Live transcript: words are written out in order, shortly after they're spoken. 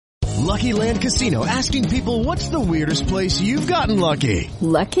Lucky Land Casino, asking people, what's the weirdest place you've gotten lucky?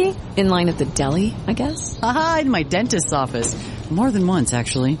 Lucky? In line at the deli, I guess? Aha, in my dentist's office. More than once,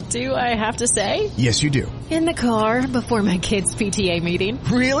 actually. Do I have to say? Yes, you do. In the car before my kids' PTA meeting.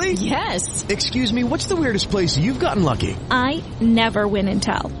 Really? Yes. Excuse me, what's the weirdest place you've gotten lucky? I never win and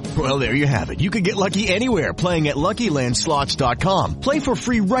tell. Well, there you have it. You can get lucky anywhere, playing at LuckyLandSlots.com. Play for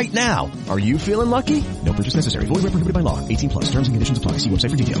free right now. Are you feeling lucky? No purchase necessary. Void where prohibited by law. 18 plus. Terms and conditions apply. See website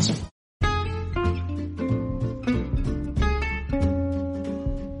for details.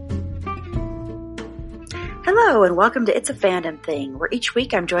 Hello and welcome to It's a Fandom Thing, where each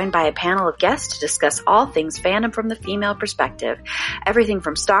week I'm joined by a panel of guests to discuss all things fandom from the female perspective. Everything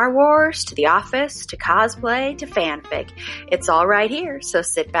from Star Wars, to The Office, to cosplay, to fanfic. It's all right here, so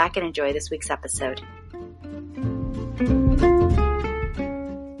sit back and enjoy this week's episode.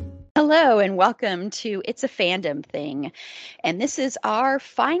 Hello and welcome to It's a Fandom Thing. And this is our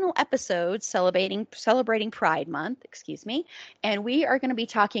final episode celebrating Pride Month, And we are going to be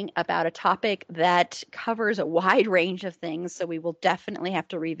talking about a topic that covers a wide range of things, so we will definitely have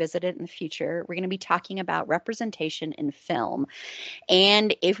to revisit it in the future. We're going to be talking about representation in film.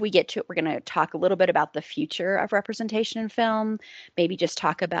 And if we get to it, we're going to talk a little bit about the future of representation in film, maybe just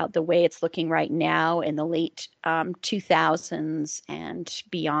talk about the way it's looking right now in the late 2000s and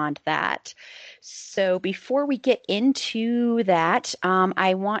beyond that. So before we get into that,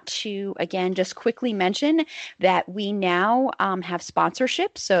 I want to, again, just quickly mention that we now have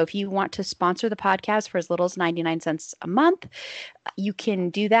sponsorship. So if you want to sponsor the podcast for as little as 99 cents a month, you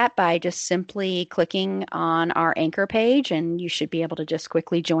can do that by just simply clicking on our Anchor page, and you should be able to just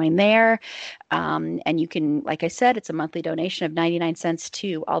quickly join there. And you can, like I said, it's a monthly donation of 99 cents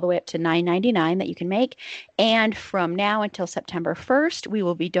to all the way up to $9.99 that you can make. And from now until September 1st, we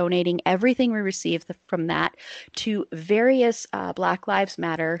will be donating everything we receive from that to various Black Lives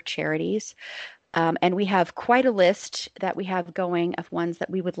Matter charities. And we have quite a list that we have going of ones that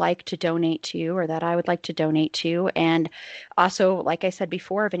we would like to donate to, or that I would like to donate to. And also, like I said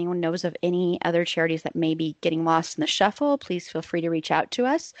before, if anyone knows of any other charities that may be getting lost in the shuffle, please feel free to reach out to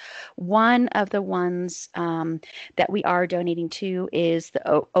us. One of the ones that we are donating to is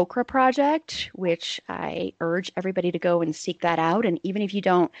the Okra Project, which I urge everybody to go and seek that out. And even if you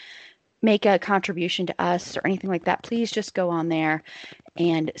don't make a contribution to us or anything like that, please just go on there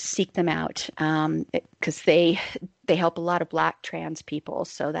and seek them out, because they help a lot of Black trans people.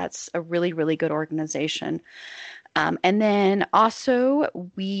 So that's a really, really good organization. And then also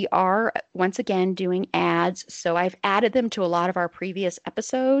we are once again doing ads. So I've added them to a lot of our previous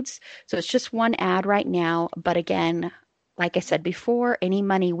episodes. So it's just one ad right now. But again, like I said before, any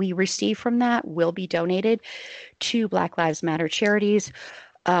money we receive from that will be donated to Black Lives Matter charities.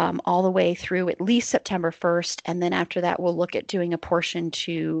 All the way through at least September 1st. And then after that, we'll look at doing a portion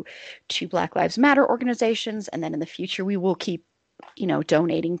to Black Lives Matter organizations. And then in the future, we will keep,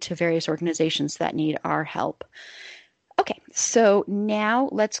 donating to various organizations that need our help. Okay, so now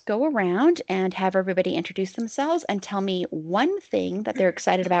let's go around and have everybody introduce themselves and tell me one thing that they're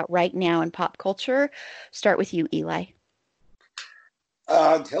excited about right now in pop culture. Start with you, Eli.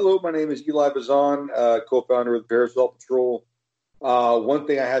 Hello, my name is Eli Bazan, co-founder of the Parasol Patrol. One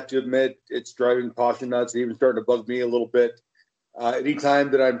thing I have to admit, it's driving Pasha nuts, even starting to bug me a little bit. Anytime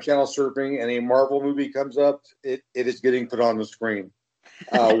that I'm channel surfing and a Marvel movie comes up, it is getting put on the screen.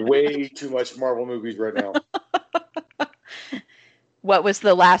 Way too much Marvel movies right now. What was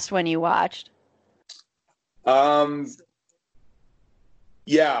the last one you watched? Yeah,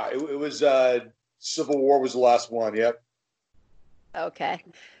 it was Civil War was the last one. Yep. Okay.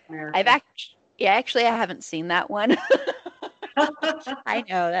 Actually, I haven't seen that one. I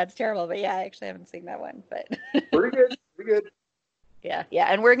know that's terrible, but yeah, I actually haven't seen that one. But pretty good. Yeah,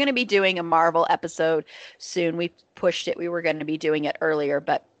 and we're going to be doing a Marvel episode soon. We pushed it. We were going to be doing it earlier,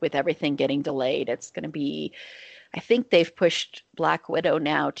 but with everything getting delayed, it's going to be. I think they've pushed Black Widow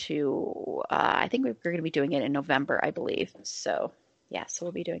now to. I think we're going to be doing it in November, I believe. So yeah, so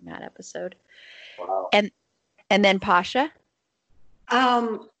we'll be doing that episode. Wow. And then Pasha.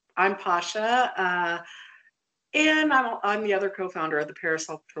 I'm Pasha. And I'm the other co-founder of the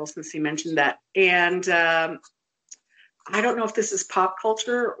Parasol Patrol, since he mentioned that. And I don't know if this is pop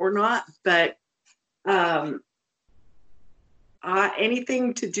culture or not, but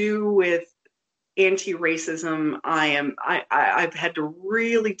anything to do with anti-racism, I've had to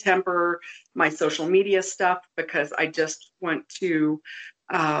really temper my social media stuff, because I just want to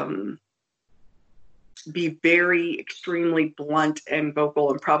be very extremely blunt and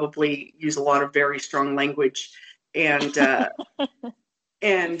vocal, and probably use a lot of very strong language. And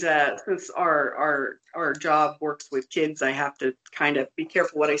And since our job works with kids, I have to kind of be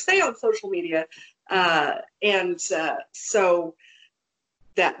careful what I say on social media. So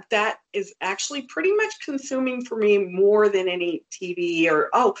that is actually pretty much consuming for me more than any TV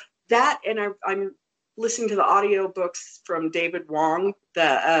and I'm listening to the audiobooks from David Wong.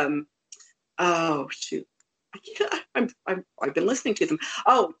 I've been listening to them.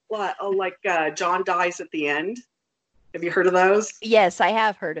 John Dies at the End. Have you heard of those? Yes, I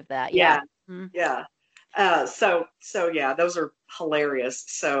have heard of that. Yeah. Yeah. So yeah, those are hilarious.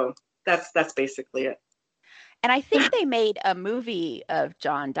 So that's basically it. And I think they made a movie of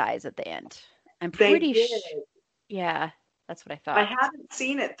John Dies at the End. I'm pretty sure. Yeah, that's what I thought. I haven't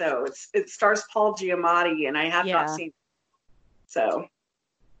seen it though. It stars Paul Giamatti, and I have not seen it. So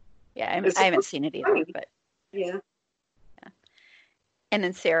yeah, I haven't seen it either. But yeah. And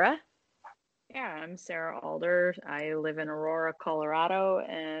then Sarah. Yeah, I'm Sarah Alder. I live in Aurora, Colorado,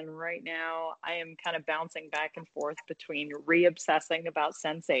 and right now I am kind of bouncing back and forth between re-obsessing about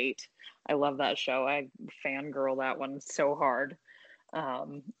Sense8. I love that show. I fangirl that one so hard.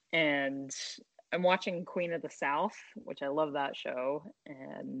 And I'm watching Queen of the South, which I love that show.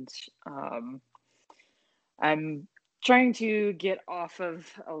 And I'm trying to get off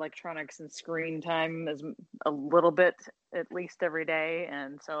of electronics and screen time as a little bit, at least every day.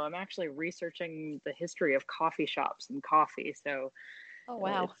 And so I'm actually researching the history of coffee shops and coffee. So oh,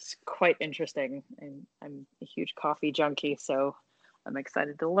 wow. It's quite interesting. And I'm a huge coffee junkie, so I'm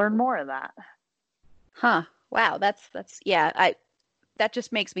excited to learn more of that. Huh. Wow. That's that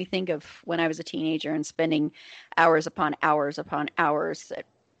just makes me think of when I was a teenager and spending hours upon hours upon hours at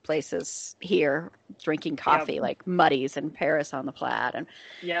places here drinking coffee, like Muddy's and Paris on the Platte, and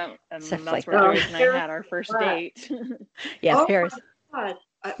and stuff that's like where that. Joyce and I had our first date. Paris. My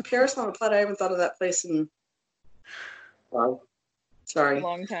God. Paris on the Platte. I haven't thought of that place in sorry, a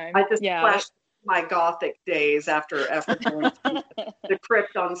long time. I just flashed my Gothic days after going to the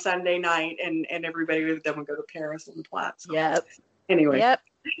crypt on Sunday night, and everybody would then go to Paris on the Platte. So. Anyway. Yep.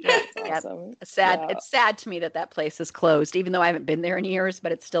 Awesome. It's sad to me that place is closed, even though I haven't been there in years,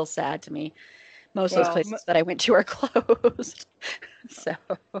 but it's still sad to me. Most of those places that I went to are closed. So,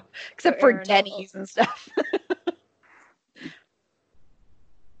 except for Denny's and stuff.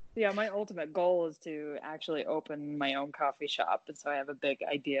 Yeah, my ultimate goal is to actually open my own coffee shop. And so I have a big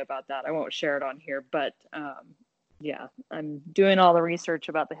idea about that. I won't share it on here, but I'm doing all the research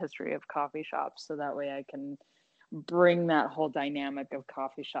about the history of coffee shops so that way I can bring that whole dynamic of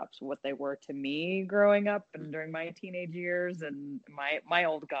coffee shops, what they were to me growing up and during my teenage years and my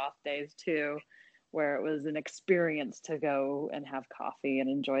old goth days too, where it was an experience to go and have coffee and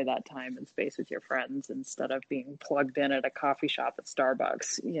enjoy that time and space with your friends instead of being plugged in at a coffee shop at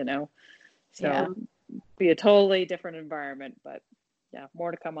Starbucks, so be a totally different environment, but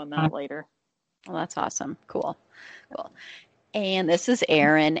more to come on that later. Well, that's awesome. Cool. And this is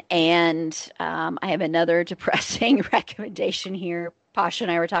Erin, and I have another depressing recommendation here. Pasha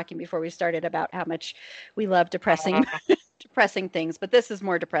and I were talking before we started about how much we love depressing things, but this is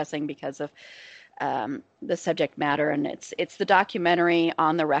more depressing because of the subject matter, and it's the documentary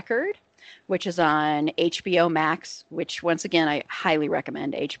On the Record, which is on HBO Max, which once again I highly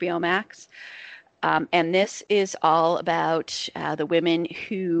recommend HBO Max. And this is all about the women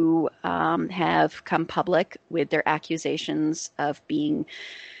who have come public with their accusations of being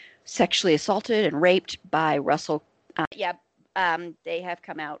sexually assaulted and raped by Russell. They have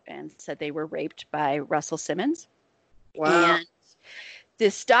come out and said they were raped by Russell Simmons. Wow. And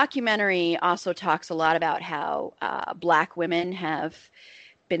this documentary also talks a lot about how Black women have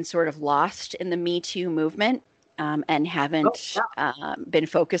been sort of lost in the Me Too movement and haven't been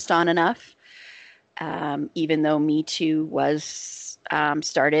focused on enough. Even though Me Too was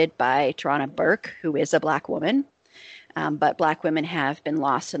started by Tarana Burke, who is a Black woman. But Black women have been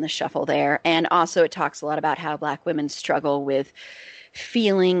lost in the shuffle there. And also it talks a lot about how Black women struggle with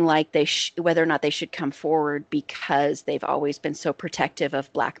feeling like whether or not they should come forward because they've always been so protective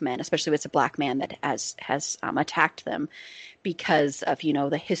of Black men, especially if it's a Black man that has attacked them because of,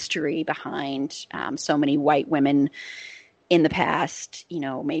 the history behind so many white women in the past,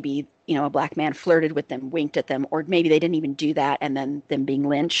 maybe, a Black man flirted with them, winked at them, or maybe they didn't even do that and then them being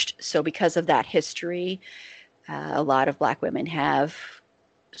lynched. So because of that history, a lot of Black women have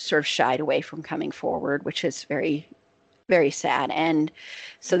sort of shied away from coming forward, which is very, very sad. And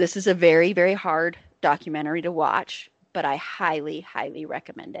so this is a very, very hard documentary to watch, but I highly, highly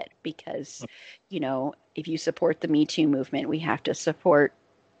recommend it because, if you support the Me Too movement, we have to support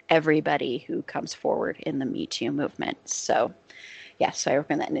everybody who comes forward in the Me Too movement. So, yes, I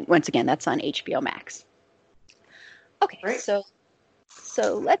recommend that. And once again, that's on HBO Max. Okay, right. So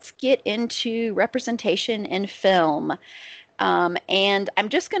So let's get into representation in film. And I'm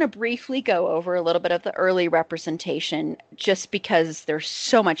just going to briefly go over a little bit of the early representation just because there's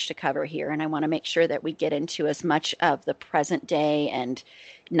so much to cover here. And I want to make sure that we get into as much of the present day and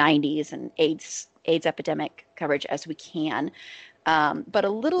 90s and AIDS epidemic coverage as we can. But a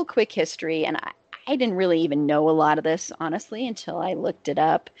little quick history, and I didn't really even know a lot of this, honestly, until I looked it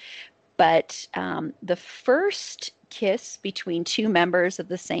up. But the first kiss between two members of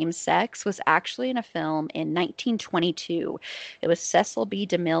the same sex was actually in a film in 1922. It was Cecil B.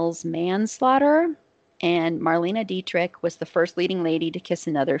 DeMille's Manslaughter, and Marlene Dietrich was the first leading lady to kiss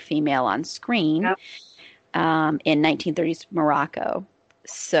another female on screen in 1930s Morocco.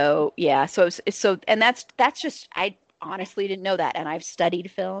 So yeah, and that's just I honestly didn't know that, and I've studied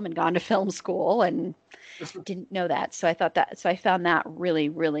film and gone to film school and didn't know that. So I found that really,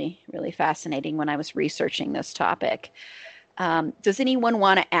 really, really fascinating when I was researching this topic. Does anyone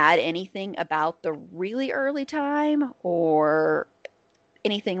want to add anything about the really early time or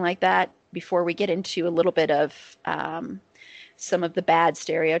anything like that before we get into a little bit of some of the bad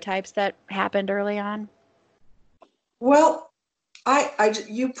stereotypes that happened early on? Well,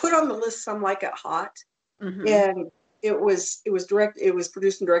 you put on the list Some Like It Hot, and it was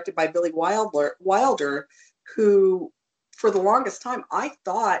produced and directed by Billy Wilder, who for the longest time I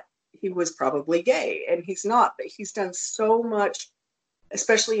thought he was probably gay, and he's not, but he's done so much,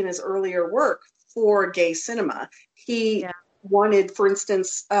 especially in his earlier work, for gay cinema. He wanted, for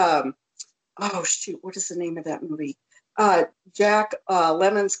instance, what is the name of that movie? Jack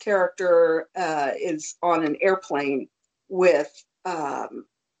Lemmon's character is on an airplane with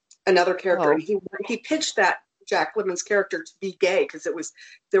another character, and he pitched that Jack Lemmon's character to be gay because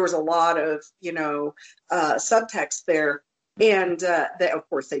there was a lot of subtext there, and of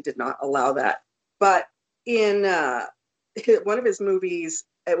course they did not allow that. But in one of his movies,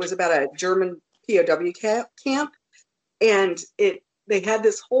 it was about a German POW camp, and they had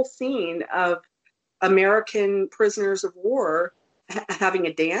this whole scene of American prisoners of war having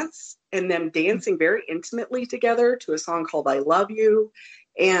a dance and them dancing very intimately together to a song called "I Love You."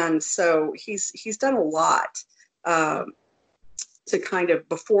 And so he's done a lot to kind of,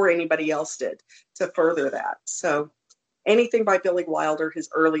 before anybody else did, to further that. So anything by Billy Wilder, his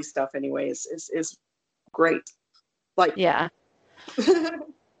early stuff anyways, is great. Like yeah.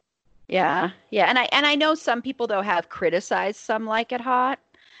 Yeah. And I know some people though have criticized Some Like It Hot.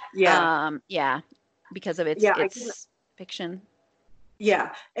 Because of its fiction.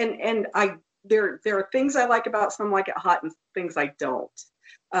 Yeah. And there are things I like about Some Like It Hot and things I don't.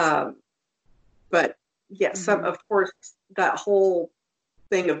 But yes, of course, that whole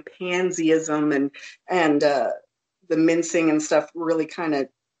thing of pansyism and the mincing and stuff really kind of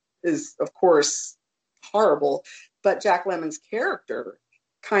is, of course, horrible. But Jack Lemmon's character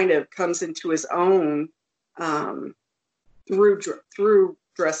kind of comes into his own through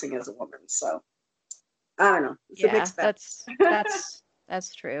dressing as a woman. So I don't know. It's a mixed bag.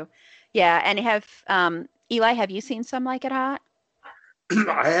 That's true. Yeah, and Eli, have you seen Some Like It Hot?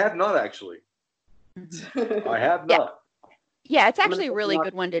 I have not actually. I have not. Yeah, it's actually a really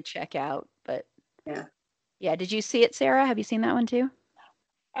good one to check out. But yeah. Did you see it, Sarah? Have you seen that one too?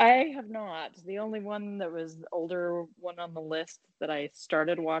 I have not. The only one that was the older one on the list that I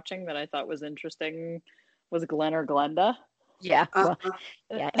started watching that I thought was interesting was Glenn or Glenda. Yeah,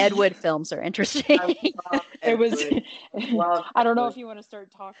 Ed Wood films are interesting. It was. I don't know if you want to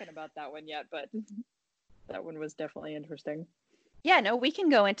start talking about that one yet, but that one was definitely interesting. Yeah, no, we can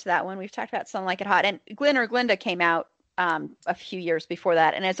go into that one. We've talked about Some Like It Hot, and Glenn or Glenda came out a few years before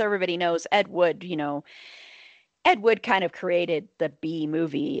that. And as everybody knows, Ed Wood kind of created the B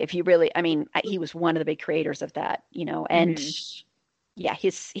movie. If you really, he was one of the big creators of that, and yeah,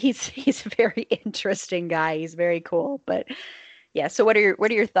 he's a very interesting guy. He's very cool. But yeah, so what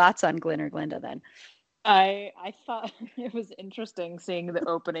are your thoughts on Glenn or Glenda then? I thought it was interesting seeing the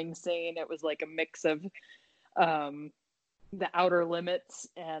opening scene. It was like a mix of the Outer Limits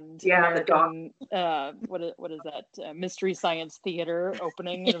and American, what is that, Mystery Science Theater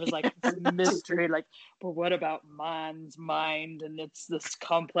opening. And it was like mystery, like, but what about man's mind? And it's this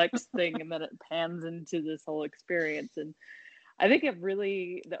complex thing, and then it pans into this whole experience. And I think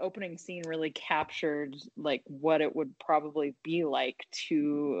the opening scene really captured like what it would probably be like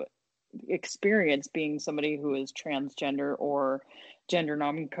to experience being somebody who is transgender or gender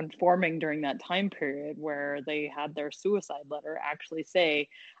non-conforming during that time period, where they had their suicide letter actually say,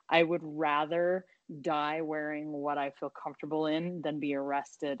 I would rather die wearing what I feel comfortable in than be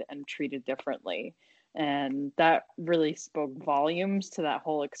arrested and treated differently. And that really spoke volumes to that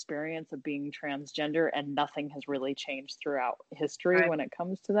whole experience of being transgender, and nothing has really changed throughout history when it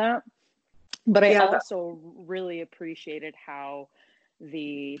comes to that. But I also really appreciated how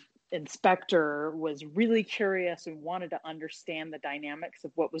the inspector was really curious and wanted to understand the dynamics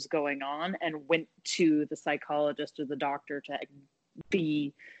of what was going on, and went to the psychologist or the doctor to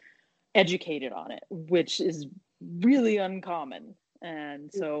be educated on it, which is really uncommon.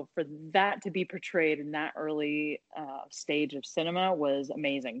 And so for that to be portrayed in that early stage of cinema was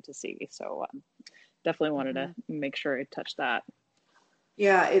amazing to see. So definitely wanted to make sure I touched that.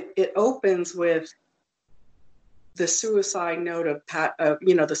 Yeah, it opens with the suicide note of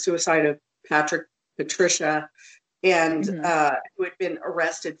the suicide of Patricia, and who had been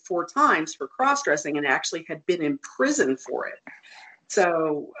arrested 4 times for cross-dressing and actually had been in prison for it.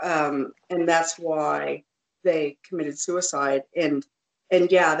 So, and that's why they committed suicide. And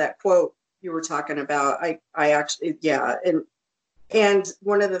yeah, that quote you were talking about, I actually, and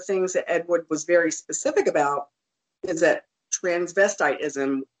one of the things that Ed Wood was very specific about is that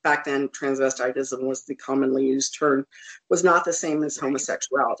transvestitism, back then transvestitism was the commonly used term, was not the same as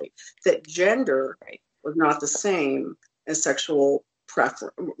homosexuality. That gender was not the same as sexual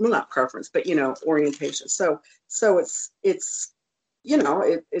preference, well, not preference, but orientation. So it's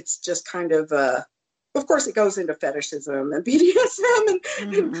it's just kind of course it goes into fetishism and BDSM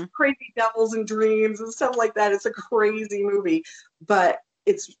and crazy devils and dreams and stuff like that. It's a crazy movie, but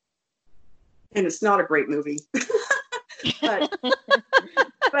it's not a great movie.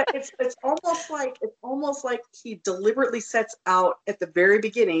 but it's almost like he deliberately sets out at the very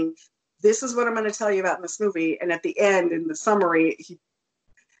beginning, this is what I'm going to tell you about in this movie, and at the end in the summary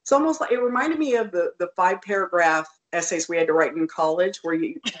it's almost like, it reminded me of the 5-paragraph essays we had to write in college, where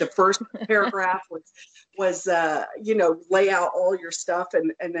the first paragraph was lay out all your stuff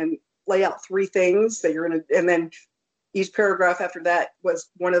and then lay out 3 things that you're going to, and then each paragraph after that was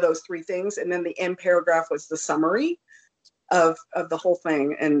one of those 3 things, and then the end paragraph was the summary of the whole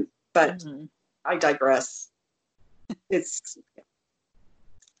thing. But I digress. It's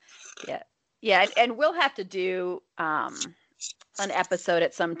yeah, and we'll have to do an episode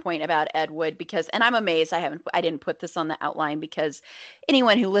at some point about Ed Wood, because, and I'm amazed I didn't put this on the outline, because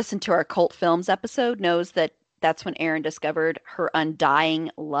anyone who listened to our cult films episode knows that that's when Erin discovered her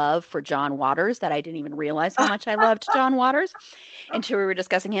undying love for John Waters, that I didn't even realize how much I loved John Waters until we were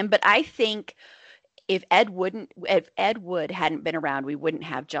discussing him. But I think if Ed Wood hadn't been around, we wouldn't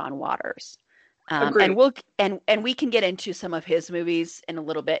have John Waters. And we can get into some of his movies in a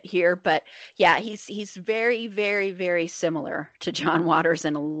little bit here, but yeah, he's very, very, very similar to John Waters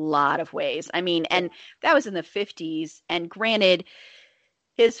in a lot of ways. I mean, and that was in the 50s, and granted,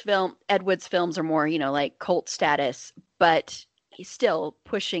 Ed Wood's films are more, like cult status, but he's still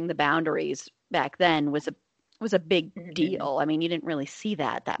pushing the boundaries. Back then was a big deal. I mean, you didn't really see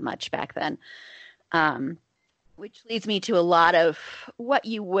that much back then. Which leads me to a lot of what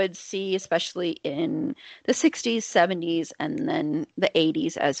you would see, especially in the 60s, 70s, and then the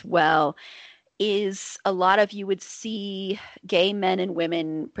 80s as well, is a lot of you would see gay men and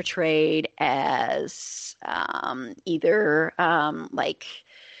women portrayed as either like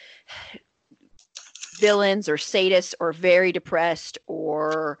villains or sadists or very depressed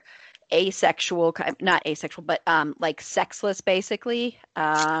or asexual, not asexual, but like sexless, basically.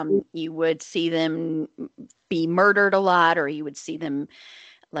 You would see them be murdered a lot, or you would see them,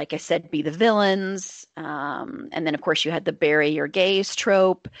 like I said, be the villains. And then, of course, you had the bury your gays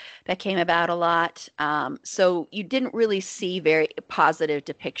trope that came about a lot. So you didn't really see very positive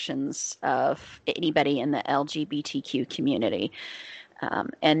depictions of anybody in the LGBTQ community.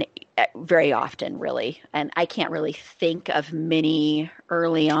 And very often, really. And I can't really think of many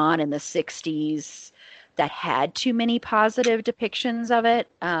early on in the 60s that had too many positive depictions of it.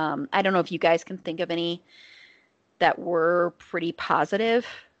 I don't know if you guys can think of any that were pretty positive.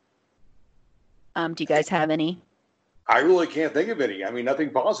 Do you guys have any? I really can't think of any. I mean, nothing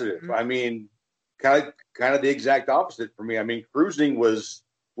positive. I mean, kind of the exact opposite for me. I mean, Cruising was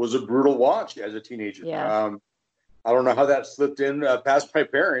a brutal watch as a teenager. Yeah. I don't know how that slipped in past my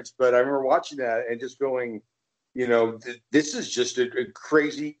parents, but I remember watching that and just going, this is just a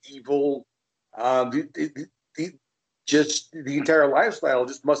crazy, evil, just the entire lifestyle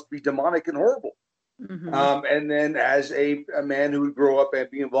just must be demonic and horrible. Mm-hmm. And then as a man who would grow up and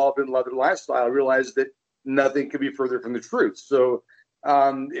be involved in another lifestyle, I realized that nothing could be further from the truth. So I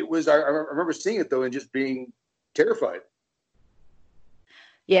remember seeing it, though, and just being terrified.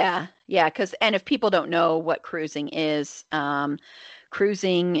 Yeah. And if people don't know what Cruising is,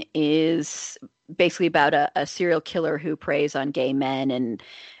 Cruising is basically about a serial killer who preys on gay men, and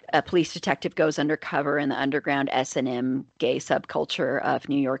a police detective goes undercover in the underground S&M gay subculture of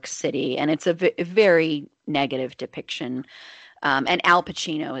New York City. And it's a very negative depiction. And Al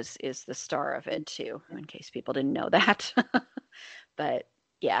Pacino is the star of it too, in case people didn't know that. But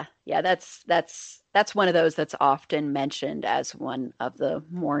yeah, that's one of those that's often mentioned as one of the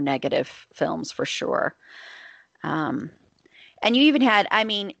more negative films for sure. And you even had, I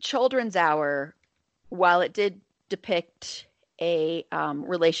mean, Children's Hour, while it did depict a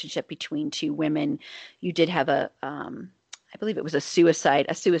relationship between two women, you did have I believe it was a suicide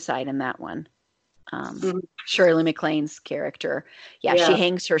in that one. Shirley MacLaine's character. Yeah, she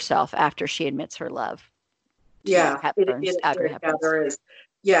hangs herself after she admits her love. Yeah, Audrey Hepburn. There is.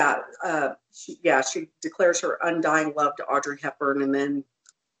 Yeah, she declares her undying love to Audrey Hepburn, and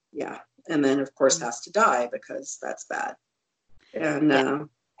then of course has to die because that's bad. And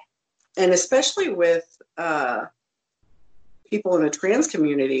especially with people in the trans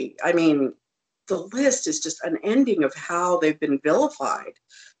community, I mean, the list is just unending of how they've been vilified.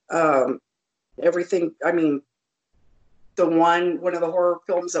 Everything. I mean, one of the horror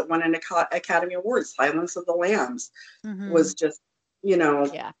films that won an Academy Award, Silence of the Lambs, was just,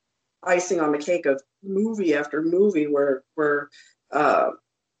 icing on the cake of movie after movie where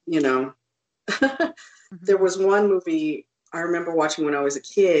there was one movie I remember watching when I was a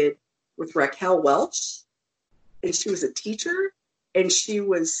kid with Raquel Welch, and she was a teacher, and it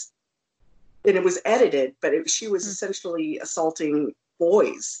was edited, but she was essentially assaulting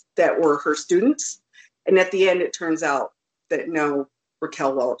boys that were her students. And at the end, it turns out that no,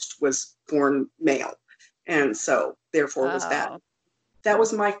 Raquel Welch was born male. And so therefore was bad. That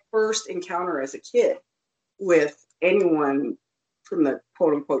was my first encounter as a kid with anyone from the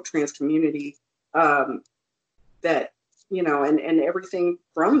quote unquote trans community, that, and everything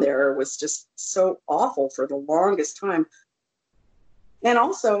from there was just so awful for the longest time. And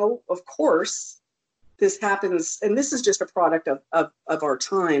also, of course, this happens, and this is just a product of our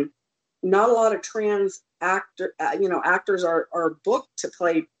time. Not a lot of trans actors are booked to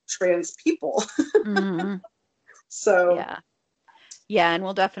play trans people. So yeah, and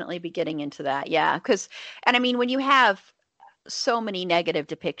we'll definitely be getting into that. Yeah, and I mean, when you have so many negative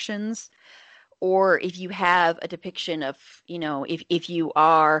depictions, or if you have a depiction of, if you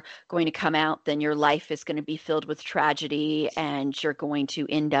are going to come out, then your life is going to be filled with tragedy and you're going to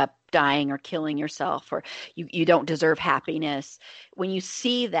end up dying or killing yourself, or you don't deserve happiness. When you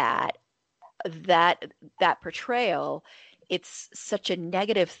see that portrayal, it's such a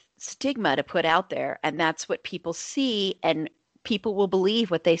negative stigma to put out there. And that's what people see, and people will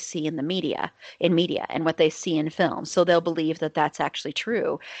believe what they see in media and what they see in film. So they'll believe that that's actually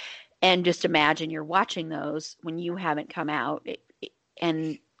true. And just imagine you're watching those when you haven't come out,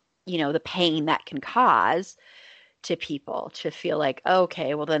 and, the pain that can cause to people to feel like,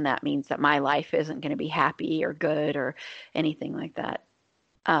 okay, well, then that means that my life isn't going to be happy or good or anything like that.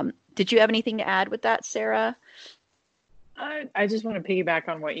 Did you have anything to add with that, Sarah? I just want to piggyback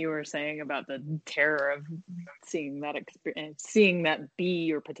on what you were saying about the terror of seeing that experience, seeing that be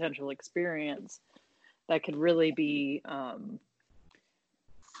your potential experience. That could really be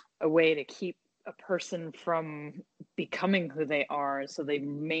a way to keep a person from becoming who they are, so they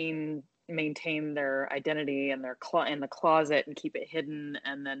maintain their identity and their in the closet and keep it hidden,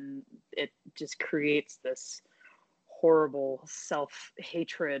 and then it just creates this horrible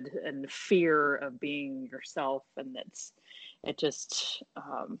self-hatred and fear of being yourself, and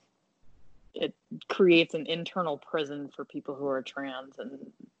it creates an internal prison for people who are trans,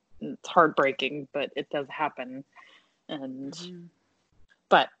 and it's heartbreaking, but it does happen. And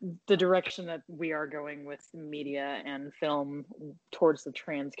but the direction that we are going with media and film towards the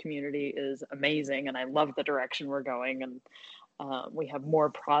trans community is amazing, and I love the direction we're going, and we have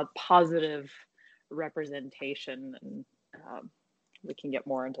more positive representation, and we can get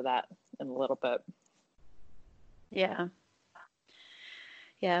more into that in a little bit. Yeah.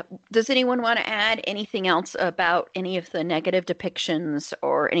 Does anyone want to add anything else about any of the negative depictions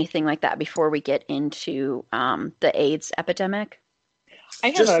or anything like that before we get into the AIDS epidemic? I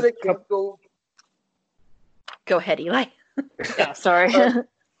have Go ahead, Eli. Yeah, sorry.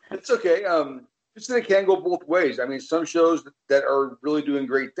 It's okay. Just that it can go both ways. I mean, some shows that are really doing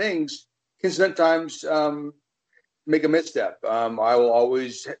great things can sometimes make a misstep. I will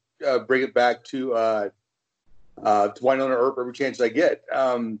always bring it back to Wynonna Earp every chance I get.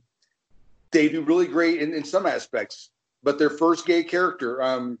 They do really great in some aspects, but their first gay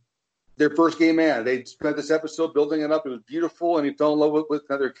character, their first gay man, they spent this episode building it up. It was beautiful, and he fell in love with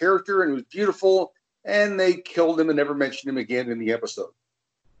another character, and it was beautiful. and they killed him and never mentioned him again in the episode.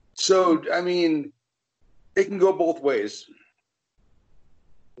 So, I mean, it can go both ways.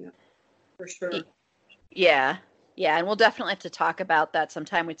 Yeah, for sure. Yeah. Yeah, and we'll definitely have to talk about that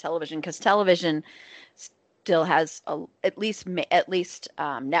sometime with television, because television still has at least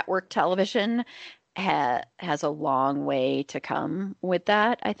network television has a long way to come with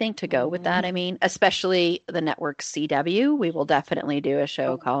that, I think, to go with that. I mean, especially the network CW. We will definitely do a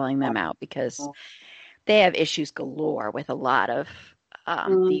show calling them out, because they have issues galore with a lot of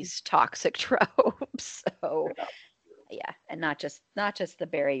these toxic tropes. So yeah, and not just the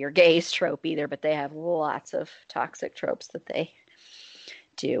bury your gays trope either, but they have lots of toxic tropes that they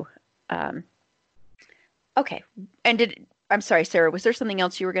do. Okay, and I'm sorry, Sarah, was there something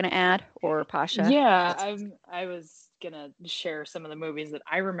else you were going to add, or Pasha? Yeah, I was gonna share some of the movies that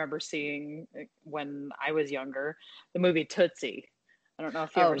I remember seeing when I was younger. The movie Tootsie. I don't know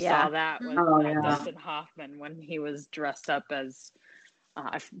if you ever saw that with Dustin Hoffman when he was dressed up as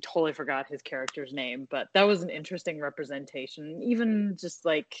I totally forgot his character's name, but that was an interesting representation. Even just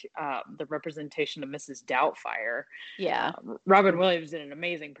like the representation of Mrs. Doubtfire. Yeah, Robin Williams did an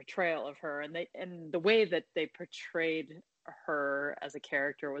amazing portrayal of her, and the way that they portrayed her as a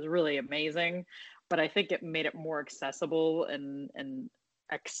character was really amazing. But I think it made it more accessible and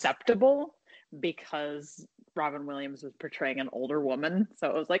acceptable, because Robin Williams was portraying an older woman, so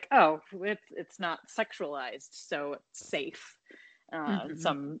it was like, oh, it's not sexualized, so it's safe.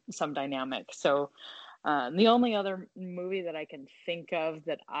 Some dynamic. So the only other movie that I can think of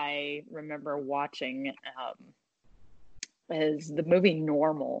that I remember watching is the movie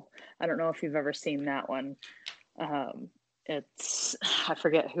Normal. I don't know if you've ever seen that one. I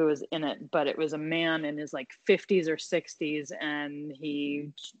forget who was in it, but it was a man in his like 50s or 60s, and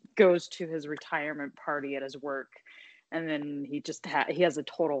he goes to his retirement party at his work, and then he has a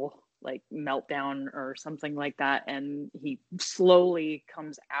total like meltdown or something like that, and he slowly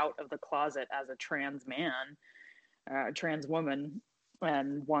comes out of the closet as a trans man, trans woman,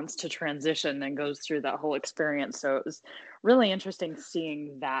 and wants to transition, and goes through that whole experience. So it was really interesting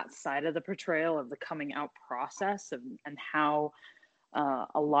seeing that side of the portrayal of the coming out process, and how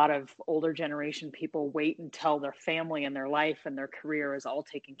a lot of older generation people wait until their family and their life and their career is all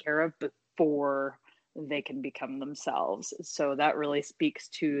taken care of before they can become themselves. So that really speaks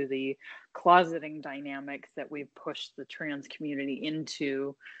to the closeting dynamics that we've pushed the trans community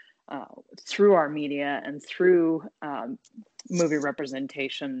into through our media and through movie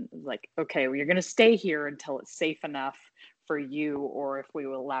representation. Like, okay, well, you're going to stay here until it's safe enough for you, or if we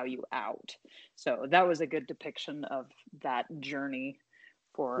will allow you out. So that was a good depiction of that journey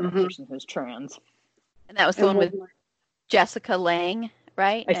for a person who's trans. And that was the one with Jessica Lange,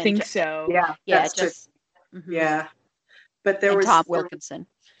 right? I think so. Yeah, yeah, that's just yeah. But there was Tom Wilkinson.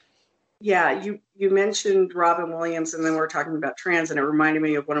 Yeah, you mentioned Robin Williams, and then we're talking about trans, and it reminded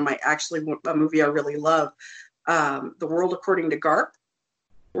me of a movie I really love, The World According to Garp,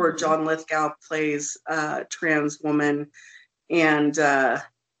 where John Lithgow plays a trans woman, and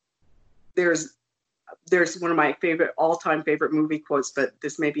there's one of my all-time favorite movie quotes, but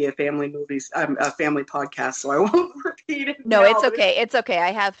this may be a family podcast, so I won't repeat it. No, it's okay. It's okay.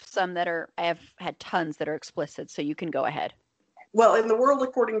 I have had tons that are explicit, so you can go ahead. Well, in The World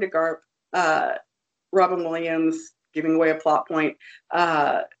According to Garp, Robin Williams, giving away a plot point,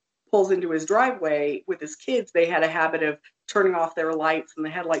 pulls into his driveway with his kids. They had a habit of turning off their lights and the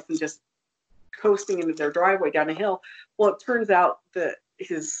headlights and just coasting into their driveway down a hill. Well, it turns out that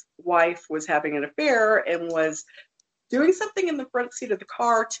his wife was having an affair and was doing something in the front seat of the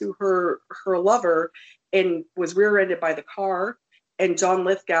car to her lover, and was rear-ended by the car. And John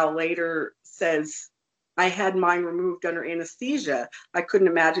Lithgow later says, I had mine removed under anesthesia. I couldn't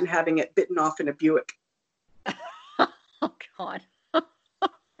imagine having it bitten off in a Buick. Oh, God. Oh,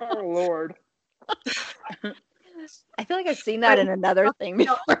 Lord. I feel like I've seen that in another thing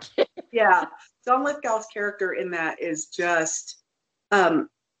before. Yeah. John Lithgow's character in that is just unsexed,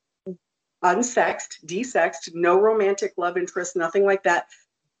 desexed, no romantic love interest, nothing like that.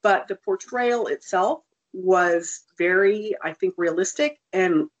 But the portrayal itself was very, I think, realistic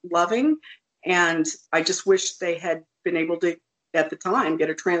and loving. And I just wish they had been able to, at the time, get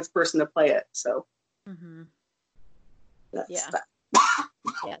a trans person to play it. So, yeah, that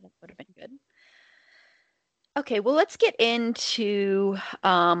would have been good. Okay, well, let's get into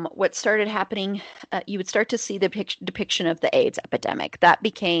what started happening. You would start to see the depiction of the AIDS epidemic. That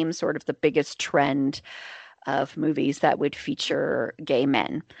became sort of the biggest trend of movies that would feature gay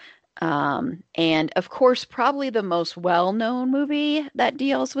men. And of course, probably the most well-known movie that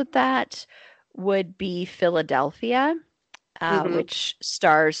deals with that would be Philadelphia. which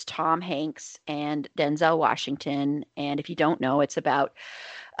stars Tom Hanks and Denzel Washington. And if you don't know, it's about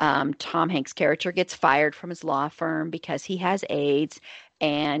Tom Hanks' character gets fired from his law firm because he has AIDS,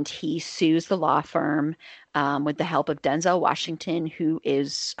 and he sues the law firm with the help of Denzel Washington, who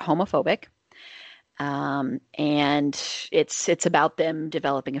is homophobic. And it's about them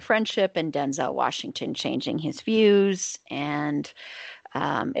developing a friendship and Denzel Washington changing his views. And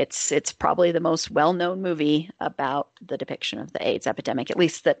it's probably the most well-known movie about the depiction of the AIDS epidemic. At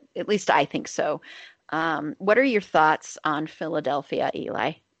least I think so. What are your thoughts on Philadelphia,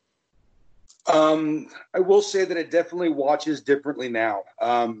 Eli? I will say that it definitely watches differently now.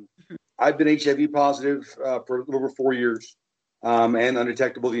 I've been HIV positive for a little over 4 years, and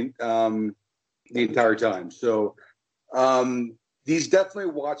undetectable the entire time. So these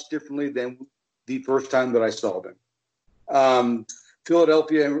definitely watch differently than the first time that I saw them.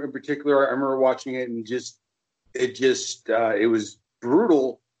 Philadelphia in particular, I remember watching it and it was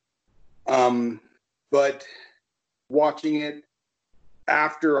brutal. But watching it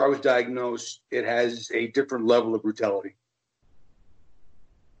after I was diagnosed, it has a different level of brutality.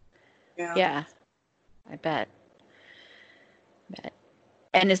 Yeah, I bet.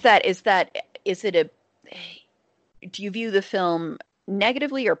 And do you view the film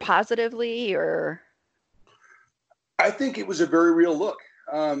negatively or positively, or? I think it was a very real look.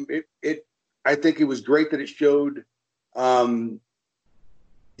 I think it was great that it showed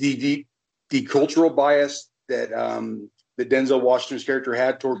the cultural bias that Denzel Washington's character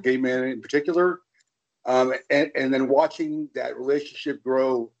had toward gay men in particular, and then watching that relationship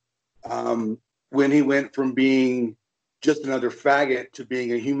grow when he went from being just another faggot to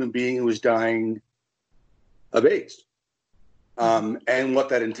being a human being who was dying of AIDS, and what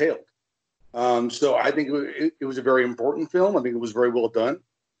that entailed. So I think it was a very important film. I think it was very well done.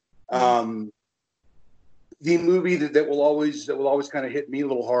 The movie that will always kind of hit me a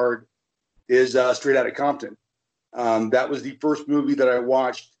little hard is Straight Outta Compton. That was the first movie that I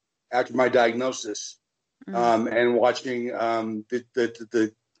watched after my diagnosis, and watching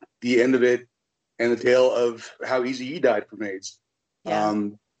the end of it and the tale of how Eazy-E died from AIDS. Yeah.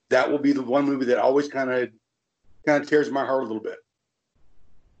 That will be the one movie that always kind of tears my heart a little bit.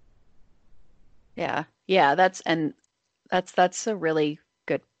 Yeah, that's a really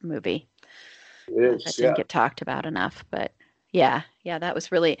good movie. It is, that didn't get talked about enough, but yeah, that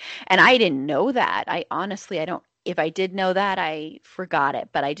was really, and I didn't know that. I don't, if I did know that, I forgot it,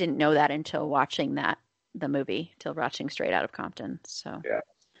 but I didn't know that until watching the movie, till watching Straight Outta Compton. So yeah.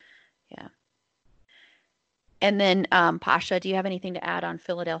 And then, Pasha, do you have anything to add on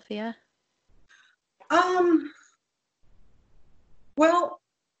Philadelphia? Well,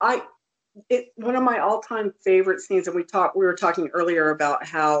 one of my all-time favorite scenes, and we were talking earlier about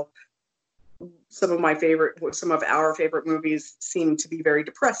how some of our favorite movies seem to be very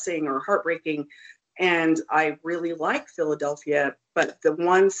depressing or heartbreaking, and I really like Philadelphia, but the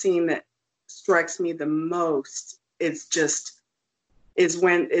one scene that strikes me the most is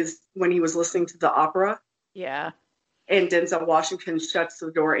when he was listening to the opera. Yeah. And Denzel Washington shuts the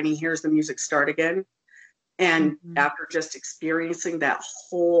door and he hears the music start again. And after just experiencing that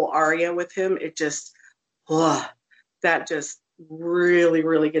whole aria with him, that just really,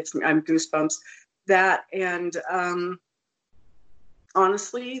 really gets me. I'm goosebumps. That and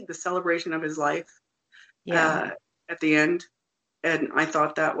honestly, the celebration of his life at the end. And I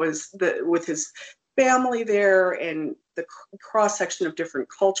thought that was with his family there and the cross section of different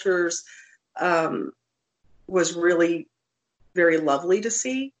cultures was really very lovely to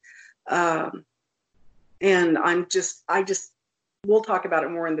see. And we'll talk about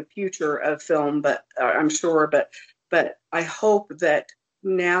it more in the future of film, but I'm sure, but I hope that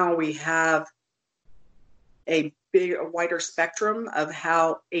now we have a wider spectrum of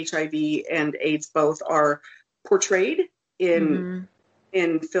how HIV and AIDS both are portrayed in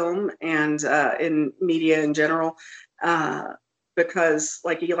film and in media in general. Because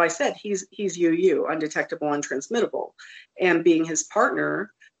like Eli said, he's UU, undetectable, untransmittable, and being his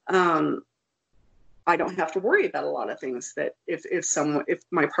partner, I don't have to worry about a lot of things that if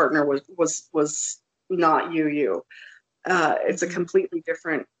my partner was not UU, it's a completely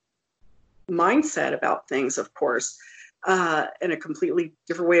different mindset about things, of course, and a completely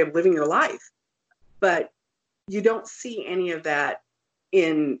different way of living your life. But you don't see any of that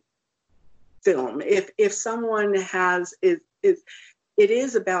in film. If someone it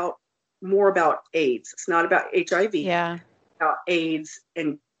is more about AIDS. It's not about HIV. Yeah. It's about AIDS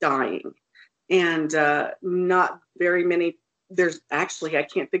and dying. And not very many, I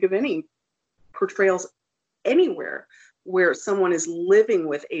can't think of any portrayals anywhere where someone is living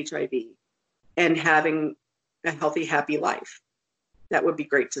with HIV and having a healthy, happy life. That would be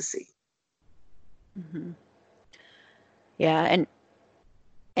great to see. Mm-hmm. Yeah.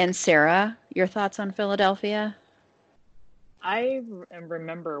 And Sarah, your thoughts on Philadelphia? I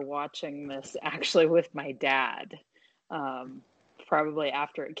remember watching this actually with my dad, probably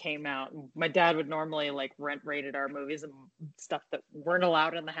after it came out. My dad would normally like rent rated R movies and stuff that weren't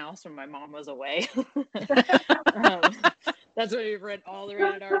allowed in the house when my mom was away. That's why we rent all the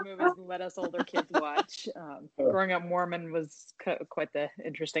rated R movies and let us older kids watch. Growing up Mormon was quite the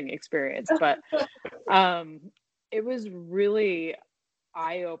interesting experience, but it was really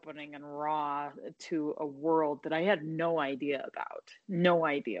eye-opening and raw to a world that I had no idea about, no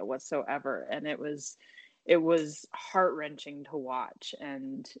idea whatsoever, and it was heart-wrenching to watch,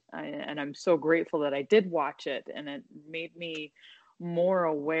 and I'm so grateful that I did watch it, and it made me more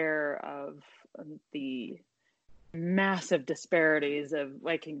aware of the massive disparities of,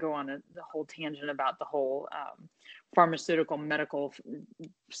 I can go on the whole tangent about the whole pharmaceutical medical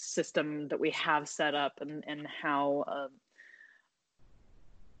system that we have set up, and how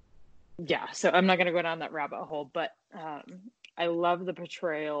yeah, so I'm not going to go down that rabbit hole, but I love the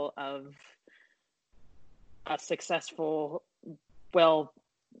portrayal of a successful,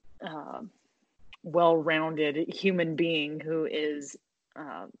 well-rounded human being who is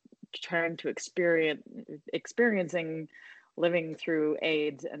trying to experiencing living through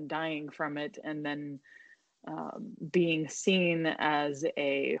AIDS and dying from it, and then being seen as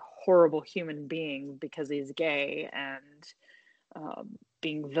a horrible human being because he's gay, and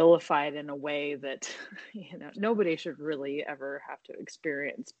being vilified in a way that, nobody should really ever have to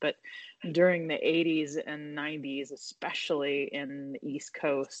experience. But during the 80s and 90s, especially in the East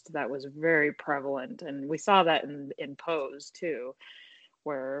Coast, that was very prevalent. And we saw that in Pose too,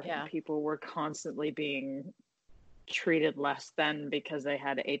 where people were constantly being treated less than because they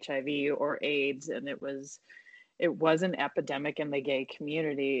had HIV or AIDS. And it was an epidemic in the gay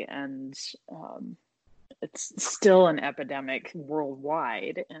community. And it's still an epidemic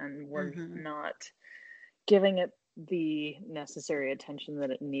worldwide, and we're not giving it the necessary attention that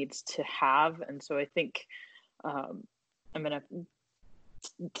it needs to have. And so I think I'm going to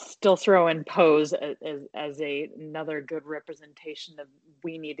still throw in Pose as another good representation of,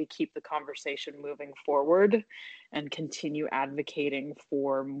 we need to keep the conversation moving forward and continue advocating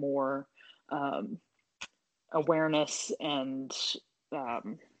for more awareness and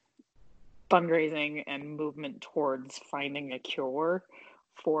fundraising and movement towards finding a cure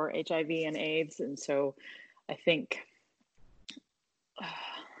for HIV and AIDS. And so I think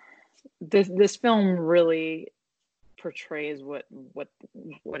this film really portrays what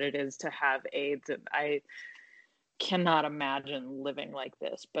it is to have AIDS. And I cannot imagine living like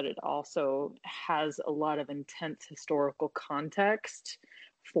this, but it also has a lot of intense historical context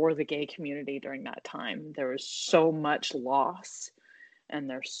for the gay community during that time. There was so much loss, and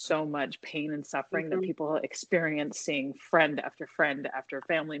there's so much pain and suffering that people experience, seeing friend after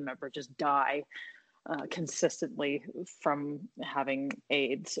family member just die consistently from having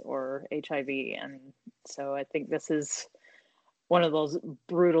AIDS or HIV. And so I think this is one of those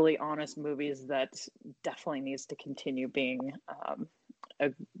brutally honest movies that definitely needs to continue being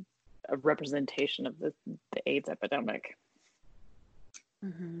a representation of the AIDS epidemic.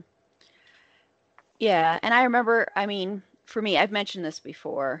 Mm-hmm. Yeah, and I remember, for me, I've mentioned this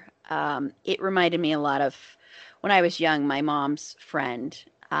before. It reminded me a lot of when I was young. My mom's friend,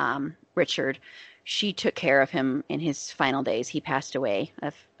 Richard, she took care of him in his final days. He passed away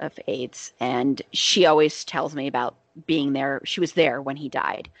of AIDS, and she always tells me about being there. She was there when he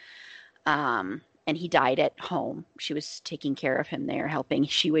died, and he died at home. She was taking care of him there, helping.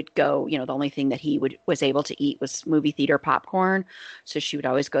 She would go. The only thing that he was able to eat was movie theater popcorn, so she would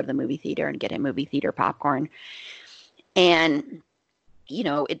always go to the movie theater and get him movie theater popcorn. And,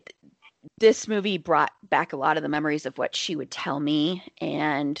 this movie brought back a lot of the memories of what she would tell me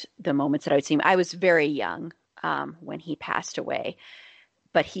and the moments that I would see him. I was very young when he passed away,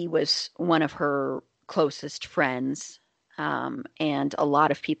 but he was one of her closest friends. And a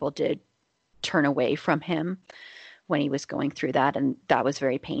lot of people did turn away from him when he was going through that. And that was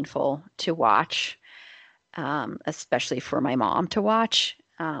very painful to watch, especially for my mom to watch.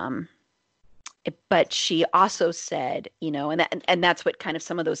 But she also said, and that's what kind of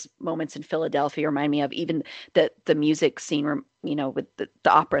some of those moments in Philadelphia remind me of. Even the music scene, with the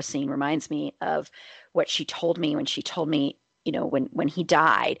opera scene reminds me of what she told me when she told me, when he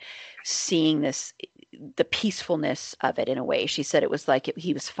died, seeing the peacefulness of it in a way. She said it was like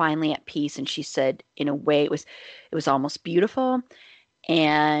he was finally at peace. And she said, in a way, it was almost beautiful.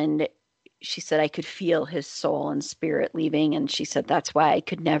 And she said, I could feel his soul and spirit leaving. And she said, that's why I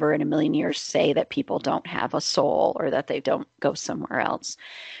could never in a million years say that people don't have a soul or that they don't go somewhere else.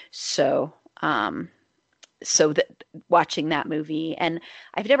 So, that watching that movie, and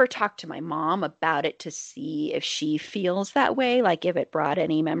I've never talked to my mom about it to see if she feels that way, like if it brought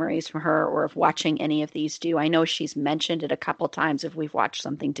any memories from her or if watching any of these do. I know she's mentioned it a couple times if we've watched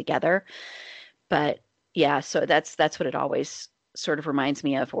something together, but yeah, so that's what it always sort of reminds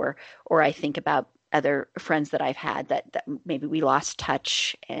me of, or I think about other friends that I've had that maybe we lost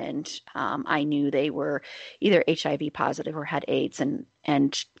touch, and I knew they were either HIV positive or had AIDS,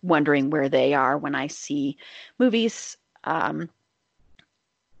 and wondering where they are when I see movies, or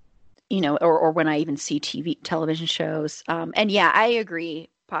when I even see television shows. And yeah, I agree,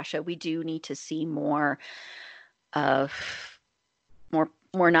 Pasha. We do need to see more of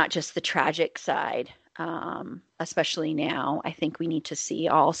more not just the tragic side. Especially now, I think we need to see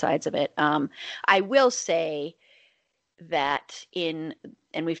all sides of it. I will say that and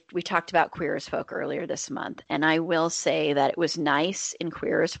we talked about Queer as Folk earlier this month, and I will say that it was nice in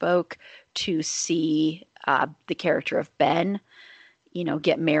Queer as Folk to see the character of Ben,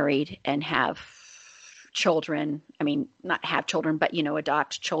 get married and have children. I mean, not have children, but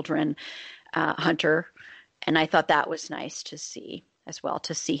adopt children, Hunter. And I thought that was nice to see as well,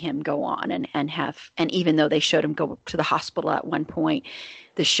 to see him go on and even though they showed him go to the hospital at one point,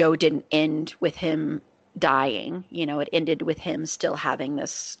 the show didn't end with him dying. It ended with him still having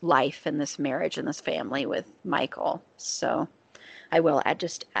this life and this marriage and this family with Michael. So I will add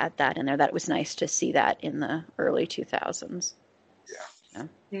that in there. That was nice to see that in the early 2000s.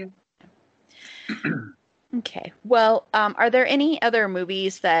 Yeah. Okay. Well, are there any other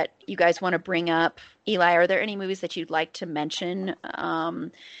movies that you guys want to bring up? Eli, are there any movies that you'd like to mention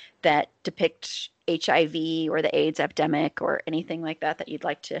that depict HIV or the AIDS epidemic or anything like that you'd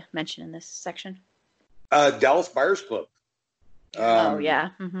like to mention in this section? Dallas Buyers Club. Oh, yeah.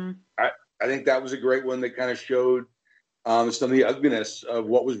 Mm-hmm. I think that was a great one that kind of showed some of the ugliness of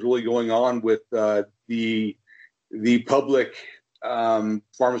what was really going on with the public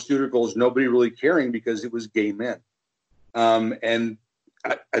pharmaceuticals, nobody really caring because it was gay men. And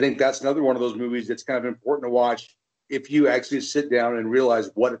I think that's another one of those movies that's kind of important to watch if you actually sit down and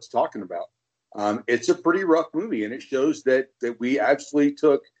realize what it's talking about. It's a pretty rough movie, and it shows that we actually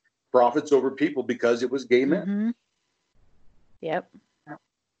took profits over people because it was gay men. Mm-hmm. Yep.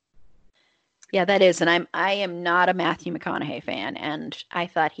 Yeah, that is. And I am not a Matthew McConaughey fan, and I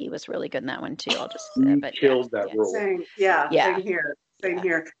thought he was really good in that one too. I'll just say, but killed that role. Same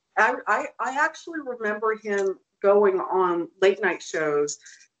here. I actually remember him going on late night shows,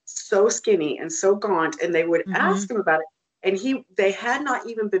 so skinny and so gaunt, and they would ask him about it, and they had not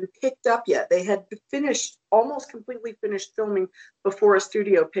even been picked up yet. They had almost completely finished filming before a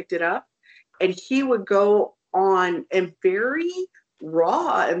studio picked it up, and he would go on and very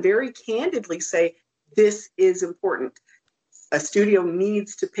raw and very candidly say, this is important. A studio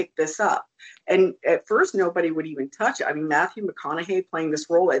needs to pick this up. And at first, nobody would even touch it. I mean, Matthew McConaughey playing this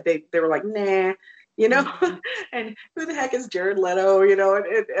role, they were like, nah, and who the heck is Jared Leto,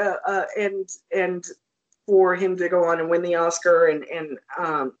 and for him to go on and win the Oscar and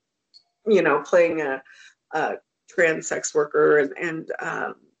playing a trans sex worker and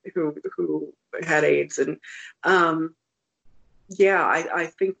who had AIDS. And I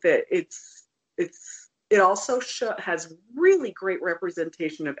think that it also has really great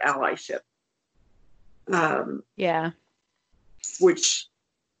representation of allyship. Which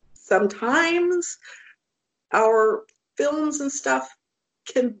sometimes our films and stuff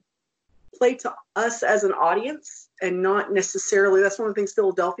can play to us as an audience and not necessarily. That's one of the things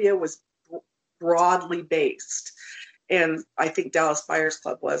Philadelphia was broadly based. And I think Dallas Buyers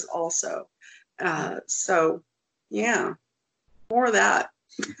Club was also. So, yeah, more of that.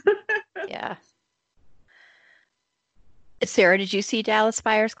 Yeah. Sarah, did you see Dallas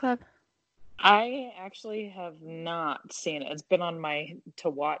Buyers Club? I actually have not seen it. It's been on my to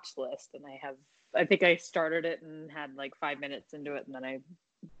watch list, and I think I started it and had like 5 minutes into it, and then I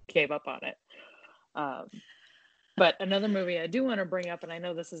gave up on it. But another movie I do want to bring up, and I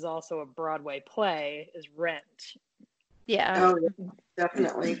know this is also a Broadway play, is Rent. Yeah. Oh,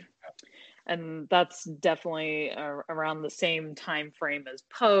 definitely. And that's definitely around the same time frame as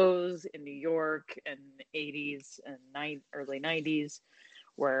Pose in New York in the 80s and early 90s,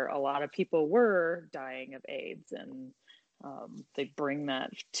 where a lot of people were dying of AIDS, and they bring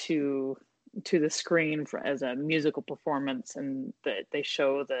that to the screen as a musical performance, and they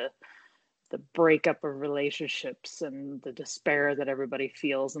show the breakup of relationships and the despair that everybody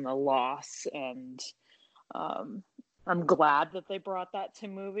feels and the loss, and I'm glad that they brought that to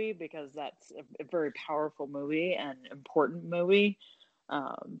movie, because that's a very powerful movie and important movie.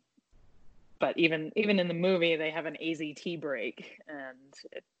 But even in the movie, they have an AZT break, and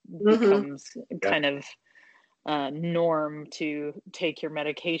it becomes kind of norm to take your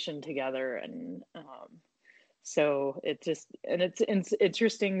medication together, and so it's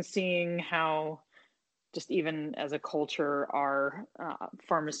interesting seeing how, just even as a culture, our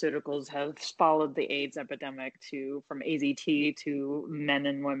pharmaceuticals have followed the AIDS epidemic from AZT to men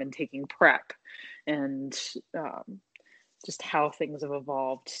and women taking PrEP, and just how things have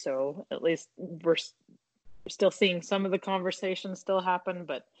evolved. So at least we're still seeing some of the conversations still happen,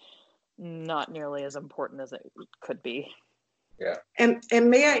 but not nearly as important as it could be. Yeah. And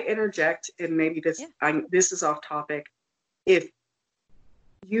may I interject, and maybe this is off topic. If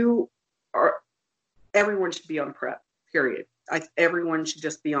you are, everyone should be on PrEP, period. Everyone should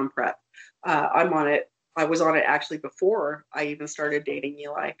just be on PrEP. I'm on it. I was on it actually before I even started dating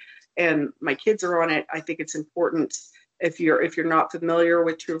Eli, and my kids are on it. I think it's important. If you're not familiar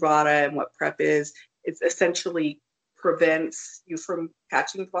with Truvada and what PrEP is, it essentially prevents you from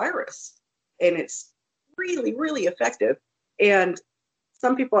catching the virus, and it's really, really effective. And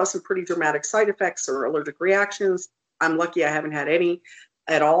some people have some pretty dramatic side effects or allergic reactions. I'm lucky I haven't had any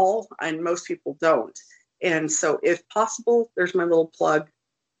at all, and most people don't. And so if possible, there's my little plug.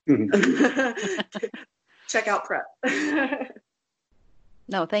 Check out PrEP.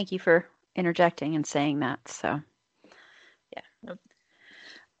 No, thank you for interjecting and saying that. So, yeah.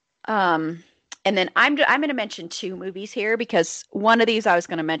 And then I'm going to mention two movies here, because one of these I was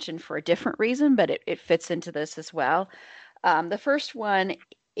going to mention for a different reason, but it fits into this as well. The first one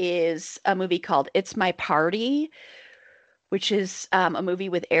is a movie called It's My Party, which is a movie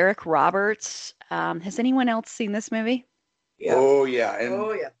with Eric Roberts. Has anyone else seen this movie? Yeah. Oh, yeah.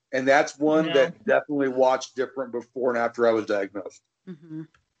 And that's one that definitely watched different before and after I was diagnosed. Mm-hmm.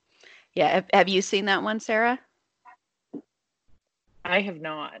 Yeah. Have you seen that one, Sarah? I have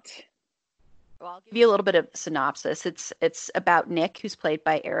not. Well, I'll give you a little bit of synopsis. It's about Nick, who's played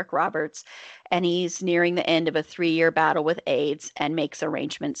by Eric Roberts, and he's nearing the end of a 3-year battle with AIDS and makes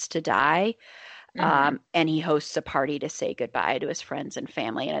arrangements to die. Mm-hmm. And he hosts a party to say goodbye to his friends and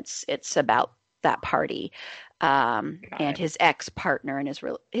family, and it's about that party, and his ex-partner and his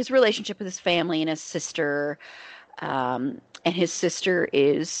relationship with his family and his sister. And his sister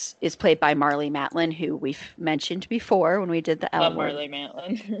is played by Marlee Matlin, who we've mentioned before when we did the L Word. Marlee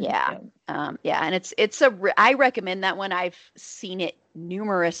Matlin. Yeah. And I recommend that one. I've seen it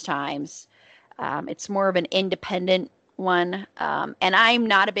numerous times. It's more of an independent one. And I'm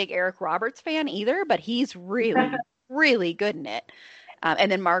not a big Eric Roberts fan either, but he's really, really good in it.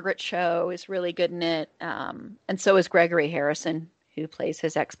 And then Margaret Cho is really good in it. And so is Gregory Harrison, who plays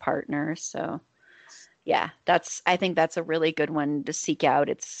his ex-partner. So yeah, I think that's a really good one to seek out.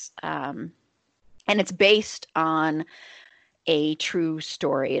 It's and it's based on a true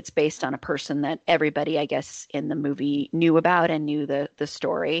story. It's based on a person that everybody, I guess, in the movie knew about and knew the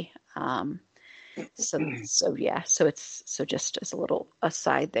story. So just as a little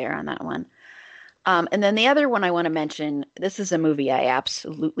aside there on that one. And then the other one I want to mention, this is a movie I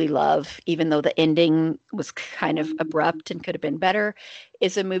absolutely love, even though the ending was kind of abrupt and could have been better,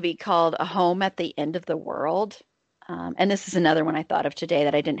 is a movie called A Home at the End of the World. And this is another one I thought of today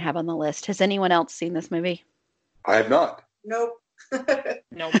that I didn't have on the list. Has anyone else seen this movie? I have not. Nope.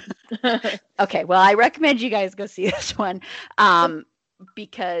 Nope. Okay, well, I recommend you guys go see this one,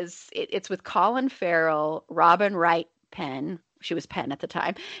 because it's with Colin Farrell, Robin Wright Penn. She was Penn at the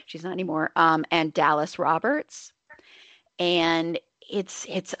time. She's not anymore. And Dallas Roberts. And it's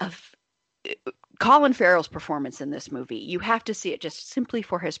Colin Farrell's performance in this movie. You have to see it just simply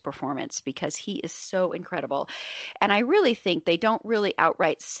for his performance, because he is so incredible. And I really think they don't really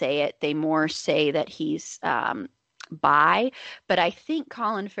outright say it. They more say that he's bi, but I think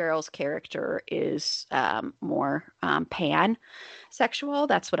Colin Farrell's character is more pansexual.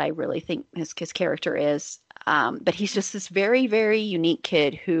 That's what I really think his character is. But he's just this very, very unique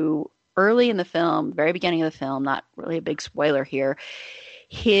kid who early in the film, very beginning of the film, not really a big spoiler here,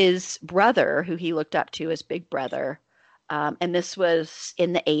 his brother, who he looked up to as Big Brother, and this was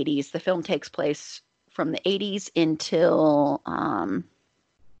in the 80s. The film takes place from the 80s until,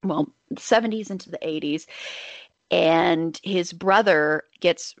 70s into the 80s. And his brother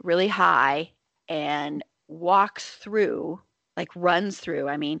gets really high and runs through, a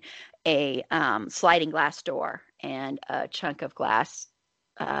sliding glass door, and a chunk of glass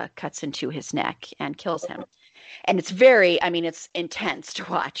cuts into his neck and kills him. And it's it's intense to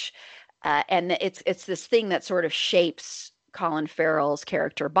watch. And it's this thing that sort of shapes Colin Farrell's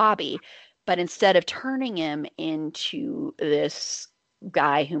character, Bobby, But instead of turning him into this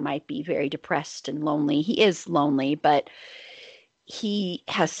guy who might be very depressed and lonely, he is lonely, but he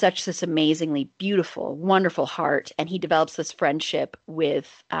has such this amazingly beautiful, wonderful heart, and he develops this friendship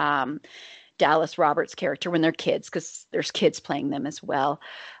with Dallas Roberts' character when they're kids, because there's kids playing them as well,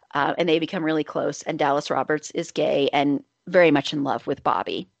 and they become really close. And Dallas Roberts is gay and very much in love with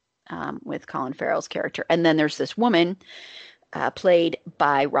Bobby, with Colin Farrell's character. And then there's this woman played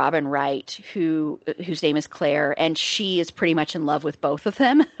by Robin Wright, whose name is Claire, and she is pretty much in love with both of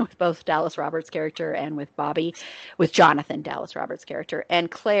them, with both Dallas Roberts' character and with Bobby, with Jonathan, Dallas Roberts' character. And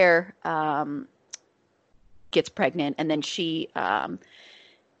Claire gets pregnant, and then she,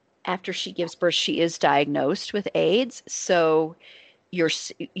 after she gives birth, she is diagnosed with AIDS. So you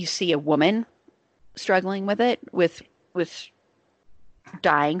see a woman struggling with it, with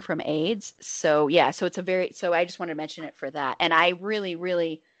dying from AIDS. So yeah, so I just wanted to mention it for that. And I really,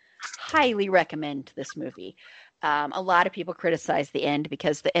 really highly recommend this movie. A lot of people criticize the end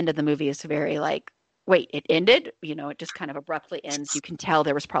because the end of the movie is very like, wait, it ended? It just kind of abruptly ends. You can tell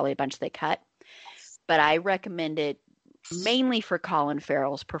there was probably a bunch they cut. But I recommend it mainly for Colin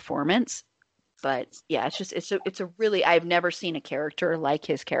Farrell's performance. But yeah, it's a really, I've never seen a character like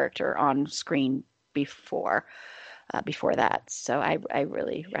his character on screen before that. So I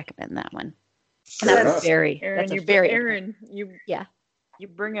really recommend that one. And that was Aaron, you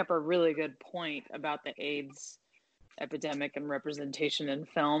bring up a really good point about the AIDS epidemic and representation in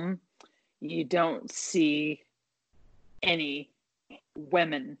film. You don't see any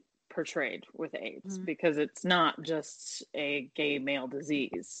women portrayed with AIDS because it's not just a gay male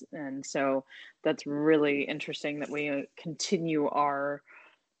disease. And so that's really interesting that we continue our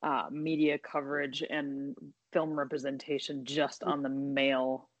media coverage and film representation just on the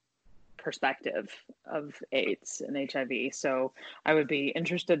male perspective of AIDS and HIV. So I would be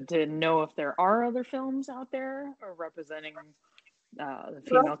interested to know if there are other films out there representing the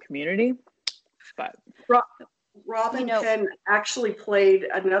female community. But Robin Penn actually played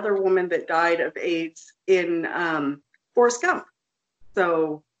another woman that died of AIDS in Forrest Gump.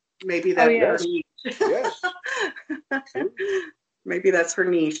 So maybe that's her niche. Yes. Maybe that's her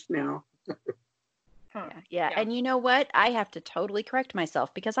niche now. Yeah. And you know what? I have to totally correct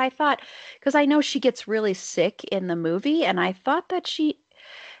myself because I know she gets really sick in the movie, and I thought that she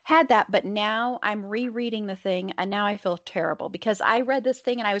had that, but now I'm rereading the thing, and now I feel terrible because I read this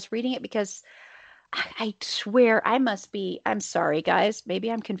thing and I was reading it because I swear I'm sorry guys,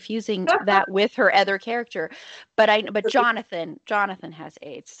 maybe I'm confusing that with her other character, but Jonathan has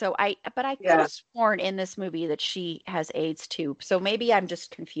AIDS. So I could have sworn in this movie that she has AIDS too. So maybe I'm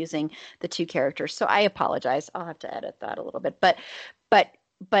just confusing the two characters. So I apologize. I'll have to edit that a little bit, but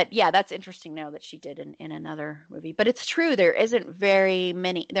yeah, that's interesting now that she did in another movie, but it's true. There aren't very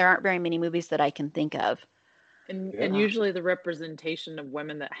many movies that I can think of. And usually the representation of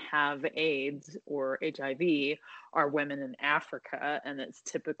women that have AIDS or HIV are women in Africa, and it's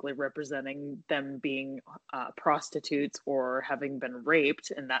typically representing them being prostitutes or having been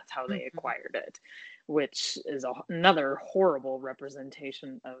raped, and that's how they acquired it, which is another horrible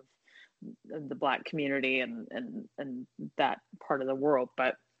representation of the Black community and that part of the world.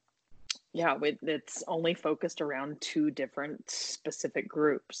 But yeah, it's only focused around two different specific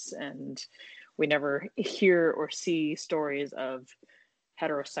groups, and we never hear or see stories of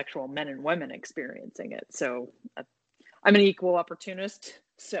heterosexual men and women experiencing it. So I'm an equal opportunist,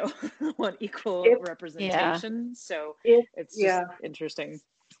 so I want equal representation. Yeah. So it's just interesting.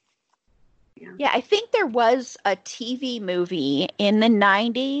 Yeah, I think there was a TV movie in the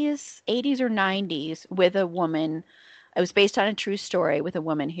 80s or 90s with a woman. It was based on a true story with a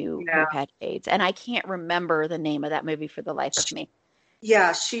woman who had AIDS. And I can't remember the name of that movie for the life of me.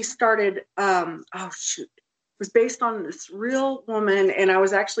 Yeah, she started, it was based on this real woman, and I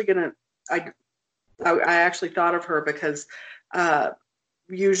was actually I actually thought of her because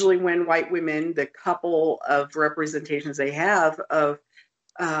usually when white women, the couple of representations they have of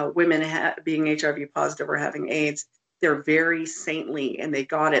women being HIV positive or having AIDS, they're very saintly, and they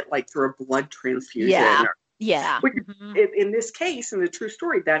got it like through a blood transfusion. Yeah. In this case, in the true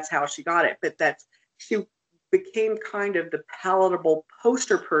story, that's how she got it, but she became kind of the palatable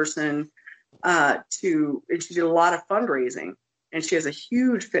poster person and she did a lot of fundraising, and she has a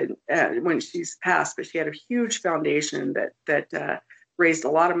huge when she's passed, but she had a huge foundation that raised a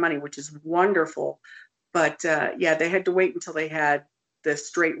lot of money, which is wonderful. But they had to wait until they had the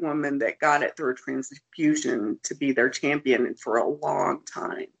straight woman that got it through a transfusion to be their champion for a long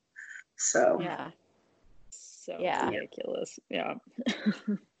time. So ridiculous. Yeah.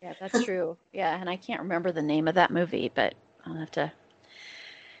 Yeah, that's true. Yeah, and I can't remember the name of that movie, but I'll have to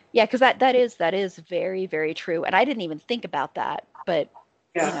Yeah, because that is very, very true. And I didn't even think about that, but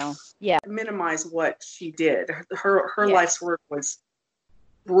Yeah. yeah. Minimize what she did. Her Yeah. life's work was,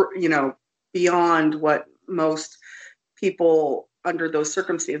 beyond what most people under those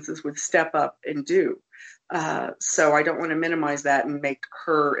circumstances would step up and do. So I don't want to minimize that and make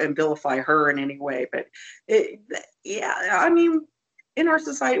her and vilify her in any way. But I mean, in our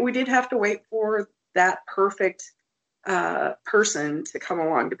society, we did have to wait for that perfect person to come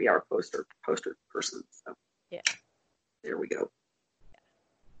along to be our poster person. So yeah, there we go.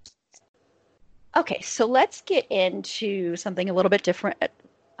 Okay, so let's get into something a little bit different.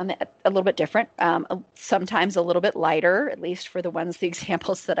 Sometimes a little bit lighter, at least for the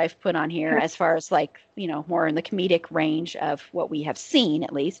examples that I've put on here, as far as more in the comedic range of what we have seen,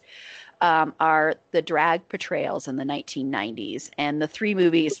 at least, are the drag portrayals in the 1990s. And the three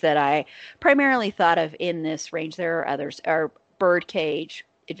movies that I primarily thought of in this range, there are others, are Birdcage,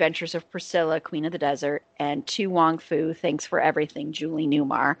 Adventures of Priscilla, Queen of the Desert, and To Wong Foo, Thanks for Everything, Julie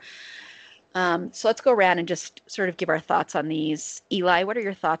Newmar. So let's go around and just sort of give our thoughts on these. Eli, what are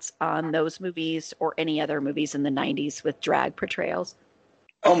your thoughts on those movies or any other movies in the 90s with drag portrayals?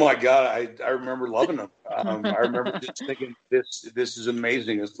 Oh my God, I remember loving them. I remember just thinking, this is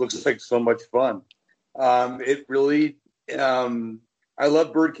amazing. This looks like so much fun. It really, I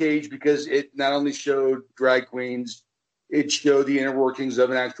love Birdcage because it not only showed drag queens, it showed the inner workings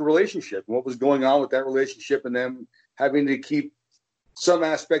of an actual relationship and what was going on with that relationship, and them having to keep some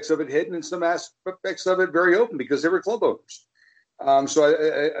aspects of it hidden and some aspects of it very open because they were club owners. So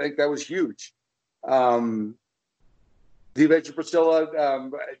I think that was huge. The Adventure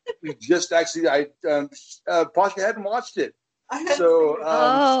Priscilla, we just actually, Pasha hadn't watched it.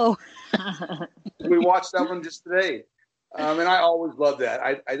 So we watched that one just today. And I always love that.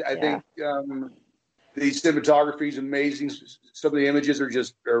 I think the cinematography is amazing. Some of the images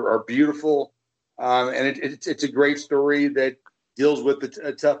are beautiful. And it's a great story that deals with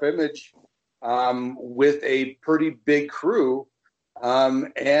a tough image with a pretty big crew.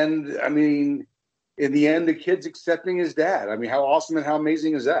 And I mean, in the end, the kid's accepting his dad. I mean, how awesome and how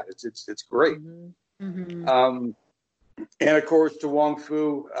amazing is that? It's great. Mm-hmm. And of course, To Wong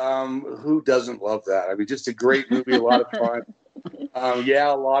Foo, who doesn't love that? I mean, just a great movie, a lot of fun.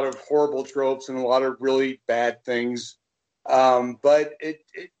 A lot of horrible tropes and a lot of really bad things. But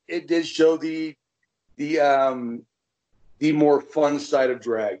it did show the more fun side of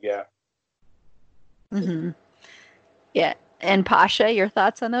drag. Yeah. Mm-hmm. Yeah. And Pasha, your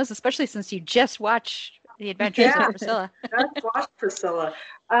thoughts on those, especially since you just watched The Adventures of Priscilla. I just watched Priscilla.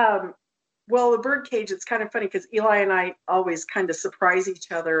 Well, the Birdcage, it's kind of funny because Eli and I always kind of surprise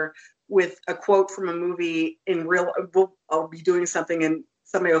each other with a quote from a movie in real. I'll be doing something and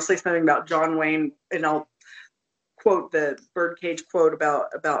somebody will say something about John Wayne, and I'll quote the Birdcage quote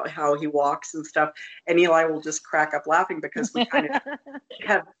about how he walks and stuff, and Eli will just crack up laughing because we kind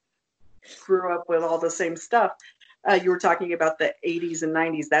of grew up with all the same stuff. You were talking about the 80s and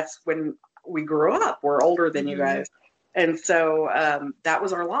 90s. That's when we grew up. We're older than you guys. And so that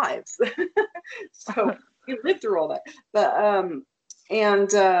was our lives. So we lived through all that. But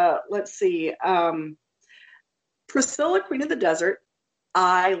let's see. Priscilla, Queen of the Desert,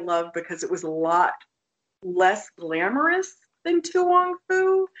 I loved because it was a lot less glamorous than To Wong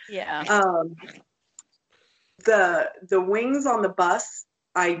Foo. Yeah. The wings on the bus,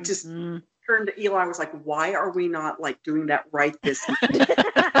 I just turned to Eli. I was like, why are we not like doing that right this minute?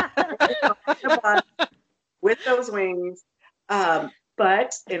 With those wings.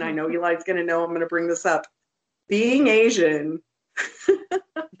 But, and I know Eli's going to know I'm going to bring this up, being Asian,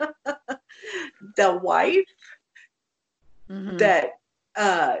 the wife that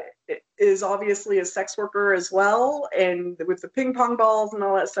is obviously a sex worker as well, and with the ping pong balls and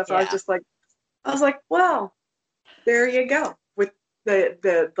all that stuff, I was like, well, there you go. With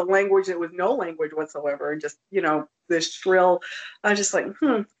the language, it was no language whatsoever, and just, this shrill, I was just like,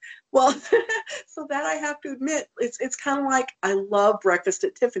 Well, so that I have to admit, it's kind of like, I love Breakfast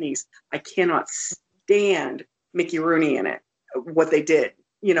at Tiffany's. I cannot stand Mickey Rooney in it, what they did,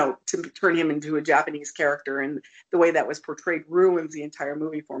 to turn him into a Japanese character, and the way that was portrayed ruins the entire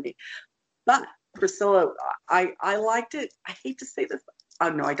movie for me. But Priscilla, I liked it. I hate to say this. Oh,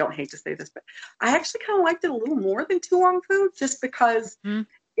 no, I don't hate to say this, but I actually kind of liked it a little more than To Wong Foo, just because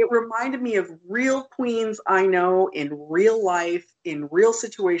it reminded me of real queens I know in real life, in real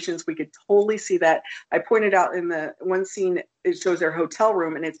situations. We could totally see that. I pointed out in the one scene, it shows their hotel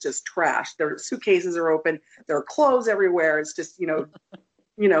room and it's just trash. Their suitcases are open. There are clothes everywhere. It's just,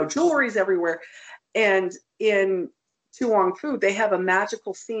 jewelry's everywhere. And in To Wong Fu, they have a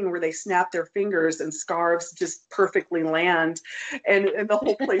magical scene where they snap their fingers and scarves just perfectly land, and the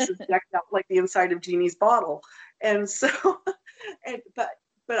whole place is decked out like the inside of Genie's bottle. And so, but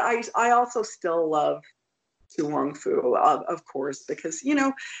I also still love To Wong Fu, of course, because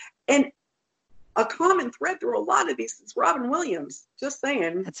and a common thread through a lot of these is Robin Williams. Just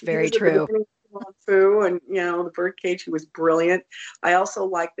saying. That's very true. Fu and the Birdcage, he was brilliant. I also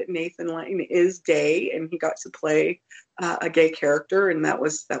like that Nathan Lane is gay and he got to play a gay character, and that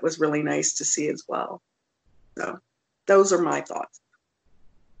was really nice to see as well. So those are my thoughts.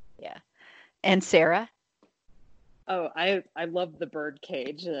 Yeah. And Sarah? Oh, I love The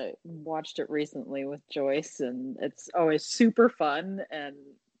Birdcage. I watched it recently with Joyce, and it's always super fun, and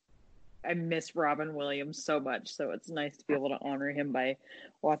I miss Robin Williams so much, so it's nice to be able to honor him by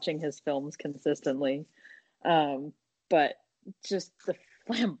watching his films consistently. But just the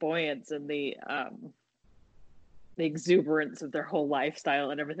flamboyance and the exuberance of their whole lifestyle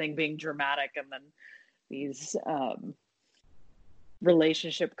and everything being dramatic, and then these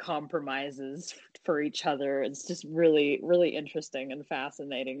relationship compromises for each other. It's just really, really interesting and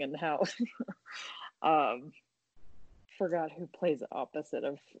fascinating, and how forgot who plays opposite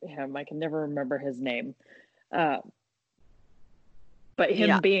of him. I can never remember his name. But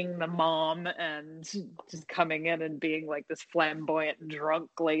him being the mom and just coming in and being like this flamboyant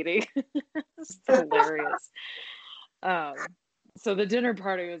drunk lady. It's hilarious. So the dinner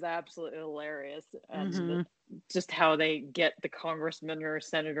party was absolutely hilarious. And just how they get the congressman or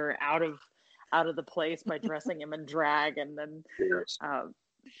senator out of the place by dressing him in drag, and then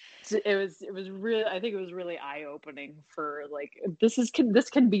it was really, I think it was really eye-opening for like, this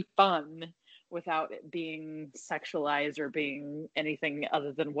can be fun without it being sexualized or being anything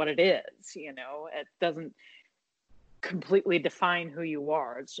other than what it is. It doesn't completely define who you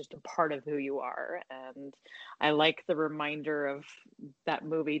are. It's just a part of who you are. And I like the reminder of that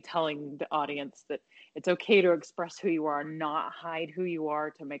movie telling the audience that it's okay to express who you are, not hide who you are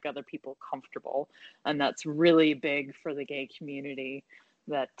to make other people comfortable. And that's really big for the gay community,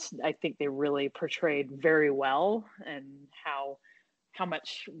 that I think they really portrayed very well, and how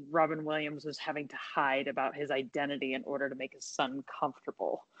much Robin Williams was having to hide about his identity in order to make his son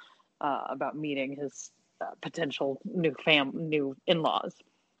comfortable about meeting his potential new in-laws.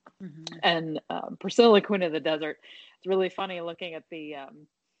 And Priscilla, Queen of the Desert, it's really funny looking at the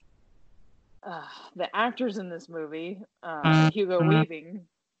actors in this movie. Hugo Weaving,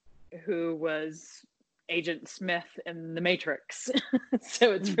 who was Agent Smith in The Matrix.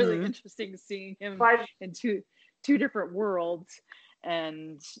 So it's really interesting seeing him in two different worlds.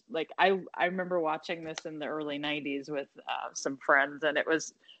 And like I remember watching this in the early 90s with some friends, and it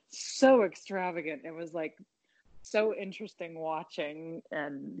was so extravagant. It was like so interesting watching.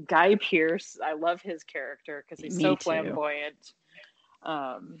 And Guy Pearce, I love his character because he's so flamboyant.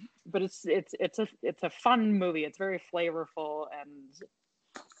 But it's a fun movie. It's very flavorful,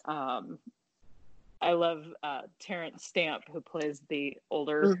 and I love Terrence Stamp, who plays the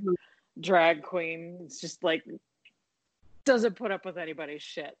older drag queen. It's just like, doesn't put up with anybody's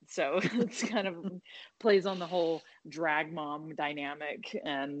shit. So it's kind of plays on the whole drag mom dynamic,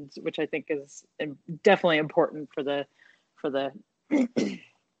 and which I think is definitely important for the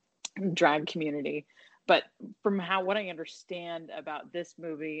drag community. But from what I understand about this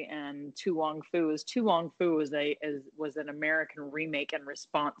movie and To Wong Fu was an American remake in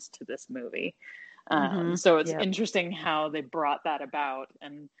response to this movie. So it's interesting how they brought that about.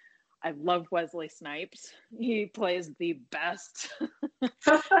 And I love Wesley Snipes. He plays the best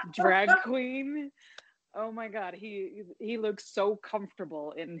drag queen. Oh my God, he looks so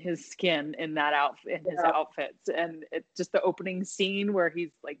comfortable in his skin in that outfit, in his outfits, and it's just the opening scene where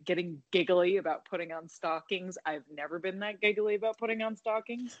he's like getting giggly about putting on stockings. I've never been that giggly about putting on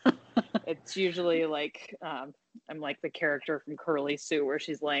stockings. It's usually like I'm like the character from Curly Sue, where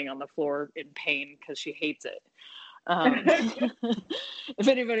she's laying on the floor in pain because she hates it. If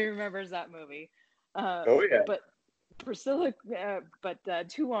anybody remembers that movie. But Priscilla,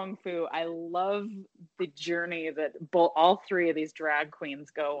 To Wong Fu, I love the journey that all three of these drag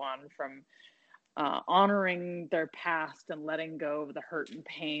queens go on, from honoring their past and letting go of the hurt and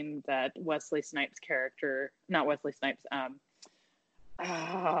pain that Wesley Snipes' character, not Wesley Snipes, oh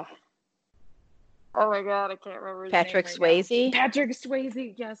my God, I can't remember his Patrick name right Swayze. now. Patrick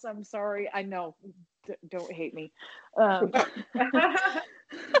Swayze. Yes, I'm sorry. I know. Don't hate me. Don't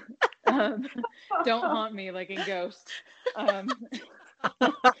haunt me like in Ghost.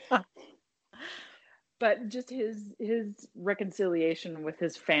 But just his reconciliation with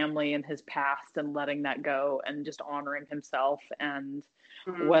his family and his past, and letting that go, and just honoring himself, and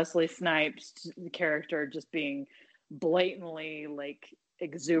Wesley Snipes' character just being blatantly like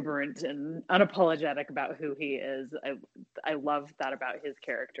exuberant and unapologetic about who he is. I love that about his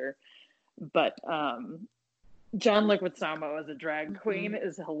character. But John Leguizamo as a drag queen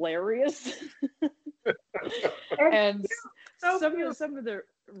is hilarious. And some of the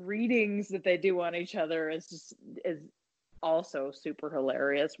readings that they do on each other is also super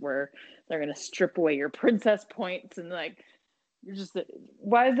hilarious, where they're going to strip away your princess points and like, you're just,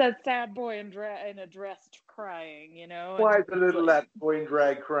 why is that sad boy in a dress crying, you know? Why is the little that boy in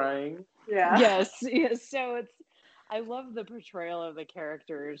drag crying? Yeah. Yes. So I love the portrayal of the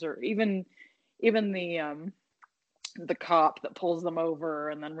characters, or even the cop that pulls them over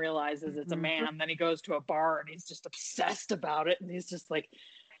and then realizes it's a man. Then he goes to a bar and he's just obsessed about it, and he's just like,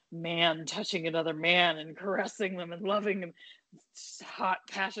 man touching another man and caressing them and loving them. It's hot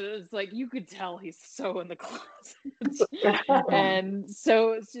passion. It's like you could tell he's so in the closet. And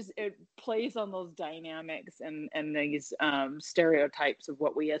so it plays on those dynamics and these stereotypes of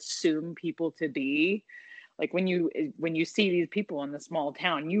what we assume people to be. Like when you see these people in the small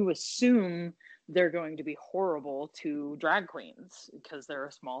town, you assume they're going to be horrible to drag queens because they're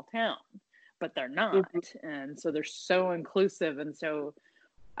a small town, but they're not. And so they're so inclusive. And so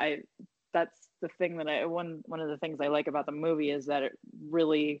that's the thing that one of the things I like about the movie is that it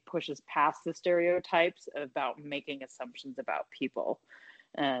really pushes past the stereotypes about making assumptions about people,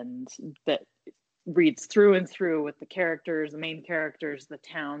 and that reads through and through with the characters, the main characters, the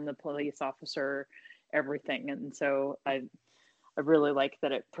town, the police officer, everything. And so I really like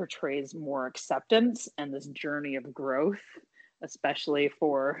that it portrays more acceptance and this journey of growth, especially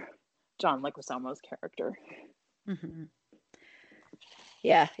for John Leguizamo's character. Mm-hmm.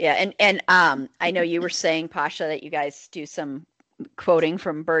 Yeah. And I know you were saying, Pasha, that you guys do some quoting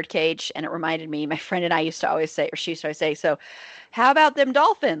from Birdcage, and it reminded me, my friend and I used to always say, or she used to always say, so how about them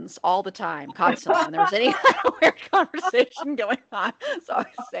dolphins, all the time, constantly, when there was any kind of weird conversation going on. So I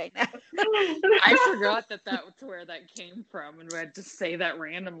was saying that. I forgot that was where that came from, and we had to say that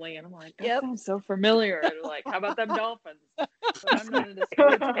randomly, and I'm like, that sounds so familiar. Like, how about them dolphins? But I'm not into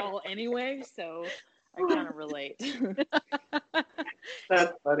sports ball anyway, so I kind of relate.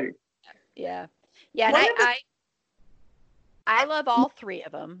 That's funny. Yeah. And I love all three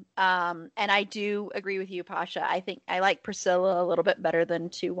of them. And I do agree with you, Pasha. I think I like Priscilla a little bit better than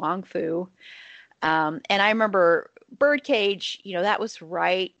Tu Wong Fu. And I remember Birdcage, that was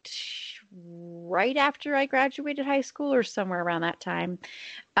right after I graduated high school or somewhere around that time.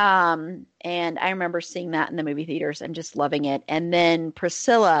 And I remember seeing that in the movie theaters and just loving it. And then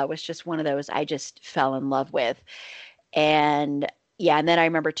Priscilla was just one of those I just fell in love with. And then I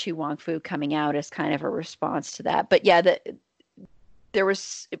remember Tu Wong Fu coming out as kind of a response to that. But yeah, there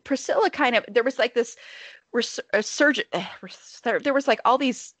was Priscilla there was like this resurgence. There was like all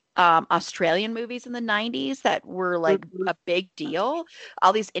these Australian movies in the 90s that were like a big deal.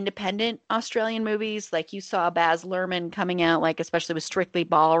 All these independent Australian movies, like you saw Baz Luhrmann coming out, like especially with Strictly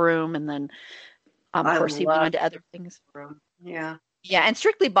Ballroom, and then of course he went on to other things. Yeah, and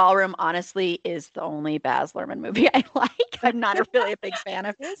Strictly Ballroom, honestly, is the only Baz Luhrmann movie I like. I'm not really a big fan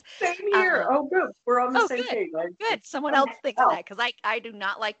of his. Same here. Good. We're on the same page. Good. Someone else thinks that, because I do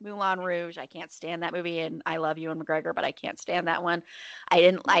not like Moulin Rouge. I can't stand that movie, and I love Ewan McGregor, but I can't stand that one. I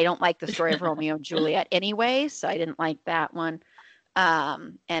don't like The Story of Romeo and Juliet anyway, so I didn't like that one.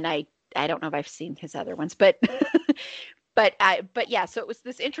 And I don't know if I've seen his other ones, but But yeah, so it was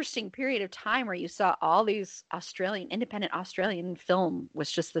this interesting period of time where you saw all these independent Australian film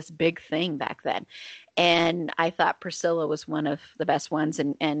was just this big thing back then. And I thought Priscilla was one of the best ones,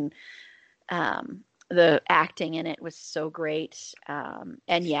 and the acting in it was so great.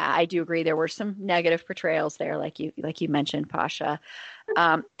 And yeah, I do agree there were some negative portrayals there, like you mentioned, Pasha.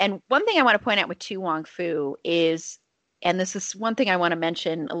 And one thing I want to point out with Tu Wong Fu is, and this is one thing I want to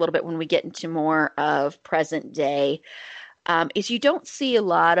mention a little bit when we get into more of present day, is you don't see a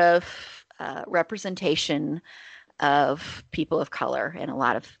lot of representation of people of color in a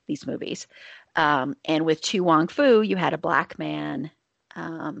lot of these movies. And with Tu Wong Fu, you had a black man,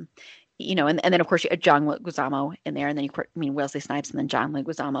 and then of course you had John Leguizamo in there, and then Wesley Snipes, and then John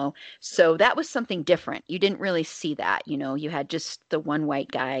Leguizamo. So that was something different. You didn't really see that. You had just the one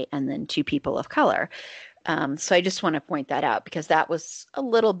white guy and then two people of color. So I just want to point that out, because that was a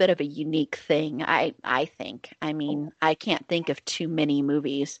little bit of a unique thing, I think. I mean, I can't think of too many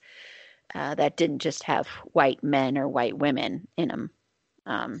movies that didn't just have white men or white women in them.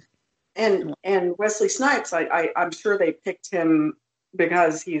 And Wesley Snipes, I'm sure they picked him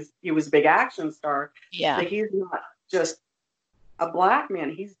because he was a big action star. Yeah, but he's not just a black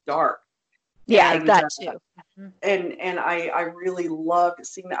man; he's dark. Yeah, that too. And I really loved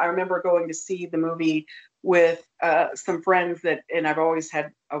seeing that. I remember going to see the movie with some friends and I've always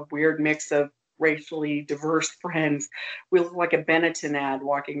had a weird mix of racially diverse friends. We look like a Benetton ad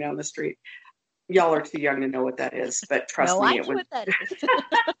walking down the street. Y'all are too young to know what that is, but trust No, me, I it know was. what that is.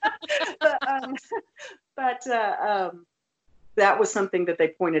 but that was something that they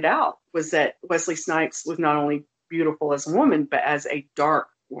pointed out, was that Wesley Snipes was not only beautiful as a woman, but as a dark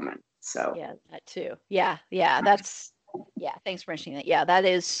woman. So Yeah, that too. Yeah, that's thanks for mentioning that. Yeah, that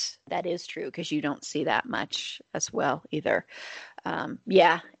is true, because you don't see that much as well either.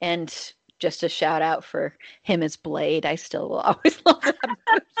 And just a shout out for him as Blade. I still will always love that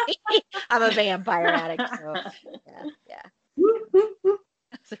movie. I'm a vampire addict, so yeah.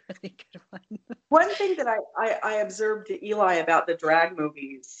 That's a really good one. one thing that I observed to Eli about the drag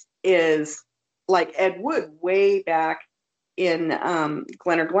movies is, like Ed Wood way back in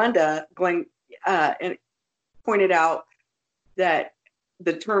Glenn or Glenda, and pointed out that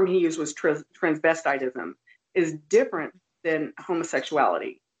the term he used was transvestitism is different than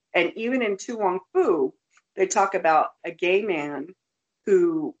homosexuality. And even in Tu Wong Fu, they talk about a gay man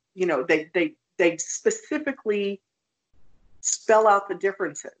who, they specifically spell out the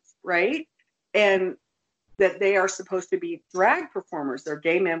differences, right? And that they are supposed to be drag performers. They're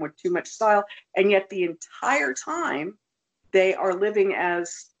gay men with too much style. And yet the entire time they are living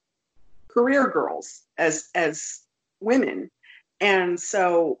as career girls, as women. And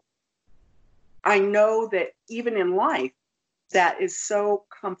so I know that even in life, that is so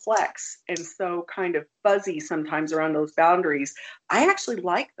complex and so kind of fuzzy sometimes around those boundaries. I actually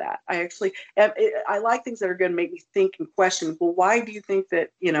like that. I like things that are going to make me think and question, well, why do you think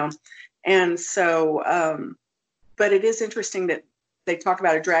that, And so, but it is interesting that they talk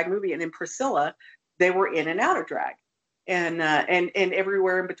about a drag movie, and in Priscilla, they were in and out of drag, and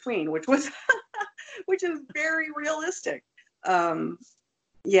everywhere in between, which was, which is very realistic. I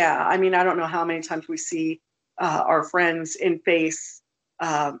mean, I don't know how many times we see our friends in face,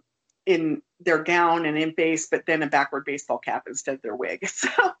 in their gown and in face, but then a backward baseball cap instead of their wig. So.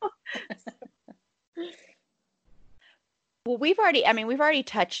 Well, we've already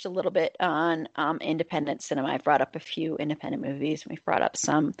touched a little bit on independent cinema. I've brought up a few independent movies. We've brought up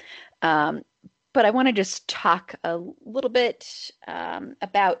some, but I want to just talk a little bit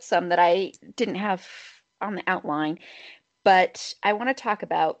about some that I didn't have on the outline. But I want to talk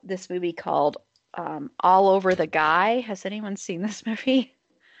about this movie called All Over the Guy. Has anyone seen this movie?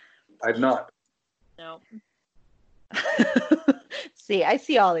 I've not. No. See, I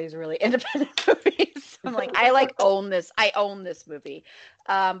see all these really independent movies. I'm like, I own this. I own this movie.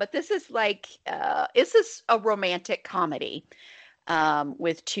 But this is this is a romantic comedy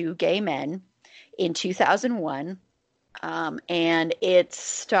with two gay men in 2001. And it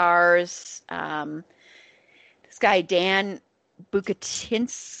stars this guy, Dan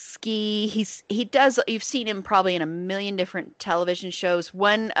Bukatinsky. You've seen him probably in a million different television shows.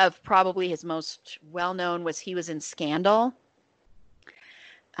 One of probably his most well-known he was in Scandal.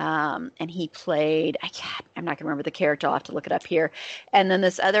 And he played, I'm not going to remember the character. I'll have to look it up here. And then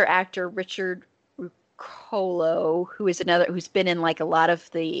this other actor, Richard Ruccolo, who's been in a lot of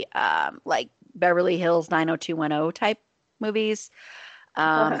the Beverly Hills 90210 type movies.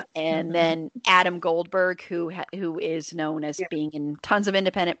 And then Adam Goldberg, who is known as being in tons of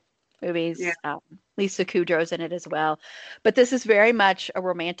independent movies. Yeah. Lisa Kudrow's in it as well. But this is very much a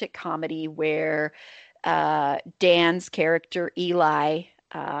romantic comedy where Dan's character Eli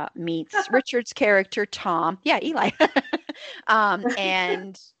meets Richard's character Tom. Yeah, Eli.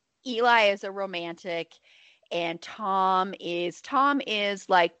 And Eli is a romantic, and Tom is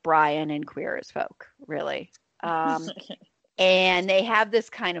like Brian in Queer as Folk, really. And they have this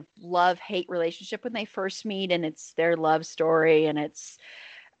kind of love-hate relationship when they first meet, and it's their love story, and it's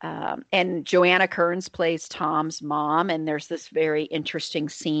and Joanna Kearns plays Tom's mom, and there's this very interesting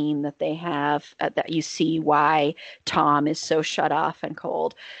scene that they have that you see why Tom is so shut off and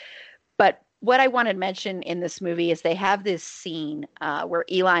cold. But what I wanted to mention in this movie is they have this scene where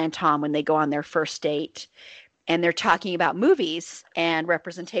Eli and Tom, when they go on their first date, and they're talking about movies and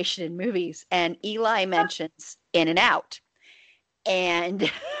representation in movies, and Eli mentions In and Out.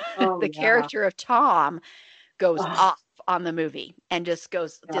 And character of Tom goes off on the movie and just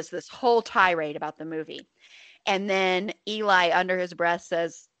does this whole tirade about the movie. And then Eli, under his breath,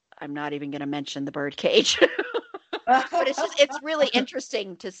 says, "I'm not even going to mention the birdcage." But it's really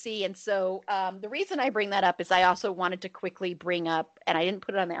interesting to see. And so the reason I bring that up is I also wanted to quickly bring up, and I didn't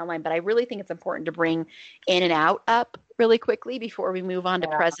put it on the outline, but I really think it's important to bring In and Out up really quickly before we move on to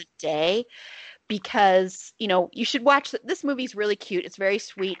present day. Because, you should watch this movie's really cute. It's very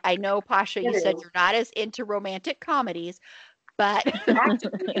sweet. I know, Pasha, you said you're not as into romantic comedies, But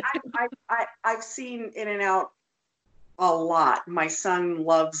Actually, I've seen In and Out a lot. My son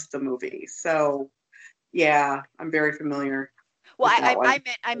loves the movie, so yeah, I'm very familiar. well, with that one.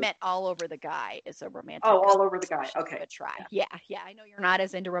 I meant All Over the Guy is a romantic. Oh, All Over the Guy. You should Okay. give it a try. Yeah. I know you're not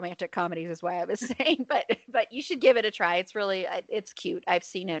as into romantic comedies as why I was saying, but you should give it a try. It's really it's cute. I've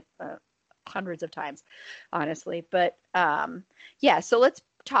seen it hundreds of times, honestly. But yeah, so let's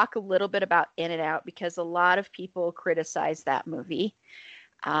talk a little bit about In and Out because a lot of people criticize that movie.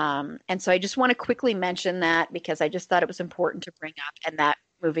 And so I just want to quickly mention that because I just thought it was important to bring up, and that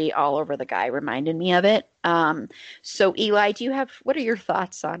movie All Over the Guy reminded me of it. So Eli, what are your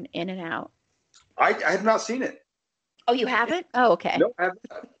thoughts on In and Out? I have not seen it. Oh, you haven't? Oh, okay. No, I have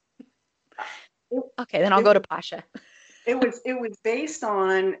not. Okay, then I'll go to Pasha. It was based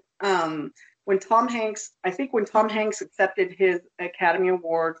on when Tom Hanks accepted his Academy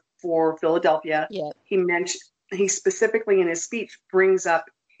Award for Philadelphia. Yeah. He specifically in his speech brings up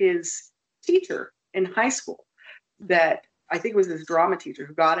his teacher in high school that I think was his drama teacher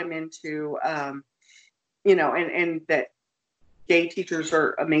who got him into and that gay teachers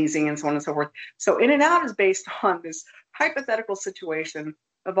are amazing and so on and so forth. So In and Out is based on this hypothetical situation.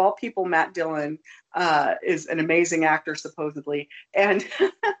 Of all people, Matt Dillon is an amazing actor, supposedly, and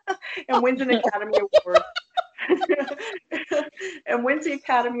wins an Academy Award. And wins the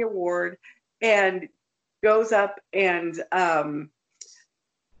Academy Award and goes up and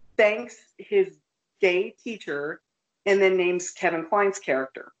thanks his gay teacher and then names Kevin Kline's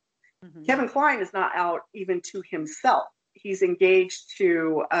character. Mm-hmm. Kevin Kline is not out even to himself. He's engaged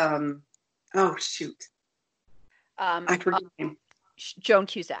to, I forget his name. Joan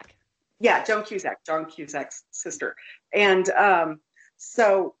Cusack. Yeah, Joan Cusack's sister. And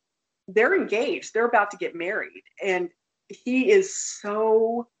so they're engaged. They're about to get married. And there's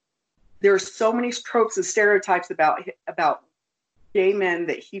so many tropes and stereotypes about gay men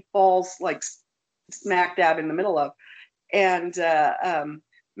that he falls like smack dab in the middle of. And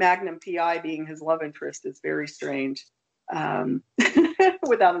Magnum PI being his love interest is very strange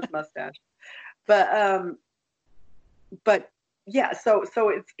without his mustache. But yeah, so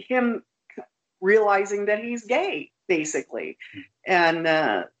it's him realizing that he's gay, basically, and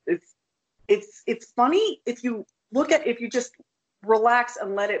it's funny if you just relax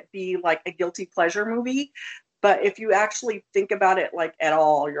and let it be like a guilty pleasure movie, but if you actually think about it like at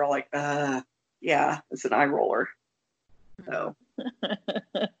all, you're like, yeah, it's an eye roller. So,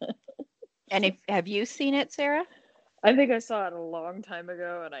 and have you seen it, Sarah? I think I saw it a long time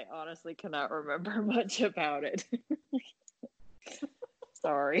ago, and I honestly cannot remember much about it.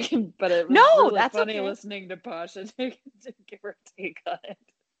 Sorry, but it was really that's funny okay. listening to Pasha to give her take on it.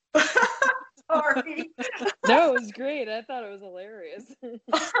 Sorry. No, it was great. I thought it was hilarious.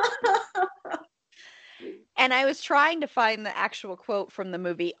 And I was trying to find the actual quote from the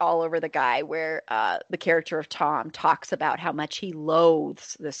movie All Over the Guy where the character of Tom talks about how much he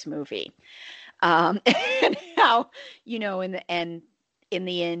loathes this movie. And how, in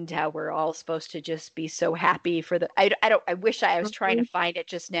the end, how we're all supposed to just be so happy for I wish I was trying to find it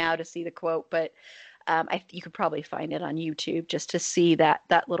just now to see the quote, but you could probably find it on YouTube just to see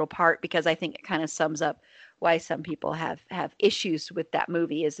that little part, because I think it kind of sums up why some people have issues with that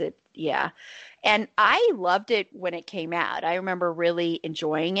movie. And I loved it when it came out. I remember really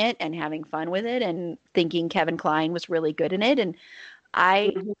enjoying it and having fun with it and thinking Kevin Kline was really good in it. And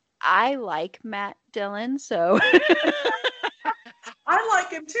I like Matt Dillon, so I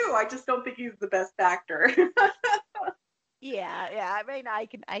like him too. I just don't think he's the best actor. Yeah. I mean, I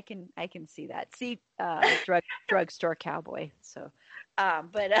can see that. See, drugstore cowboy. So,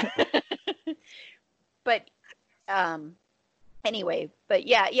 anyway, but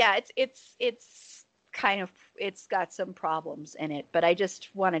yeah, it's kind of, it's got some problems in it, but I just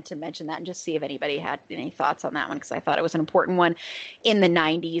wanted to mention that and just see if anybody had any thoughts on that one, because I thought it was an important one in the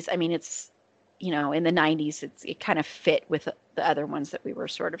 90s. I mean, it's, in the 90s, it kind of fit with the other ones that we were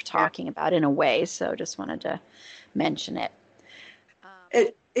sort of talking about in a way. So just wanted to mention it.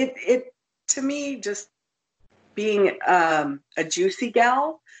 It to me, just being a juicy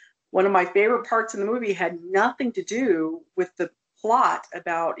gal, one of my favorite parts in the movie had nothing to do with the plot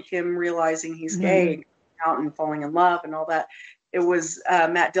about him realizing he's gay and out and falling in love and all that. It was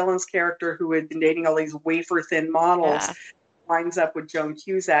Matt Dillon's character, who had been dating all these wafer thin models, winds up with Joan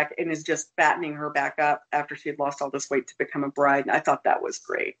Cusack and is just fattening her back up after she had lost all this weight to become a bride. And I thought that was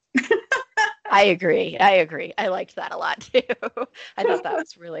great. I agree. I liked that a lot too. I thought that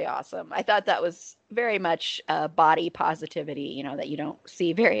was really awesome. I thought that was very much body positivity, that you don't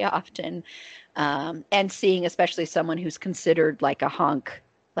see very often. And seeing especially someone who's considered like a hunk,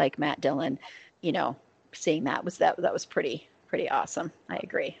 like Matt Dillon, seeing that was pretty pretty awesome. I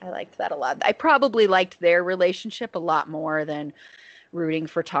agree. I liked that a lot. I probably liked their relationship a lot more than rooting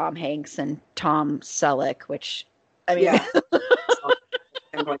for Tom Hanks and Tom Selleck, which, I mean, Yeah.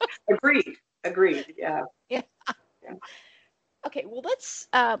 Agreed. Yeah. yeah. Okay, well, let's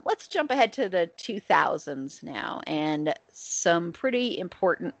jump ahead to the 2000s now, and some pretty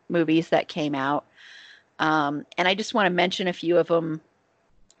important movies that came out. And I just want to mention a few of them,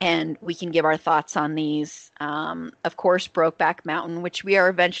 and we can give our thoughts on these. Of course, Brokeback Mountain, which we are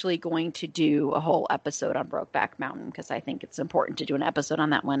eventually going to do a whole episode on Brokeback Mountain, because I think it's important to do an episode on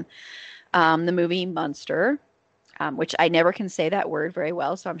that one. The movie Munster, which I never can say that word very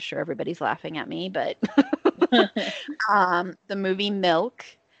well, so I'm sure everybody's laughing at me, but the movie Milk,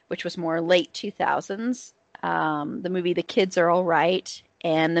 which was more late 2000s, the movie The Kids Are All Right,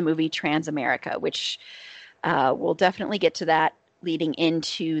 and the movie Transamerica, which we'll definitely get to that leading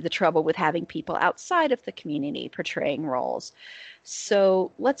into the trouble with having people outside of the community portraying roles.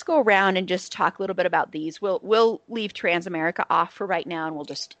 So let's go around and just talk a little bit about these. We'll leave Transamerica off for right now, and we'll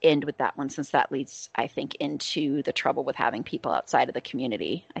just end with that one, since that leads, I think, into the trouble with having people outside of the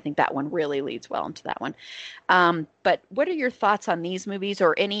community. I think that one really leads well into that one. But what are your thoughts on these movies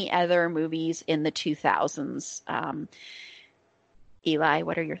or any other movies in the 2000s? Eli,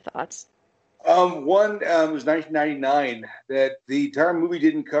 what are your thoughts? One was 1999 that the entire movie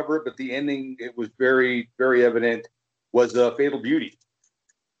didn't cover it, but the ending, it was very, very evident, was Fatal Beauty.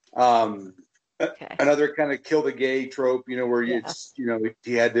 Another kind of kill the gay trope, where it's,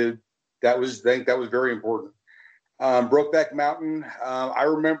 he had to, I think that was very important. Brokeback Mountain. I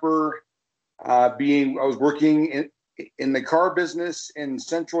remember I was working in the car business in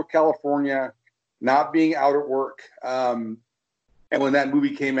Central California, not being out at work. And when that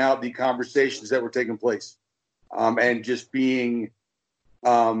movie came out, the conversations that were taking place, and just being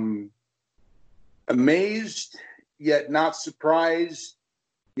amazed, yet not surprised,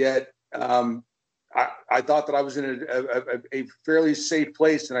 yet I thought that I was in a fairly safe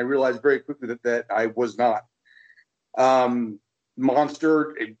place, and I realized very quickly that I was not.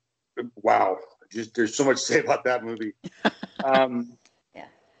 Monster, wow, just there's so much to say about that movie.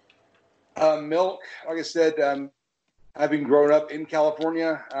 Milk, like I said, having grown up in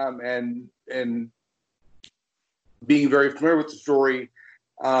California and being very familiar with the story,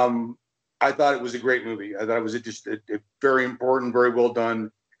 I thought it was a great movie. I thought it was just a very important, very well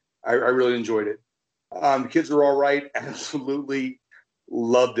done. I really enjoyed it. The Kids Were All Right. Absolutely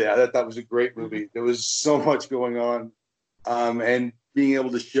loved it. I thought that was a great movie. There was so much going on, and being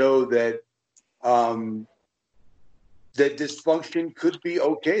able to show that that dysfunction could be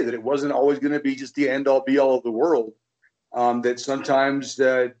okay. That it wasn't always going to be just the end all be all of the world. That sometimes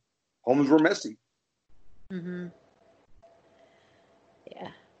homes were messy. Mm-hmm.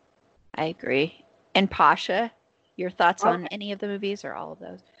 Yeah, I agree. And Pasha, your thoughts on any of the movies or all of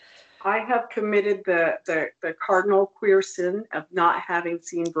those? I have committed the cardinal queer sin of not having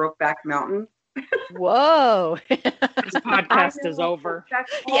seen Brokeback Mountain. Whoa! This podcast is over.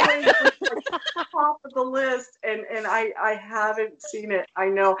 That's always the top of the list, and I haven't seen it. I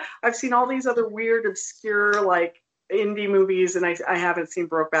know I've seen all these other weird, obscure, like indie movies, and I haven't seen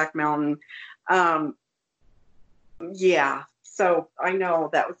Brokeback Mountain. Yeah, so I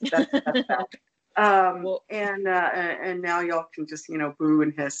know that's that. And now y'all can just boo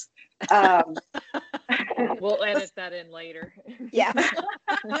and hiss. We'll edit that in later. Yeah.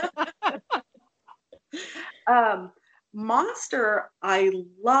 Monster, I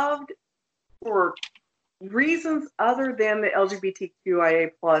loved for reasons other than the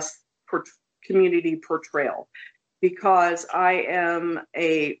LGBTQIA plus community portrayal, because I am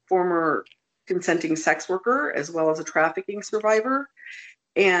a former consenting sex worker as well as a trafficking survivor,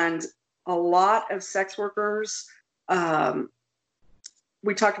 and a lot of sex workers,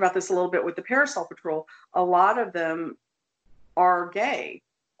 we talked about this a little bit with the Parasol Patrol, a lot of them are gay,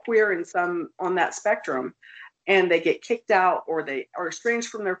 queer in some on that spectrum, and they get kicked out or they are estranged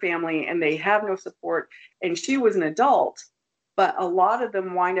from their family and they have no support. And she was an adult, but a lot of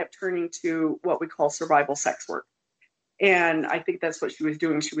them wind up turning to what we call survival sex work. And I think that's what she was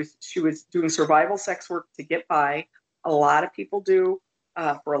doing. She was doing survival sex work to get by. A lot of people do.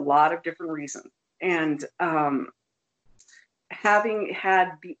 For a lot of different reasons. And having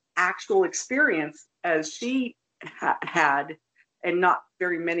had the actual experience as she had, and not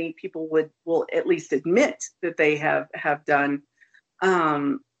very many people will at least admit that they have done,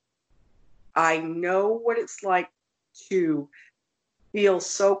 I know what it's like to feel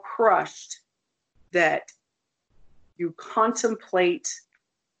so crushed that you contemplate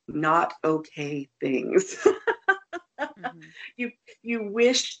not okay things. Mm-hmm. You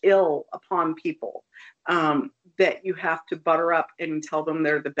wish ill upon people that you have to butter up and tell them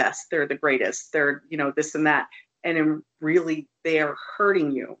they're the best, they're the greatest, they're, this and that. And really, they are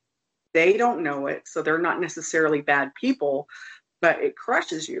hurting you. They don't know it, so they're not necessarily bad people, but it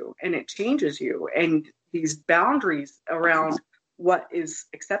crushes you and it changes you. And these boundaries around what is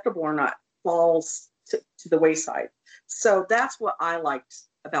acceptable or not falls to the wayside. So that's what I liked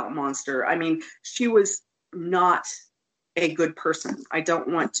about Monster. I mean, she was not a good person. I don't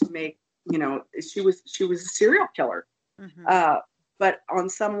want to make, she was a serial killer. Mm-hmm. But on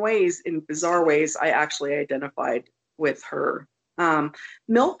some ways, in bizarre ways, I actually identified with her.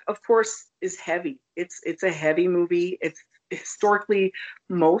 Milk, of course, is heavy. It's a heavy movie. It's historically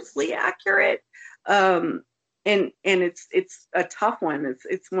mostly accurate. And it's a tough one.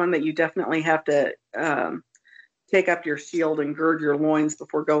 It's one that you definitely have to take up your shield and gird your loins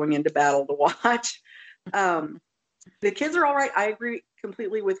before going into battle to watch. The kids are all right. I agree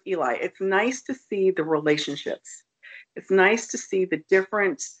completely with Eli. It's nice to see the relationships. It's nice to see the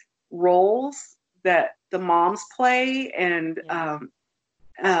different roles that the moms play, and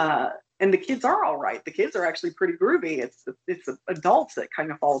the kids are all right. The kids are actually pretty groovy. It's adults that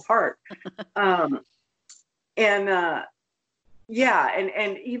kind of fall apart. And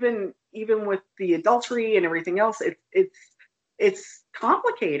even with the adultery and everything else, it's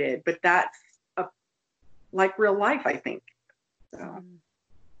complicated, but that's like real life, I think. So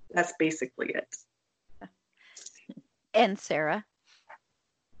that's basically it. And Sarah?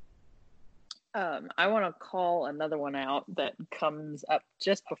 I want to call another one out that comes up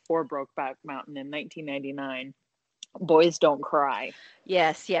just before Brokeback Mountain in 1999. Boys Don't Cry.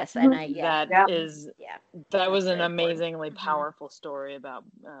 Yes, and that was an amazingly powerful story about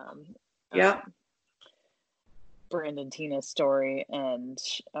Brandon Tina's story, and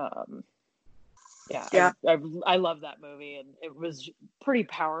I love that movie, and it was pretty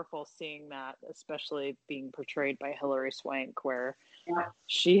powerful seeing that, especially being portrayed by Hilary Swank, where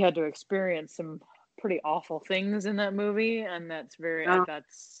she had to experience some pretty awful things in that movie, and that's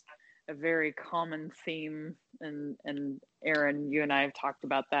a very common theme. And Aaron, you and I have talked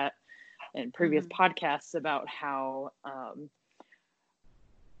about that in previous podcasts about how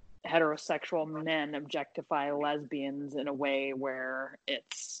heterosexual men objectify lesbians in a way where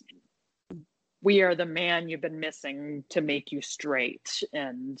it's, we are the man you've been missing to make you straight,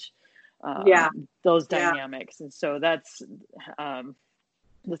 and those dynamics. And so that's a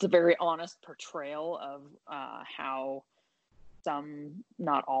very honest portrayal of how some,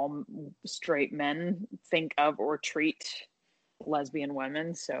 not all, straight men think of or treat lesbian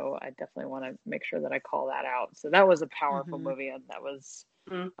women. So I definitely want to make sure that I call that out. So that was a powerful movie, and that was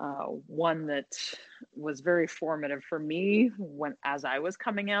one that was very formative for me as I was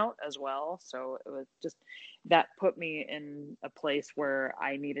coming out as well. So it was just, that put me in a place where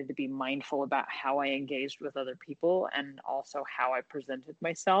I needed to be mindful about how I engaged with other people, and also how I presented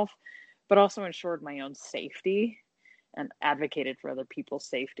myself, but also ensured my own safety and advocated for other people's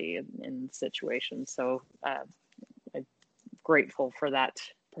safety in situations. So I'm grateful for that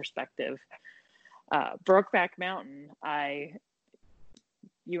perspective. Brokeback Mountain,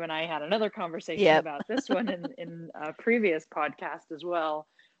 you and I had another conversation about this one in a previous podcast as well,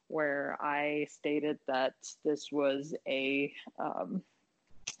 where I stated that this was a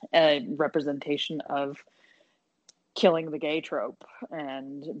representation of killing the gay trope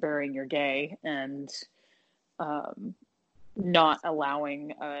and burying your gay, and not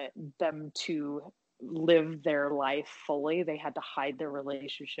allowing them to live their life fully. They had to hide their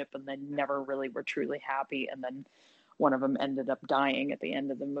relationship, and they never really were truly happy. And then one of them ended up dying at the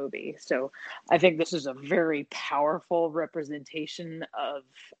end of the movie. So I think this is a very powerful representation of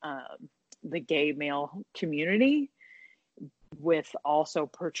the gay male community, with also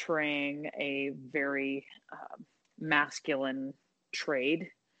portraying a very masculine trade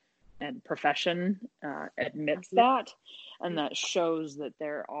and profession, admits that, and that shows that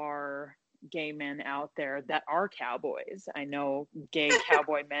there are gay men out there that are cowboys. I know gay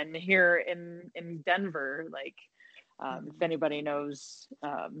cowboy men here in Denver, like if anybody knows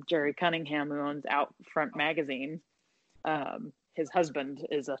Jerry Cunningham, who owns Out Front Magazine, his husband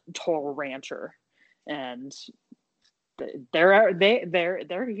is a total rancher, and they're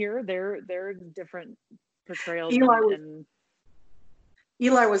here. They're different portrayals.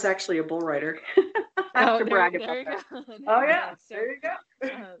 Eli was actually a bull rider. To brag about that. Oh yeah, there you go.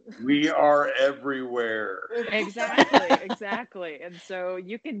 We are everywhere. Exactly. And so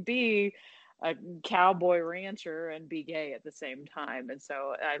you can be a cowboy rancher and be gay at the same time. And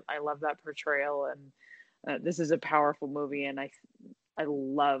so I love that portrayal, and this is a powerful movie, and I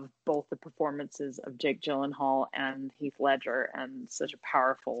love both the performances of Jake Gyllenhaal and Heath Ledger, and such a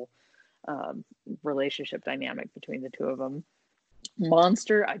powerful relationship dynamic between the two of them.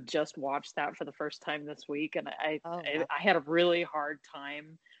 Monster, I just watched that for the first time this week, and I had a really hard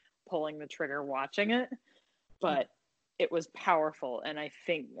time pulling the trigger watching it, but it was powerful. And I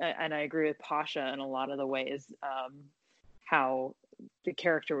think, and I agree with Pasha in a lot of the ways, how the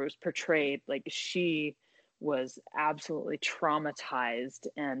character was portrayed. Like, she was absolutely traumatized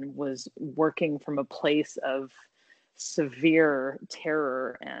and was working from a place of severe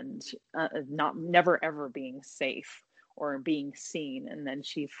terror and never ever being safe or being seen. And then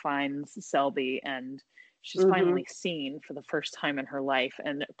she finds Selby, and she's finally seen for the first time in her life,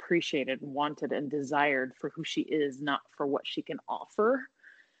 and appreciated, wanted, and desired for who she is, not for what she can offer.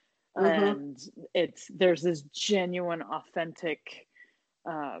 And there's this genuine, authentic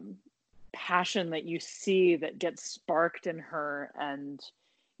passion that you see that gets sparked in her, and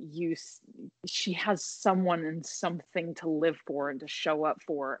she has someone and something to live for and to show up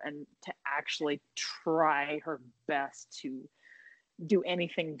for, and to actually try her best to do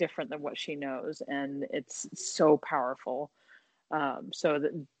anything different than what she knows. And it's so powerful. So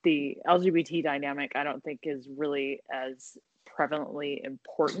the LGBT dynamic, I don't think, is really as prevalently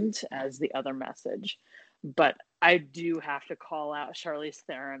important as the other message. But I do have to call out Charlize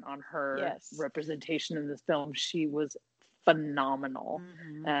Theron on her representation in this film. She was phenomenal.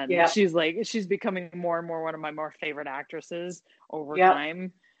 And she's becoming more and more one of my more favorite actresses over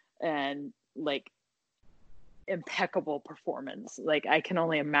time. And like, impeccable performance. Like, I can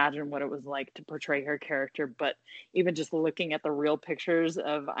only imagine what it was like to portray her character, but even just looking at the real pictures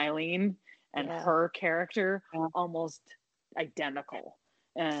of Eileen and her character, almost identical.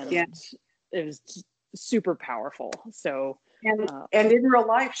 And it was super powerful. So and in real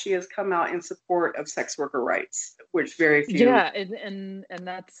life, she has come out in support of sex worker rights, which very few. Yeah, and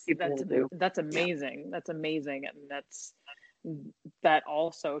that's amazing. That's amazing, and that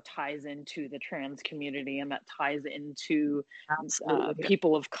also ties into the trans community, and that ties into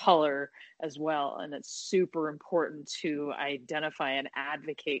people of color as well. And it's super important to identify and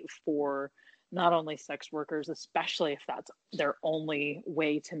advocate for not only sex workers, especially if that's their only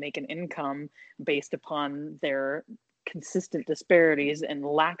way to make an income, based upon their consistent disparities and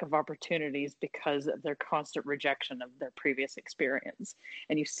lack of opportunities because of their constant rejection of their previous experience.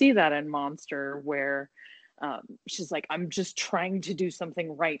 And you see that in Monster, where she's like, I'm just trying to do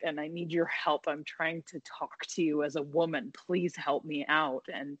something right, and I need your help. I'm trying to talk to you as a woman. Please help me out.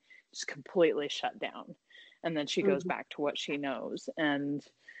 And just completely shut down. And then she goes back to what she knows. And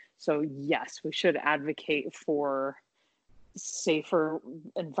so, yes, we should advocate for safer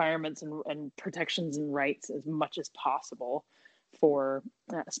environments and protections and rights as much as possible for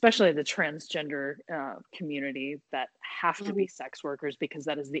especially the transgender community that have to be sex workers, because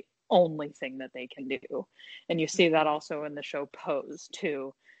that is the only thing that they can do. And you see that also in the show Pose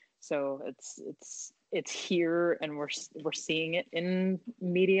too. So it's here, and we're seeing it in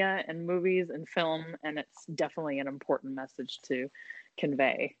media and movies and film, and it's definitely an important message to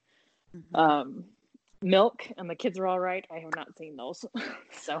convey. Milk and The Kids Are All Right, I have not seen those,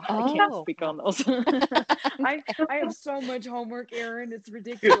 so I can't speak on those. I have so much homework, Erin, it's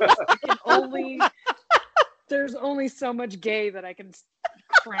ridiculous. There's only so much gay that I can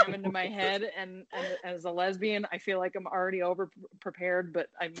cram into my head, and as a lesbian, I feel like I'm already over prepared, but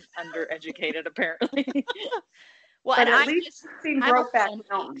I'm undereducated apparently. Well, but and at least you've seen Brokeback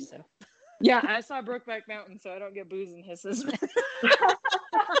Mountain. So. Yeah, I saw Brokeback Mountain, so I don't get boos and hisses.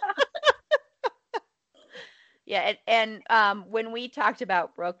 Yeah, and when we talked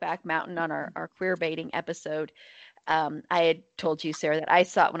about Brokeback Mountain on our queer baiting episode, I had told you, Sarah, that I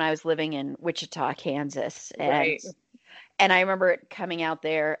saw it when I was living in Wichita, Kansas. And I remember it coming out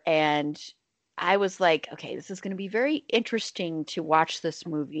there, and I was like, okay, this is going to be very interesting to watch this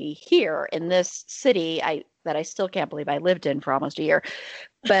movie here in this city that I still can't believe I lived in for almost a year.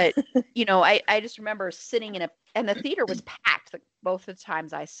 But, I just remember sitting and the theater was packed both the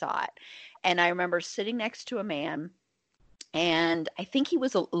times I saw it. And I remember sitting next to a man, and I think he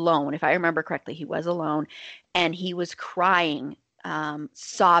was alone. If I remember correctly, he was alone, and he was crying,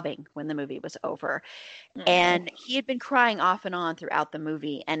 sobbing when the movie was over. And he had been crying off and on throughout the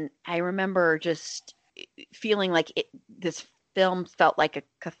movie. And I remember just feeling like this film felt like a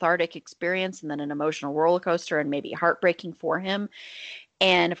cathartic experience, and then an emotional roller coaster, and maybe heartbreaking for him.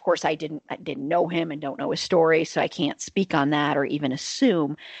 And of course, I didn't know him and don't know his story, so I can't speak on that or even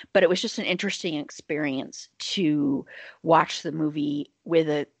assume. But it was just an interesting experience to watch the movie with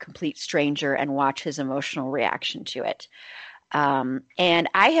a complete stranger and watch his emotional reaction to it. And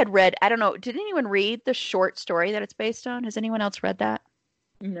I had read, I don't know, did anyone read the short story that it's based on? Has anyone else read that?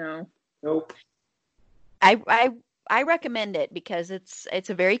 No. Nope. I I recommend it because it's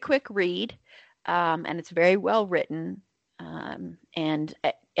a very quick read, and it's very well written. And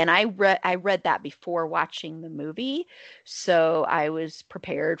I read that before watching the movie, so I was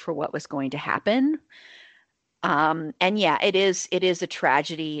prepared for what was going to happen. And yeah, it is a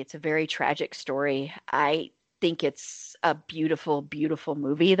tragedy. It's a very tragic story. I think it's a beautiful, beautiful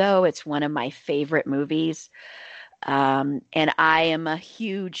movie, though. It's one of my favorite movies. And I am a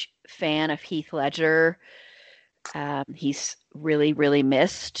huge fan of Heath Ledger. He's really, really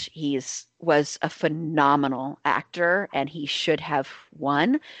missed. Was a phenomenal actor, and he should have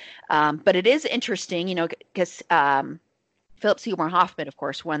won. But it is interesting, because Philip Seymour Hoffman, of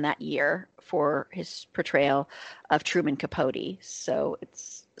course, won that year for his portrayal of Truman Capote. So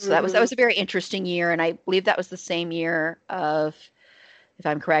that was a very interesting year, and I believe that was the same year of, if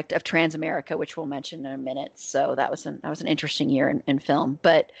I'm correct, of Transamerica, which we'll mention in a minute. So that was an interesting year in film.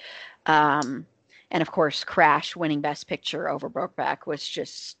 But and of course, Crash winning Best Picture over Brokeback was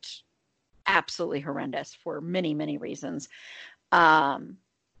just absolutely horrendous for many, many reasons. But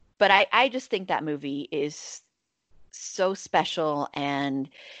I just think that movie is so special, and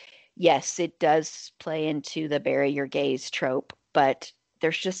yes, it does play into the bury your gays trope, but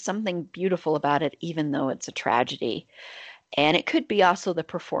there's just something beautiful about it, even though it's a tragedy. And it could be also the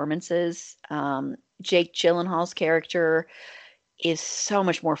performances. Jake Gyllenhaal's character is so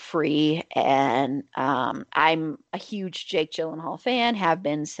much more free, and I'm a huge Jake Gyllenhaal fan, have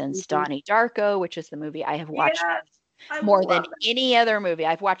been since Donnie Darko, which is the movie I have watched more than any other movie.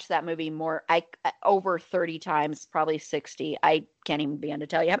 I've watched that movie over 30 times, probably 60. I can't even begin to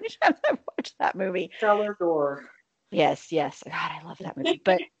tell you how many times I've watched that movie. Cellar Door. Yes. God, I love that movie.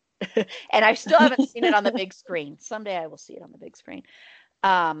 But and I still haven't seen it on the big screen. Someday I will see it on the big screen.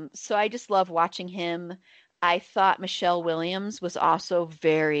 So I just love watching him. I thought Michelle Williams was also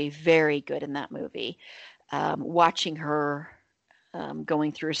very, very good in that movie. Watching her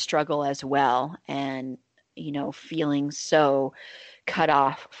going through a struggle as well, and feeling so cut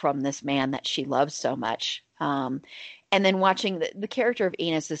off from this man that she loves so much. And then watching the character of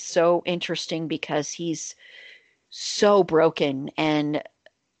Enos is so interesting because he's so broken, and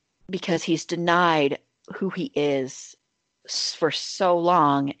because he's denied who he is for so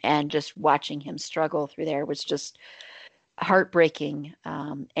long, and just watching him struggle through there was just heartbreaking.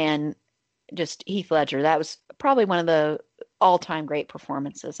 And just Heath Ledger, that was probably one of the all-time great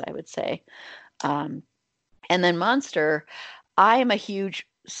performances, I would say. And then Monster, I am a huge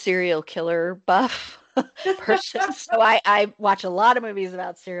serial killer buff person, so I watch a lot of movies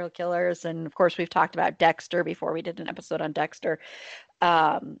about serial killers, and of course we've talked about Dexter before. We did an episode on Dexter.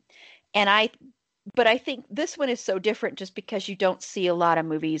 But I think this one is so different just because you don't see a lot of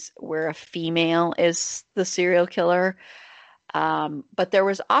movies where a female is the serial killer. But there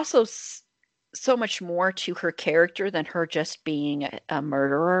was also so much more to her character than her just being a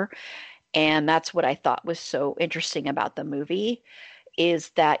murderer. And that's what I thought was so interesting about the movie, is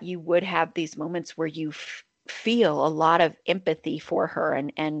that you would have these moments where you feel a lot of empathy for her.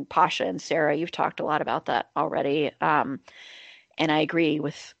 And Pasha and Sarah, you've talked a lot about that already. And I agree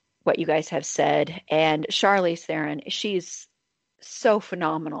with what you guys have said. And Charlize Theron, she's so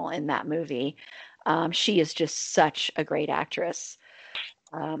phenomenal in that movie. She is just such a great actress.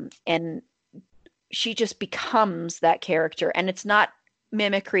 And she just becomes that character. And it's not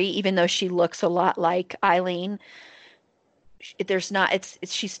mimicry, even though she looks a lot like Eileen.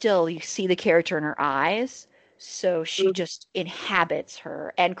 She still, you see the character in her eyes. So she just inhabits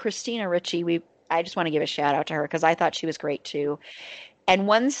her. And Christina Ricci, I just want to give a shout out to her because I thought she was great too. And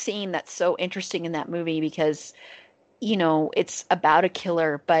one scene that's so interesting in that movie, because, it's about a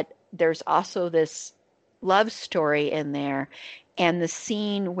killer, but there's also this love story in there. And the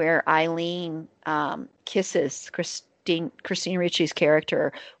scene where Eileen kisses Christina Ricci's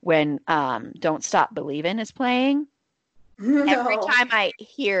character when Don't Stop Believin' is playing. No. Every time I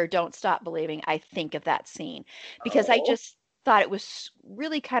hear Don't Stop Believing, I think of that scene, because I just thought it was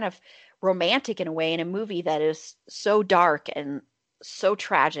really kind of romantic in a way, in a movie that is so dark and so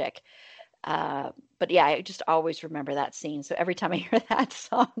tragic. But yeah, I just always remember that scene. So every time I hear that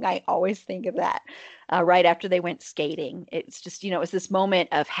song, I always think of that right after they went skating. It's just, it was this moment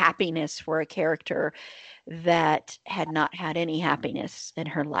of happiness for a character that had not had any happiness in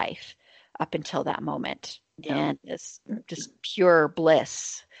her life up until that moment. Yeah. And it's just pure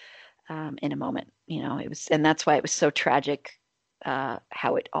bliss in a moment, it was, and that's why it was so tragic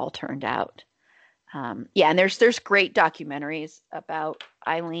how it all turned out. And there's great documentaries about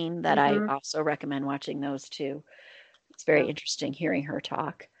Eileen that I also recommend watching those too. It's very interesting hearing her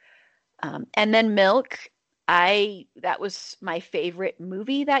talk. And then Milk, that was my favorite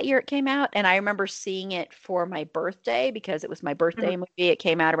movie that year it came out, and I remember seeing it for my birthday because it was my birthday movie. It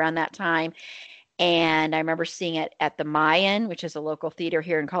came out around that time, and I remember seeing it at the Mayan, which is a local theater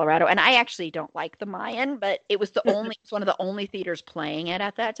here in Colorado. And I actually don't like the Mayan, but it's one of the only theaters playing it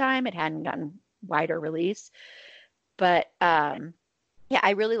at that time. It hadn't gotten wider release, but yeah,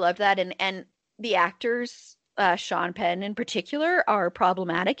 I really loved that, and the actors, Sean Penn in particular, are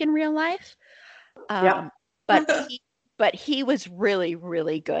problematic in real life. Yeah. But he was really,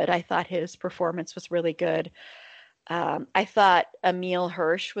 really good. I thought his performance was really good. I thought Emil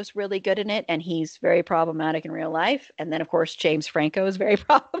Hirsch was really good in it, and he's very problematic in real life. And then, of course, James Franco is very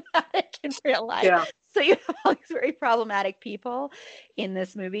problematic in real life. Yeah. So you have all these very problematic people in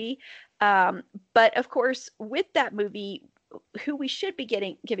this movie. But of course, with that movie, who we should be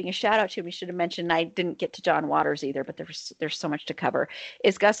giving a shout out to, we should have mentioned, I didn't get to John Waters either, but there's so much to cover,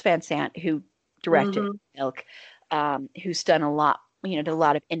 is Gus Van Sant, who directed Milk, who's done a lot, did a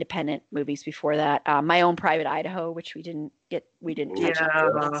lot of independent movies before that. My Own Private Idaho, which we didn't touch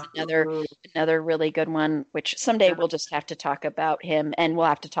on. That's another really good one, which someday we'll just have to talk about him, and we'll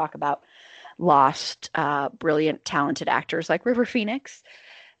have to talk about lost, brilliant, talented actors like River Phoenix.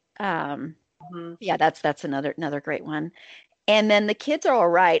 Yeah, that's another great one. And then The Kids Are All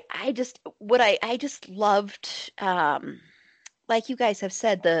Right. I just loved, like you guys have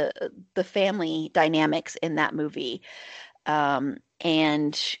said, the family dynamics in that movie,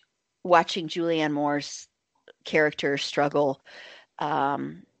 and watching Julianne Moore's character struggle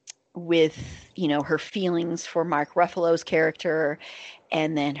with her feelings for Mark Ruffalo's character,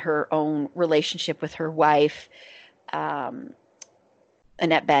 and then her own relationship with her wife,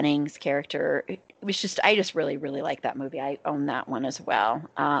 Annette Bening's character. It was just, I just really, really like that movie. I own that one as well.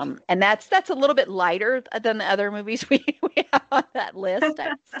 And that's a little bit lighter than the other movies we have on that list, I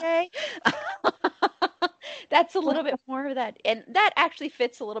would say. That's a little bit more of that. And that actually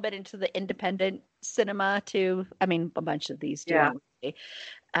fits a little bit into the independent cinema too. I mean, a bunch of these do. Yeah.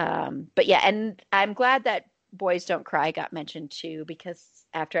 But yeah, and I'm glad that Boys Don't Cry got mentioned too, because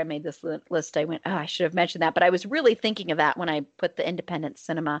after I made this list, I went, oh, I should have mentioned that. But I was really thinking of that when I put the independent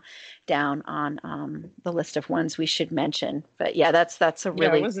cinema down on the list of ones we should mention. But yeah, that's a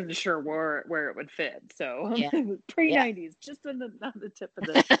really. I wasn't sure where it would fit. So pre-90s, just on the tip of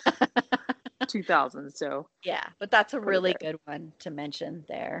the 2000s. So yeah, but that's a really good one to mention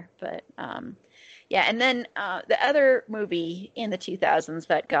there. But yeah, and then the other movie in the 2000s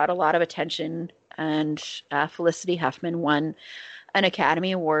that got a lot of attention, and Felicity Huffman won an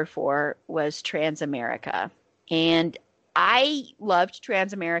Academy Award for, was Transamerica. And I loved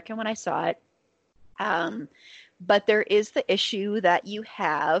Transamerica when I saw it. But there is the issue that you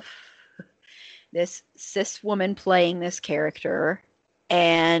have this cis woman playing this character.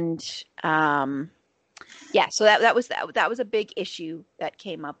 And yeah, so that was a big issue that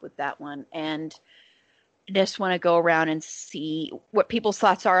came up with that one. And I just want to go around and see what people's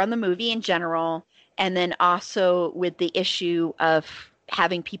thoughts are on the movie in general. And then also with the issue of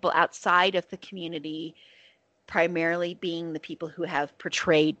having people outside of the community, primarily being the people who have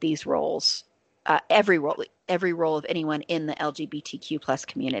portrayed these roles, every role of anyone in the LGBTQ plus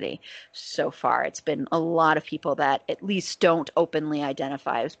community so far. It's been a lot of people that at least don't openly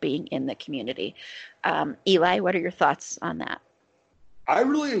identify as being in the community. Eli, what are your thoughts on that? I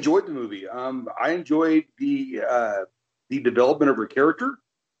really enjoyed the movie. I enjoyed the development of her character.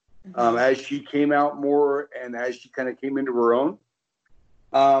 As she came out more and as she kind of came into her own.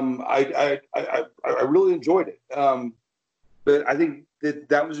 I really enjoyed it. But I think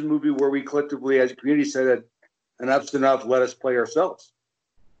that was a movie where we collectively as a community said that enough's enough, let us play ourselves.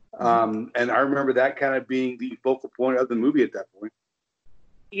 And I remember that kind of being the focal point of the movie at that point.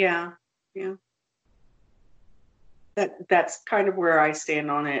 Yeah. That's kind of where I stand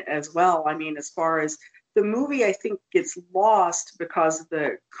on it as well. I mean, as far as the movie, I think gets lost because of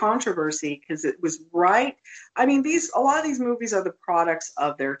the controversy, because it was right. I mean, a lot of these movies are the products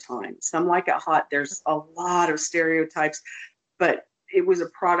of their time. Some Like It Hot. There's a lot of stereotypes, but it was a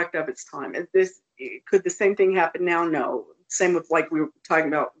product of its time. Could the same thing happen now? No. Same with, like we were talking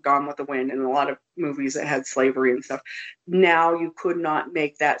about Gone with the Wind and a lot of movies that had slavery and stuff. Now you could not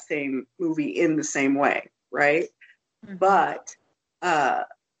make that same movie in the same way, right? Mm-hmm. But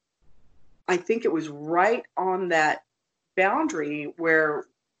I think it was right on that boundary where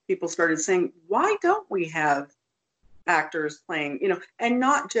people started saying, why don't we have actors playing, and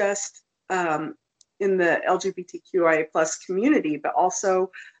not just in the LGBTQIA plus community, but also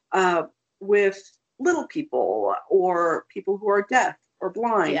with little people or people who are deaf or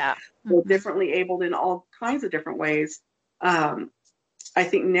blind, or differently abled in all kinds of different ways. I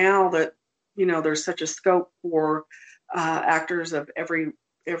think now that there's such a scope for actors of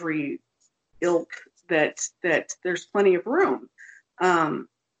every ilk that there's plenty of room. And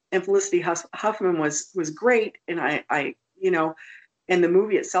Felicity Huffman was great, and I and the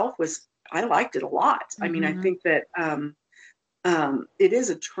movie itself I liked it a lot. I mean, I think that it is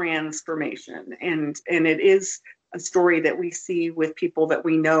a transformation, and it is a story that we see with people that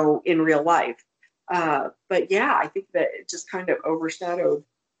we know in real life. But yeah, I think that it just kind of overshadowed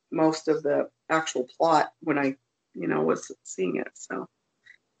most of the actual plot when I, was seeing it. So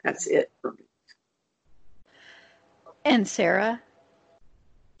that's it for me. And Sarah?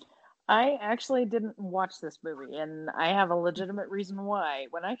 I actually didn't watch this movie, and I have a legitimate reason why.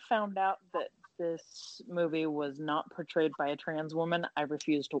 When I found out that this movie was not portrayed by a trans woman, I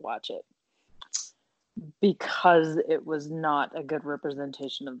refused to watch it because it was not a good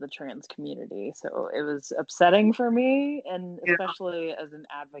representation of the trans community. So it was upsetting for me, and especially as an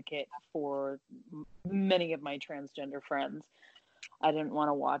advocate for many of my transgender friends, I didn't want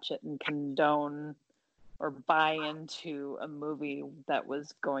to watch it and condone or buy into a movie that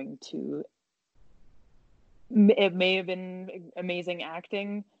was going to, it may have been amazing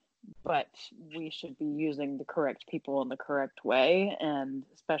acting, but we should be using the correct people in the correct way, and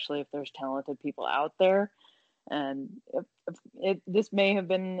especially if there's talented people out there. And this may have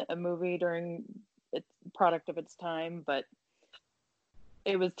been a movie during its product of its time, but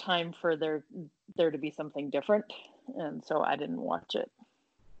it was time for there to be something different, and so I didn't watch it.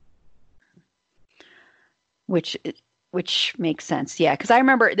 Which makes sense, yeah. Because I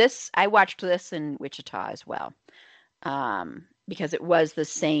remember this. I watched this in Wichita as well, because it was the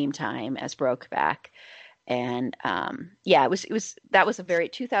same time as Brokeback, and it was that was a very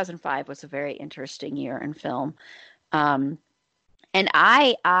 2005 was a very interesting year in film, and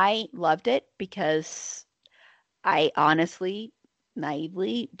I loved it because I honestly,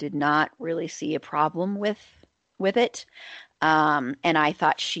 naively, did not really see a problem with it, and I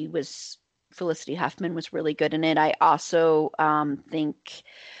thought Felicity Huffman was really good in it. I also think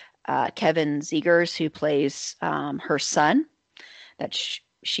Kevin Zegers, who plays her son, that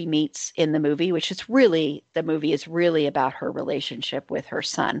she meets in the movie, the movie is really about her relationship with her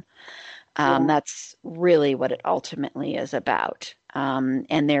son. That's really what it ultimately is about.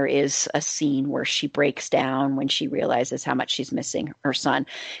 And there is a scene where she breaks down when she realizes how much she's missing her son.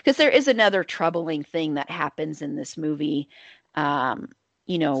 Because there is another troubling thing that happens in this movie,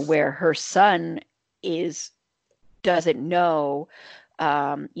 where her son doesn't know,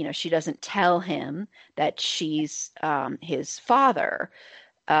 she doesn't tell him that she's his father,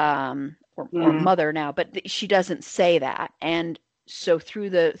 or mother now, but she doesn't say that. And so through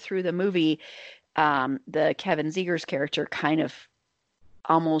the movie, the Kevin Zegers character kind of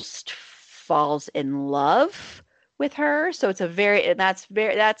almost falls in love with her. So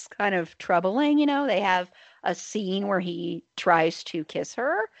that's kind of troubling. They have a scene where he tries to kiss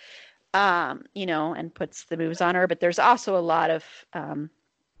her, and puts the moves on her. But there's also a lot of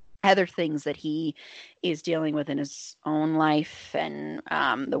other things that he is dealing with in his own life, and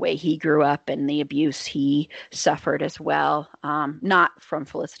the way he grew up and the abuse he suffered as well. Not from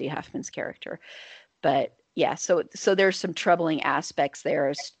Felicity Huffman's character, but yeah. So there's some troubling aspects there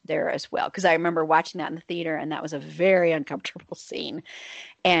as well. Because I remember watching that in the theater, and that was a very uncomfortable scene.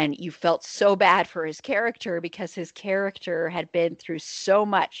 And you felt so bad for his character because his character had been through so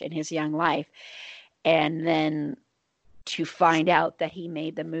much in his young life. And then to find out that he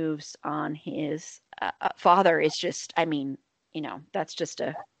made the moves on his father is just, that's just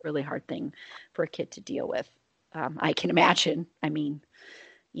a really hard thing for a kid to deal with. I can imagine.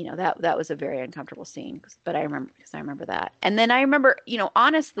 That was a very uncomfortable scene, but I remember that. And then I remember,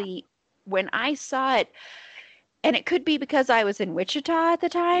 honestly, when I saw it, and it could be because I was in Wichita at the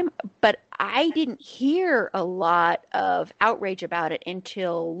time, but I didn't hear a lot of outrage about it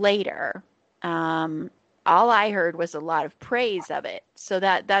until later. All I heard was a lot of praise of it. So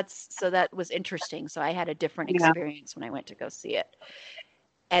that was interesting. So I had a different experience when I went to go see it.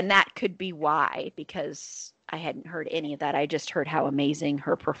 And that could be why, because I hadn't heard any of that. I just heard how amazing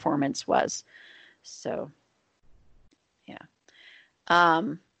her performance was. So, yeah.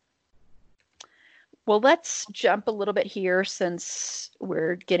 Well, let's jump a little bit here since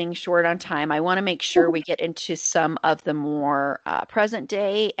we're getting short on time. I want to make sure we get into some of the more present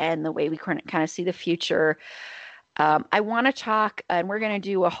day and the way we kind of see the future. I want to talk, and we're going to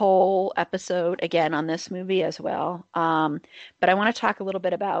do a whole episode again on this movie as well. But I want to talk a little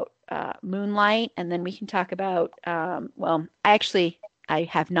bit about Moonlight, and then we can talk about, I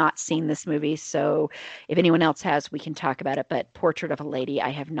have not seen this movie, so if anyone else has, we can talk about it. But Portrait of a Lady, I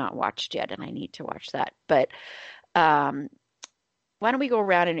have not watched yet, and I need to watch that. But Why don't we go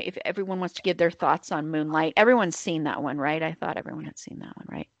around and if everyone wants to give their thoughts on Moonlight? Everyone's seen that one, right? I thought everyone had seen that one,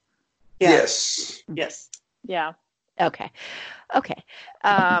 right? Yes. Yes. Yeah. Okay.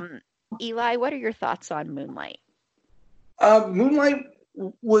 Eli, what are your thoughts on Moonlight? Moonlight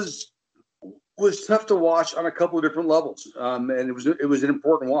was tough to watch on a couple of different levels, and it was an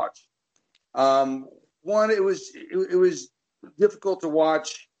important watch. One, it was difficult to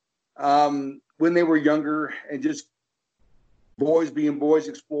watch when they were younger and just boys being boys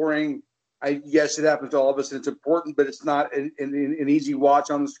exploring. Yes, it happens to all of us, and it's important, but it's not an easy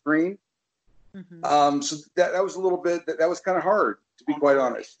watch on the screen. Mm-hmm. So that was a little bit that was kind of hard, to be quite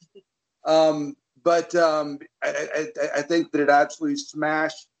honest. But I think that it absolutely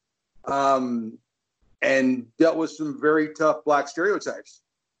smashed and dealt with some very tough Black stereotypes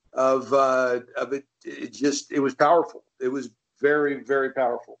of it. It was powerful. It was very, very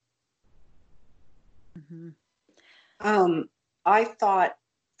powerful. Mm-hmm. I thought,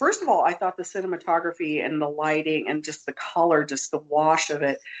 first of all, I thought the cinematography and the lighting and just the color, just the wash of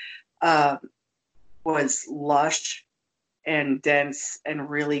it, was lush and dense and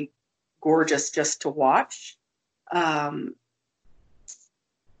really gorgeous just to watch. You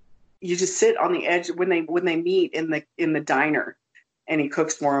just sit on the edge when they meet in the diner, and he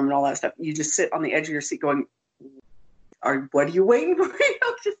cooks for them and all that stuff. You just sit on the edge of your seat, going, "What are you waiting for?"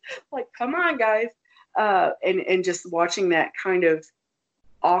 Just like, come on, guys. And just watching that kind of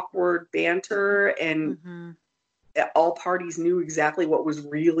awkward banter, and all parties knew exactly what was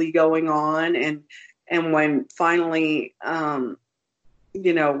really going on, and when finally, when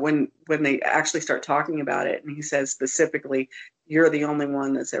they actually start talking about it, and he says specifically, "You're the only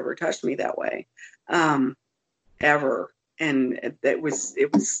one that's ever touched me that way, ever," and it was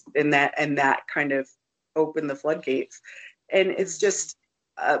and that kind of opened the floodgates, and it's just.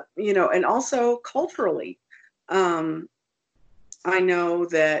 And also culturally, I know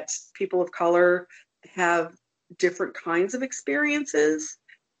that people of color have different kinds of experiences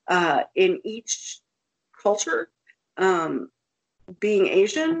in each culture. Being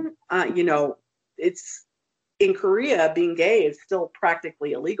Asian, it's in Korea, being gay is still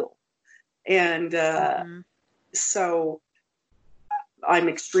practically illegal. And so I'm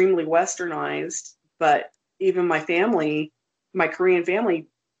extremely westernized, but even my family, my Korean family,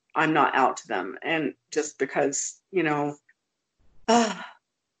 I'm not out to them. And just because,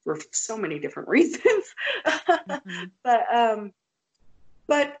 for so many different reasons.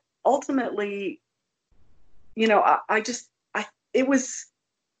 But ultimately, it was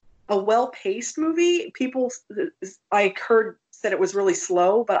a well-paced movie. I heard said it was really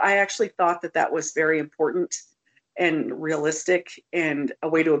slow, but I actually thought that was very important and realistic and a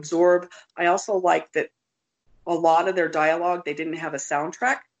way to absorb. I also liked that a lot of their dialogue, they didn't have a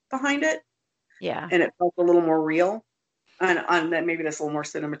soundtrack behind it. Yeah. And it felt a little more real. And that maybe that's a little more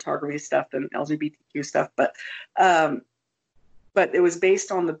cinematography stuff than LGBTQ stuff, but it was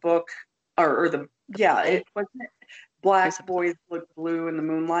based on the book it wasn't Black Boys Look Blue in the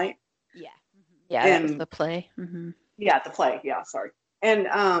Moonlight. Yeah. Yeah, that was the play. Yeah, the play. Yeah, sorry. And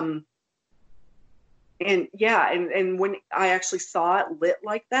when I actually saw it lit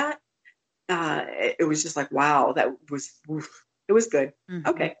like that, it was just like, wow, it was good.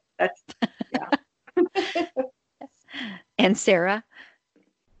 Okay, that's yeah. And Sarah?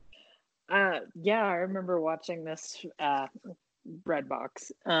 Yeah, I remember watching this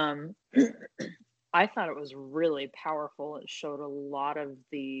Redbox. I thought it was really powerful. It showed a lot of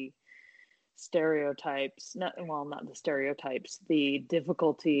the stereotypes, not the stereotypes, the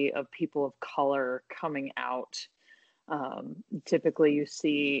difficulty of people of color coming out. Typically you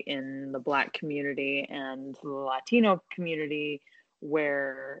see in the Black community and the Latino community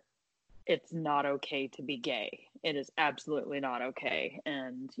where it's not okay to be gay. It is absolutely not okay.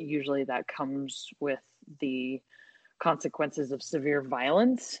 And usually that comes with the consequences of severe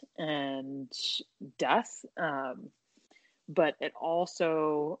violence and death. But it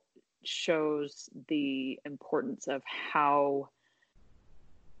also shows the importance of how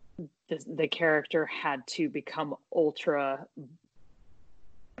the character had to become ultra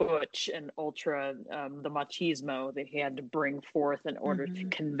butch and ultra the machismo that he had to bring forth in order to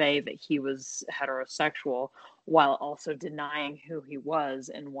convey that he was heterosexual, while also denying who he was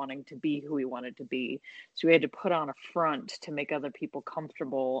and wanting to be who he wanted to be. So he had to put on a front to make other people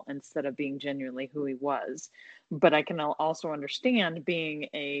comfortable instead of being genuinely who he was. But I can also understand being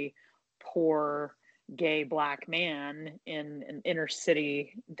a poor gay Black man in an inner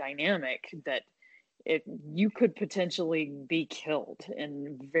city dynamic that you could potentially be killed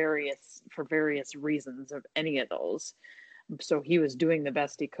for various reasons of any of those. So he was doing the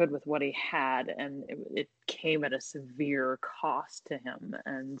best he could with what he had, and it came at a severe cost to him.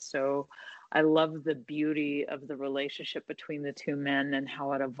 And so I love the beauty of the relationship between the two men and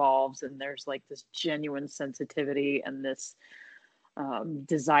how it evolves. And there's like this genuine sensitivity and this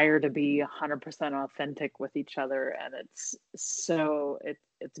desire to be 100% authentic with each other. And it's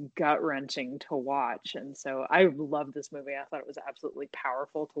gut-wrenching to watch. And so I love this movie. I thought it was absolutely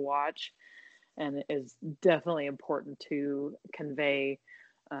powerful to watch, and it is definitely important to convey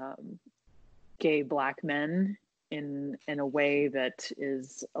gay Black men in a way that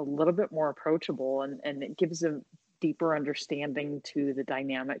is a little bit more approachable, and it gives a deeper understanding to the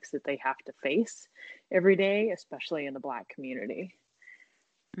dynamics that they have to face every day, especially in the Black community.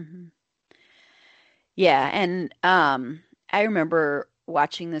 Mm-hmm. Yeah, and I remember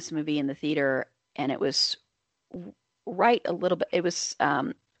watching this movie in the theater, and it was a little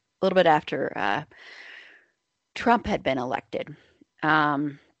bit after Trump had been elected.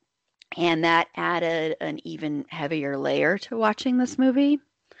 And that added an even heavier layer to watching this movie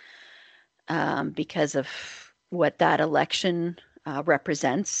because of what that election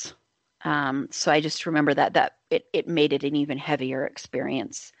represents. So I just remember that it made it an even heavier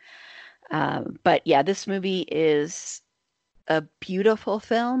experience. But yeah, this movie is a beautiful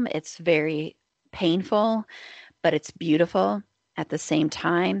film. It's very painful, but it's beautiful at the same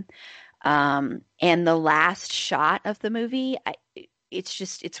time. And the last shot of the movie,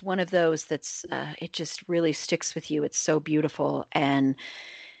 it's one of those that's, it just really sticks with you. It's so beautiful. And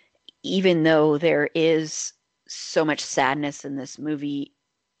even though there is so much sadness in this movie,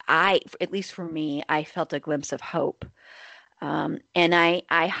 at least for me, I felt a glimpse of hope. And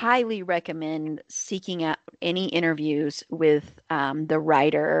I highly recommend seeking out any interviews with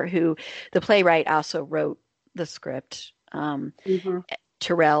the playwright also wrote the script,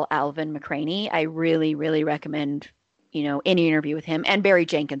 Terrell Alvin McCraney. I really, really recommend, any interview with him, and Barry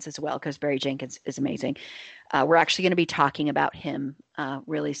Jenkins as well, because Barry Jenkins is amazing. We're actually going to be talking about him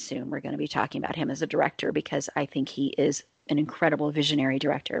really soon. We're going to be talking about him as a director because I think he is an incredible visionary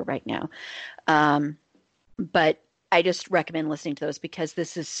director right now. But I just recommend listening to those because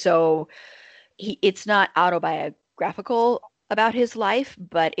this is it's not autobiographical about his life,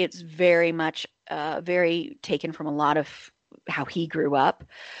 but it's very much very taken from a lot of how he grew up.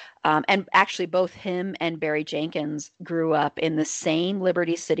 And actually both him and Barry Jenkins grew up in the same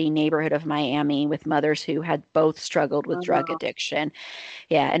Liberty City neighborhood of Miami with mothers who had both struggled with drug addiction.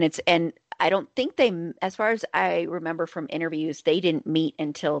 Yeah. And I don't think as far as I remember from interviews, they didn't meet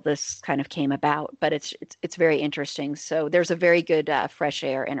until this kind of came about, but it's very interesting. So there's a very good Fresh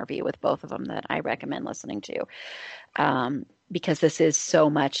Air interview with both of them that I recommend listening to, because this is so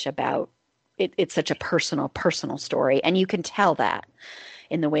much about it. It's such a personal story. And you can tell that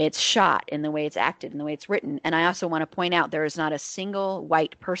in the way it's shot, in the way it's acted, in the way it's written. And I also want to point out there is not a single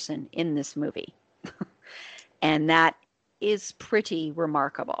white person in this movie. And that is pretty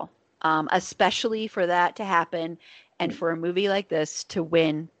remarkable. Especially for that to happen and for a movie like this to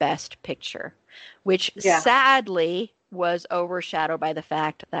win Best Picture, which sadly was overshadowed by the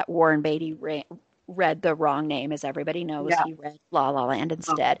fact that Warren Beatty read the wrong name. As everybody knows, he read La La Land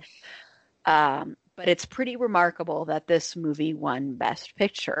instead. But it's pretty remarkable that this movie won Best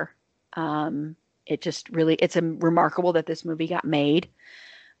Picture. It's remarkable that this movie got made.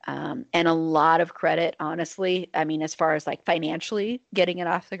 And a lot of credit, honestly, I mean, as far as like financially getting it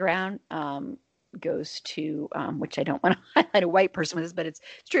off the ground, goes to, which I don't want to highlight a white person with this, but it's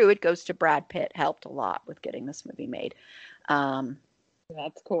true. It goes to Brad Pitt, helped a lot with getting this movie made.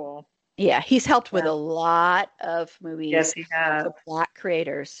 That's cool. Yeah, he's helped with a lot of movies. Yes, he has. For Black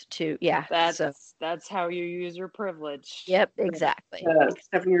creators too. Yeah, that's how you use your privilege. Yep, exactly.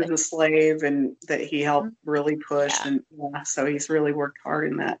 7 Years a Slave, and that he helped really push, and so he's really worked hard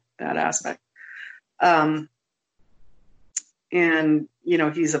in that aspect. And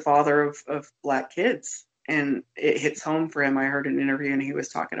he's a father of Black kids, and it hits home for him. I heard an interview, and he was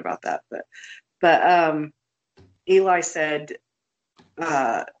talking about that. But Eli said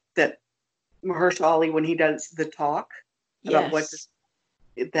that Mahershala Ali, when he does the talk about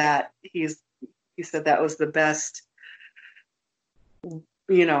he said that was the best.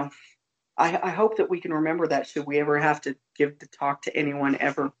 I hope that we can remember that should we ever have to give the talk to anyone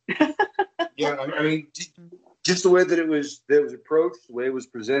ever. Yeah, I mean, just the way that it was approached, the way it was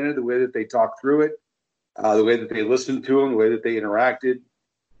presented, the way that they talked through it, the way that they listened to him, the way that they interacted.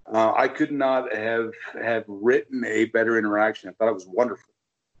 I could not have written a better interaction. I thought it was wonderful.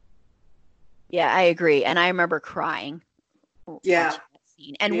 Yeah, I agree. And I remember crying. Yeah. That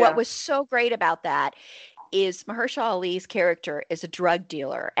scene. And what was so great about that is Mahershala Ali's character is a drug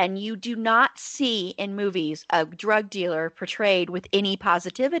dealer, and you do not see in movies a drug dealer portrayed with any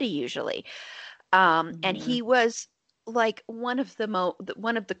positivity usually. And he was like one of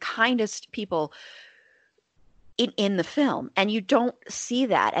the kindest people in the film, and you don't see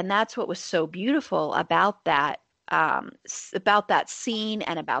that, and that's what was so beautiful about that scene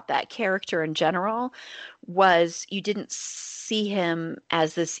and about that character in general, was you didn't see him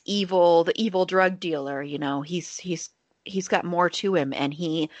as the evil drug dealer. He's got more to him, and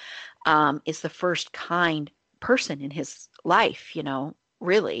he is the first kind person in his life,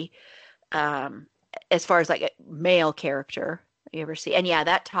 really, as far as like a male character you ever see. And yeah,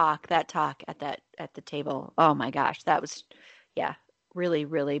 that talk at the table, oh my gosh, that was, yeah, really,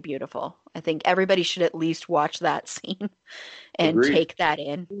 really beautiful. I think everybody should at least watch that scene and Agreed.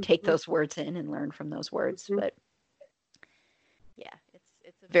 take those words in and learn from those words. But yeah,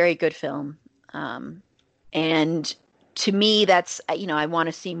 it's a very good film. And to me, that's, I want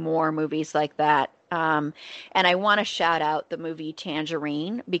to see more movies like that. And I want to shout out the movie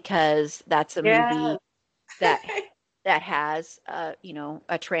Tangerine, because that's a movie that has, a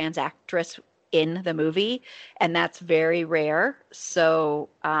trans actress in the movie, and that's very rare. So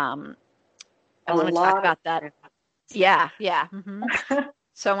I want to talk about that. Yeah.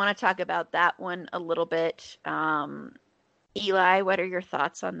 So I want to talk about that one a little bit. Eli, what are your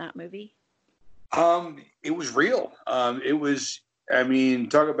thoughts on that movie? It was real. It was,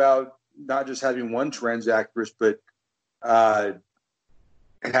 talk about not just having one trans actress, but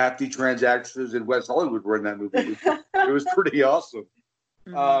half the trans actresses in West Hollywood were in that movie. It was pretty awesome.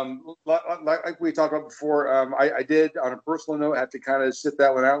 Like we talked about before, I did, on a personal note, have to kind of sit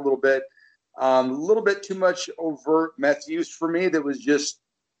that one out a little bit. A little bit too much overt meth use for me. That was just,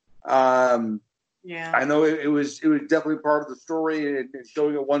 I know it was definitely part of the story, and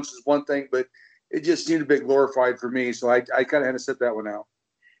showing it once is one thing, but it just seemed a bit glorified for me. So I kind of had to sit that one out.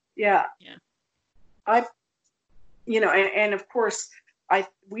 Yeah. And of course,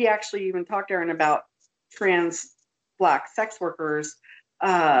 we actually even talked, Aaron, about trans Black sex workers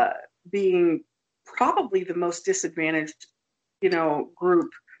being probably the most disadvantaged,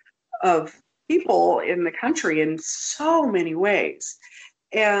 group of people in the country in so many ways.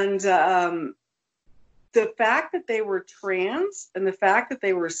 And the fact that they were trans and the fact that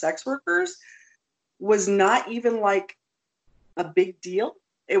they were sex workers was not even like a big deal.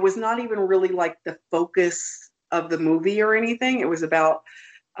 It was not even really like the focus of the movie or anything. It was about,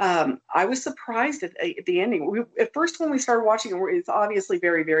 I was surprised at the ending. At first, when we started watching it, it's obviously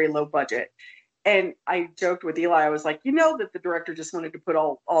very, very low budget. And I joked with Eli, I was like, that the director just wanted to put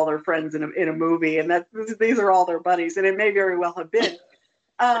all their friends in a movie, and that these are all their buddies, and it may very well have been.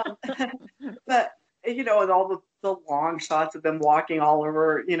 But, with all the long shots of them walking all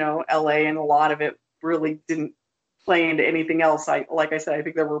over, LA, and a lot of it really didn't play into anything else. Like I said, I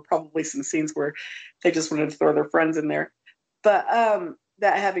think there were probably some scenes where they just wanted to throw their friends in there. But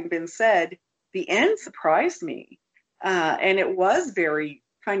that having been said, the end surprised me. And it was very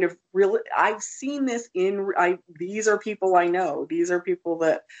kind of real. I've seen this these are people I know. These are people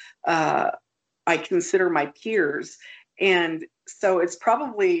that I consider my peers. And so it's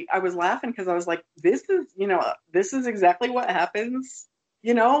probably, I was laughing because I was like, this is exactly what happens,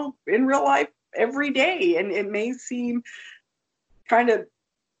 in real life every day. And it may seem kind of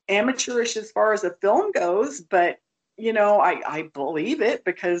amateurish as far as a film goes, but I believe it,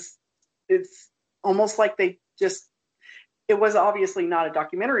 because it's almost like it was obviously not a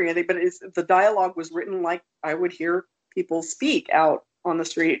documentary or anything, but the dialogue was written like I would hear people speak out on the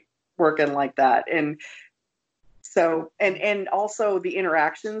street working like that. And so, and also the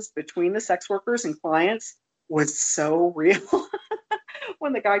interactions between the sex workers and clients was so real.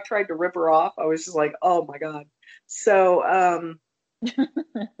 When the guy tried to rip her off, I was just like, oh my God. So,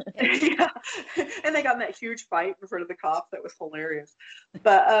 yeah. And they got in that huge fight in front of the cops. That was hilarious.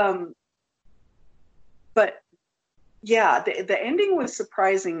 But yeah, the ending was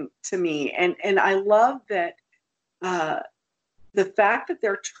surprising to me. And I love that the fact that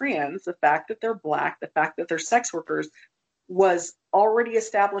they're trans, the fact that they're Black, the fact that they're sex workers was already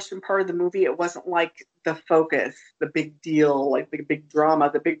established in part of the movie. It wasn't like the focus, the big deal, like the big drama.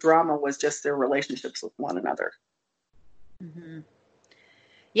 The big drama was just their relationships with one another. Mm-hmm.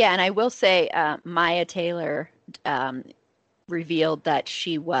 Yeah, and I will say Maya Taylor revealed that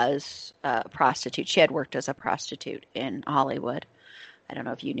she was a prostitute. She had worked as a prostitute in Hollywood. I don't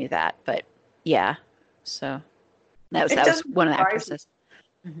know if you knew that, but yeah. So that was one of the actresses.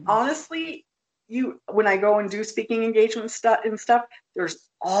 Mm-hmm. Honestly, when I go and do speaking engagement stuff, there's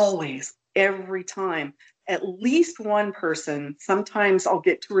always, every time, at least one person, sometimes I'll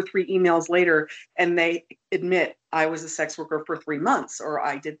get 2 or 3 emails later, and they admit I was a sex worker for 3 months, or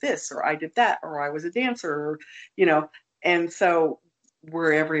I did this, or I did that, or I was a dancer, or, and so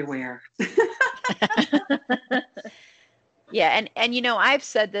we're everywhere. Yeah, and I've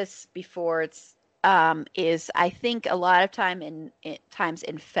said this before. It's is I think a lot of times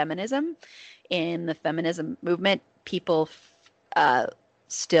in feminism, in the feminism movement, people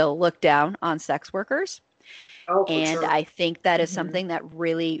still look down on sex workers. Oh, for And sure. I think that is something that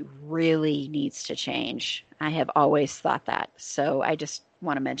really, really needs to change. I have always thought that. So I just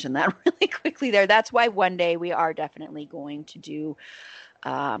want to mention that really quickly there. That's why one day we are definitely going to do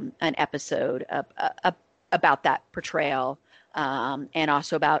an episode about that portrayal, and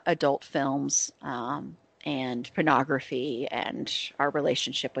also about adult films, and pornography and our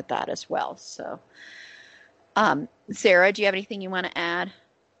relationship with that as well. So, Sarah, do you have anything you want to add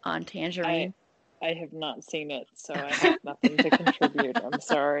on Tangerine? I have not seen it, so I have nothing to contribute. I'm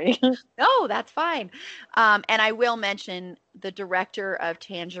sorry. No, that's fine. And I will mention the director of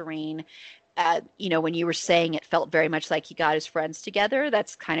Tangerine. When you were saying it felt very much like he got his friends together.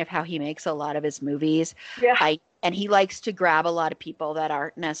 That's kind of how he makes a lot of his movies. Yeah. And he likes to grab a lot of people that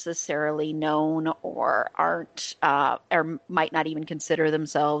aren't necessarily known or aren't or might not even consider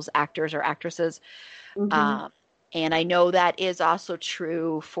themselves actors or actresses. Mm-hmm. And I know that is also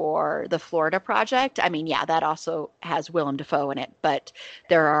true for the Florida Project. I mean, yeah, that also has Willem Dafoe in it, but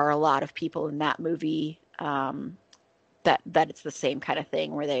there are a lot of people in that movie that it's the same kind of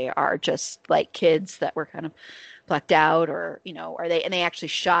thing, where they are just like kids that were kind of plucked out, or they actually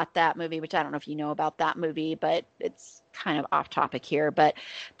shot that movie, which I don't know if you know about that movie, but it's kind of off topic here. But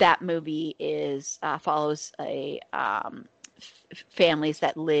that movie follows a families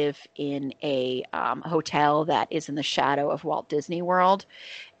that live in a hotel that is in the shadow of Walt Disney World,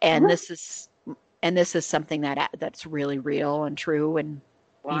 and this is something that's really real and true. And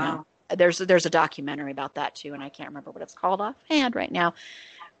Wow. There's a documentary about that too, and I can't remember what it's called offhand right now.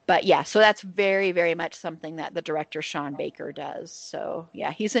 But yeah, so that's very, very much something that the director Sean Baker does. So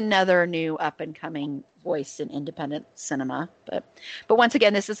yeah, he's another new up and coming voice in independent cinema. But once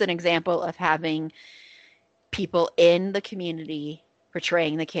again, this is an example of having people in the community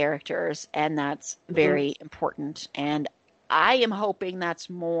portraying the characters, and that's very important. And I am hoping that's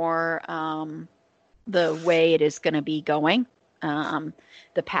more the way it is going to be going,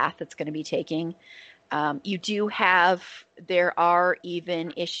 the path it's going to be taking. There are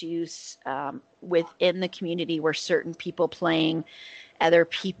even issues within the community where certain people playing other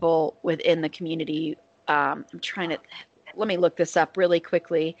people within the community. Let me look this up really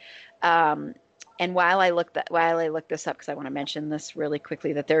quickly. And while I look this up, because I want to mention this really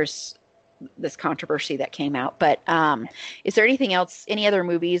quickly, that there's this controversy that came out. But is there anything else, any other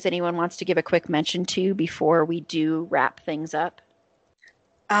movies anyone wants to give a quick mention to before we do wrap things up?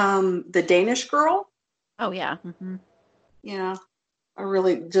 The Danish Girl. Oh yeah. Mm-hmm. Yeah. I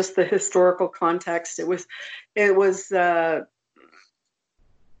really, just the historical context. It was as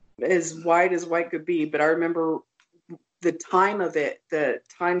wide as white could be. But I remember the time of it, the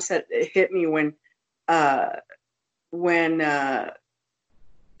time set, it hit me when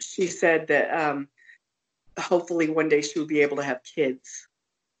she said that hopefully one day she would be able to have kids,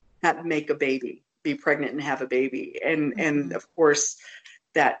 make a baby, be pregnant and have a baby. And of course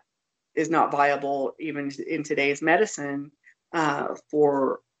that is not viable even in today's medicine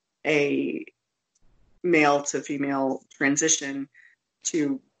for a male to female transition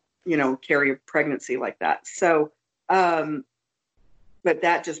to, carry a pregnancy like that. So, but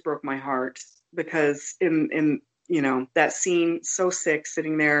that just broke my heart, because in that scene, so sick,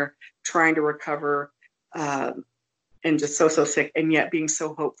 sitting there trying to recover, and just so sick, and yet being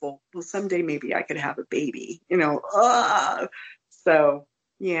so hopeful. Well, someday maybe I could have a baby, So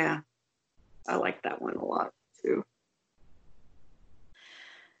yeah, I like that one a lot too.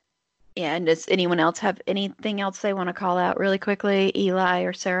 Yeah, and does anyone else have anything else they want to call out really quickly, Eli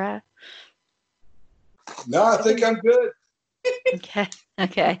or Sarah? No, I think I'm good.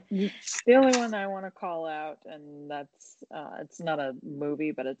 Okay. The only one I want to call out, and that's it's not a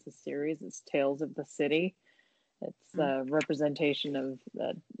movie, but it's a series. It's Tales of the City. It's a representation of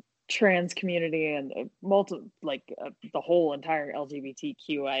the trans community and the whole entire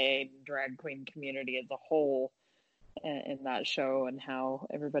LGBTQIA drag queen community as a whole in that show, and how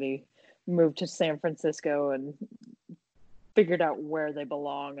everybody moved to San Francisco and figured out where they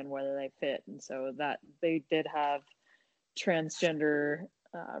belong and whether they fit. And so that they did have transgender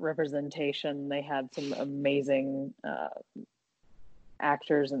representation. They had some amazing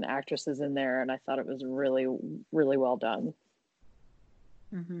actors and actresses in there, and I thought it was really, really well done.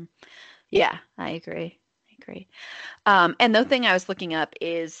 Mm-hmm. Yeah, I agree. Great. And the thing I was looking up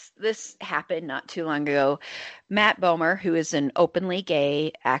is this happened not too long ago. Matt Bomer, who is an openly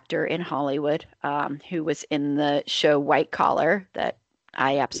gay actor in Hollywood, who was in the show White Collar, that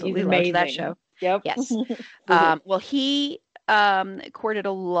I absolutely loved that show. Yep. Yes. Well, he courted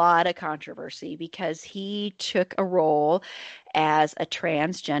a lot of controversy because he took a role as a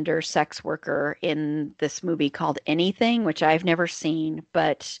transgender sex worker in this movie called Anything, which I've never seen,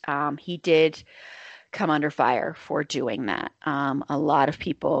 but he did come under fire for doing that. A lot of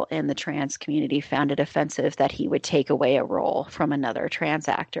people in the trans community found it offensive that he would take away a role from another trans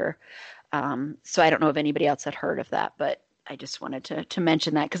actor. So I don't know if anybody else had heard of that, but I just wanted to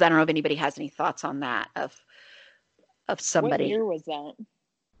mention that because I don't know if anybody has any thoughts on that of somebody. What year was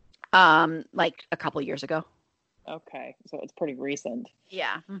that? Like a couple years ago. Okay, so it's pretty recent.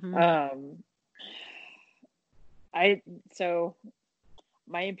 Yeah. Mm-hmm. So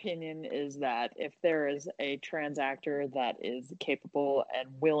my opinion is that if there is a trans actor that is capable and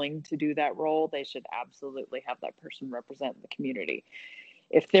willing to do that role, they should absolutely have that person represent the community.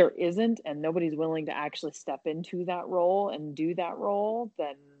 If there isn't and nobody's willing to actually step into that role and do that role,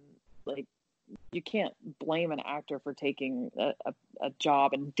 then like you can't blame an actor for taking a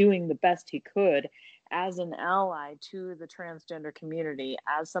job and doing the best he could as an ally to the transgender community,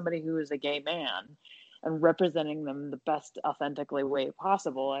 as somebody who is a gay man, and representing them the best authentically way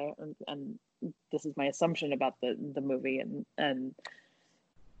possible. And this is my assumption about the movie. And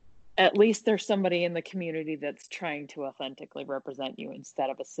at least there's somebody in the community that's trying to authentically represent you instead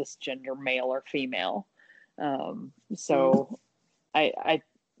of a cisgender male or female. So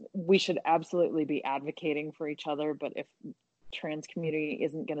we should absolutely be advocating for each other, but if trans community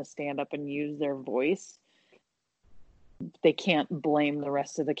isn't going to stand up and use their voice, they can't blame the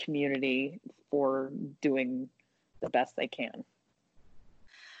rest of the community for doing the best they can.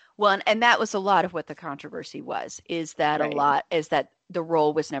 Well, and that was a lot of what the controversy was, is that the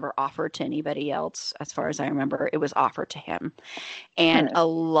role was never offered to anybody else. As far as I remember, it was offered to him. And a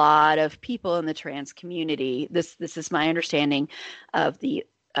lot of people in the trans community, this is my understanding of the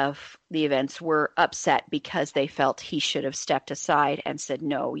events, were upset because they felt he should have stepped aside and said,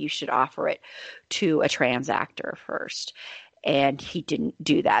 no, you should offer it to a trans actor first. And he didn't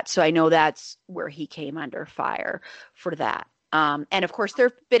do that. So I know that's where he came under fire for that. And of course, there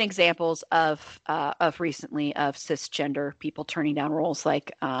have been examples of recently of cisgender people turning down roles,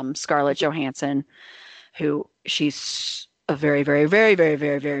 like Scarlett Johansson, who she's a very, very, very, very,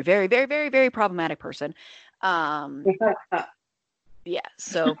 very, very, very, very, very, very problematic person. Yeah.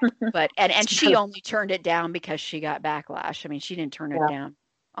 So, but and she only turned it down because she got backlash. I mean, she didn't turn it down,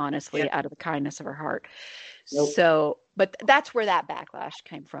 honestly, out of the kindness of her heart. Nope. So, but that's where that backlash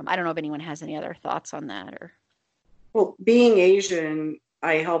came from. I don't know if anyone has any other thoughts on that or. Well, being Asian,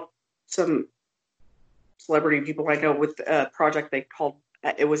 I helped some celebrity people I know with a project they called,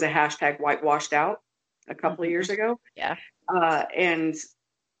 it was a hashtag whitewashed out a couple of years ago. Yeah. And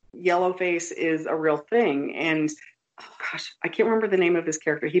yellowface is a real thing. And oh gosh, I can't remember the name of his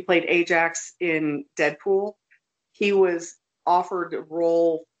character. He played Ajax in Deadpool. He was offered a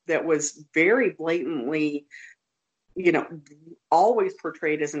role that was very blatantly, always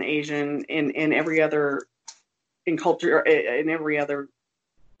portrayed as an Asian in every other in culture, in every other,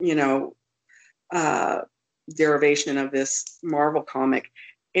 derivation of this Marvel comic.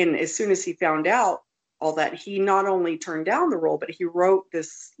 And as soon as he found out all that, he not only turned down the role, but he wrote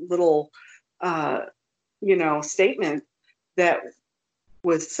this little, statement that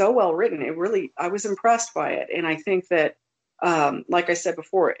was so well written. I was impressed by it. And I think that, like I said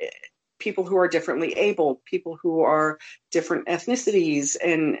before, people who are differently abled, people who are different ethnicities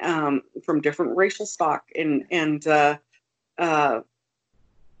and from different racial stock and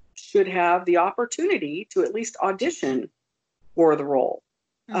should have the opportunity to at least audition for the role.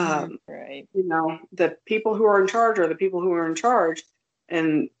 Right. The people who are in charge are the people who are in charge.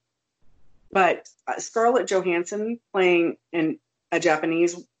 But Scarlett Johansson playing a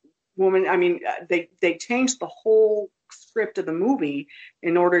Japanese woman, I mean, they changed the whole script of the movie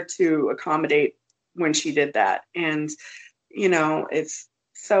in order to accommodate when she did that. And, it's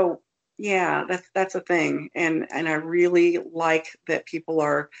so, yeah, that's a thing. And I really like that people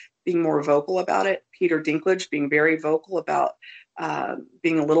are being more vocal about it. Peter Dinklage being very vocal about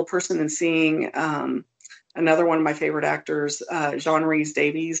being a little person and seeing another one of my favorite actors, Jean Rhys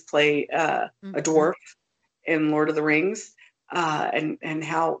Davies, play a dwarf in Lord of the Rings, and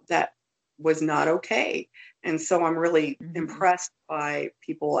how that was not okay. And so I'm really impressed by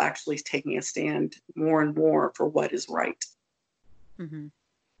people actually taking a stand more and more for what is right. Mm-hmm.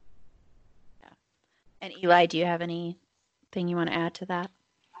 Yeah. And Eli, do you have anything you want to add to that?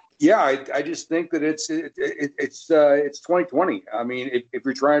 Yeah, I just think that it's 2020. I mean, if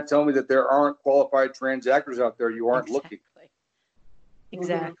you're trying to tell me that there aren't qualified trans actors out there, you aren't looking.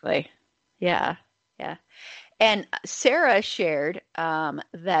 Exactly. Yeah. Yeah. And Sarah shared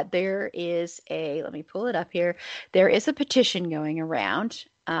that there is let me pull it up here. There is a petition going around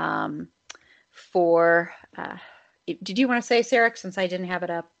for, did you want to say, Sarah, since I didn't have it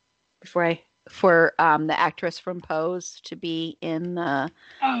up for the actress from Pose to be in the.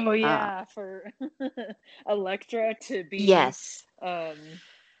 Oh, yeah, for Electra to be. Yes.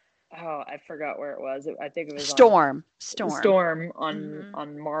 I forgot where it was. I think it was Storm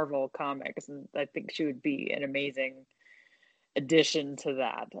on Marvel Comics, and I think she would be an amazing addition to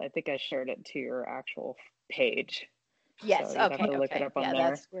that. I think I shared it to your actual page. Yes. So you'd have to look it up on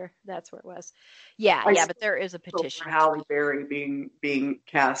there. That's where it was. Yeah. But there is a petition. For Halle Berry being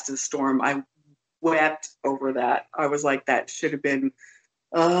cast as Storm, I wept over that. I was like, that should have been.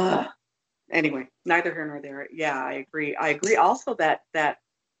 Anyway, neither here nor there. Yeah, I agree. Also that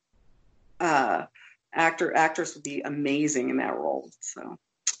actress would be amazing in that role. So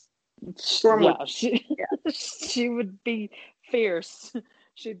Storm she would be fierce.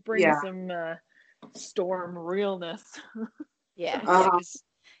 She'd bring some Storm realness.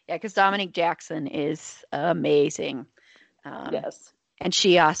 Because Dominique Jackson is amazing. Yes. And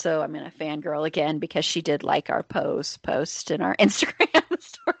she also, I'm a fangirl again because she did like our post in our Instagram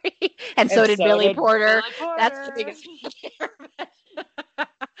story. And so did Billy Porter. That's the biggest.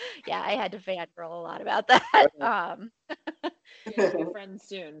 Yeah, I had to fangirl a lot about that. Be friends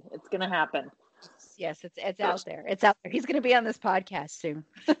soon. It's gonna happen. Yes, it's out there. It's out there. He's gonna be on this podcast soon.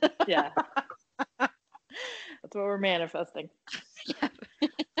 Yeah. That's what we're manifesting. Yeah.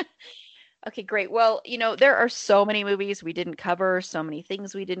 Okay, great. Well, there are so many movies we didn't cover, so many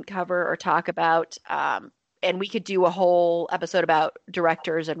things we didn't cover or talk about. And we could do a whole episode about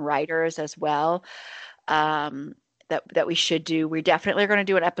directors and writers as well. That we should do. We definitely are going to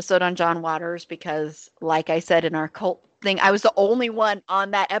do an episode on John Waters because, like I said in our cult thing, I was the only one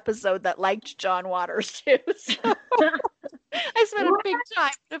on that episode that liked John Waters too. So I spent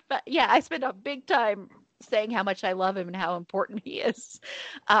a big time saying how much I love him and how important he is.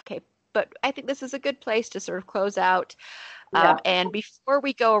 Okay, but I think this is a good place to sort of close out. And before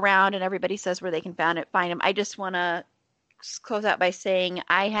we go around and everybody says where they can find him, I just want to close out by saying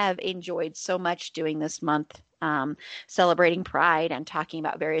I have enjoyed so much doing this month. Celebrating Pride and talking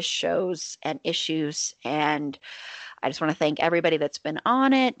about various shows and issues. And I just want to thank everybody that's been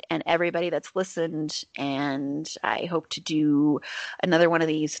on it and everybody that's listened. And I hope to do another one of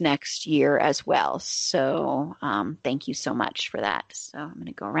these next year as well. So thank you so much for that. So I'm going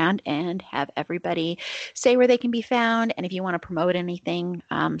to go around and have everybody say where they can be found. And if you want to promote anything,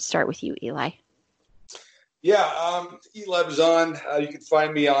 start with you, Eli. Yeah, Eli Bazan. You can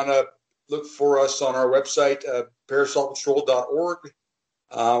find me look for us on our website, parasolpatrol.org.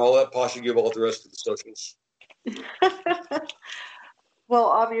 I'll let Pasha give all the rest of the socials. Well,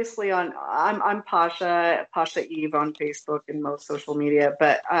 obviously I'm Pasha Eve on Facebook and most social media,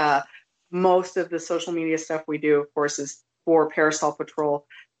 but most of the social media stuff we do, of course, is for Parasol Patrol.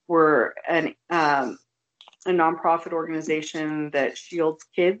 We're a nonprofit organization that shields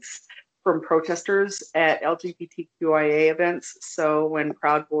kids from protesters at LGBTQIA events. So when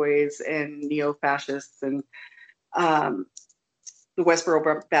Proud Boys and neo-fascists and the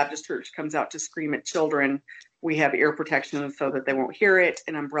Westboro Baptist Church comes out to scream at children, we have ear protection so that they won't hear it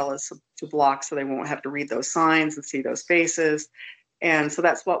and umbrellas to block so they won't have to read those signs and see those faces. And so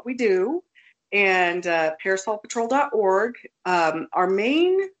that's what we do. And parasolpatrol.org, our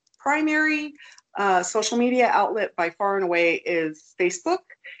main primary social media outlet by far and away is Facebook.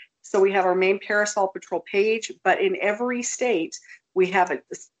 So we have our main Parasol Patrol page, but in every state, we have a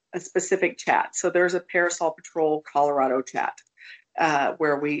specific chat. So there's a Parasol Patrol Colorado chat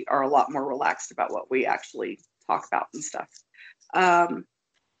where we are a lot more relaxed about what we actually talk about and stuff. Awesome.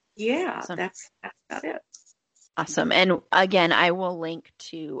 That's about it. Awesome. And again, I will link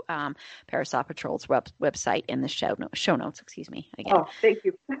to Parasol Patrol's website in the show notes. Excuse me. Again. Oh, thank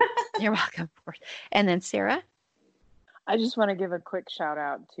you. You're welcome. And then Sarah? I just want to give a quick shout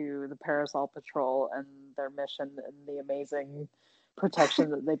out to the Parasol Patrol and their mission and the amazing protection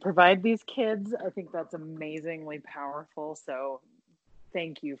that they provide these kids. I think that's amazingly powerful. So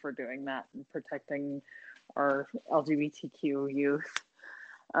thank you for doing that and protecting our LGBTQ youth.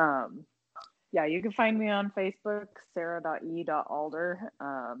 You can find me on Facebook, sarah.e.alder.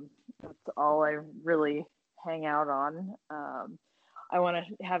 That's all I really hang out on. I want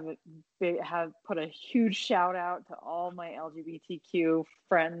to put a huge shout out to all my LGBTQ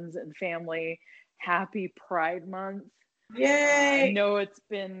friends and family. Happy Pride Month. Yay! I know it's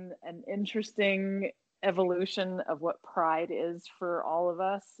been an interesting evolution of what Pride is for all of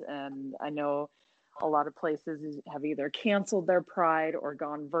us, and I know a lot of places have either canceled their Pride or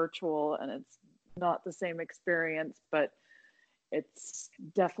gone virtual, and it's not the same experience, but it's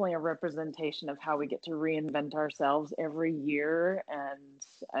definitely a representation of how we get to reinvent ourselves every year,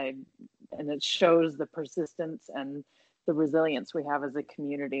 and it shows the persistence and the resilience we have as a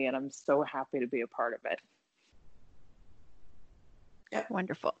community, and I'm so happy to be a part of it. Yep.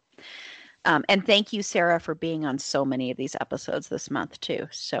 Wonderful. And thank you, Sarah, for being on so many of these episodes this month too.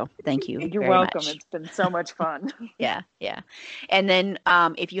 So thank you. You're welcome. It's been so much fun. Yeah. And then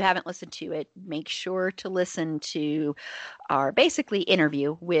if you haven't listened to it, make sure to listen to our basically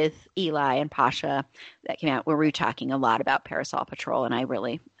interview with Eli and Pasha that came out where we were talking a lot about Parasol Patrol. And I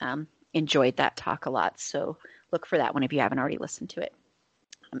really enjoyed that talk a lot. So look for that one if you haven't already listened to it.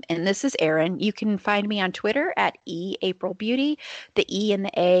 And this is Erin. You can find me on Twitter at @AprilBeauty. The E and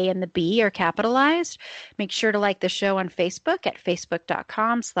the A and the B are capitalized. Make sure to like the show on Facebook at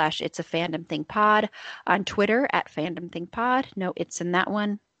facebook.com/itsafandom_thing_pod. On Twitter at @fandomthingpod. No, it's in that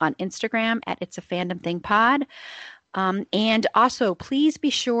one. On Instagram at @itsafandom_thing_pod. And also, please be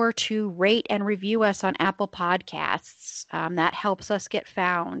sure to rate and review us on Apple Podcasts. That helps us get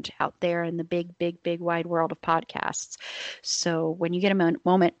found out there in the big, big, big wide world of podcasts. So when you get a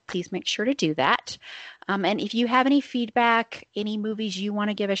moment, please make sure to do that. And if you have any feedback, any movies you want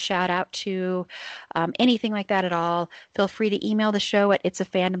to give a shout out to, anything like that at all, feel free to email the show at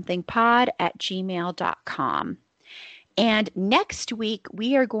itsafandom_thingpod@gmail.com. And next week,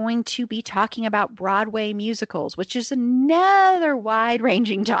 we are going to be talking about Broadway musicals, which is another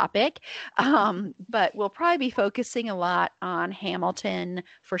wide-ranging topic. But we'll probably be focusing a lot on Hamilton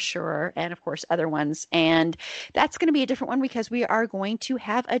for sure, and of course other ones. And that's going to be a different one because we are going to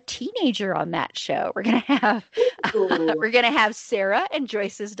have a teenager on that show. We're going to have Sarah, and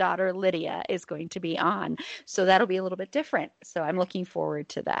Joyce's daughter Lydia is going to be on. So that'll be a little bit different. So I'm looking forward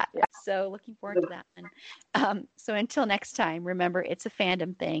to that. So looking forward to that one. So until next time, remember, it's a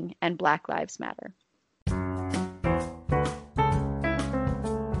fandom thing, and Black Lives Matter.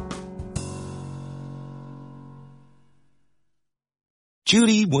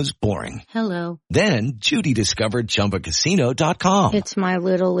 Judy was boring. Hello. Then Judy discovered ChumbaCasino.com. It's my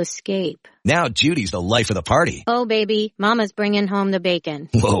little escape. Now Judy's the life of the party. Oh, baby, mama's bringing home the bacon.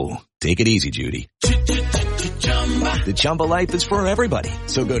 Whoa, take it easy, Judy. The Chumba life is for everybody.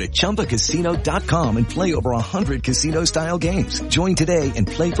 So go to ChumbaCasino.com and play over 100 casino-style games. Join today and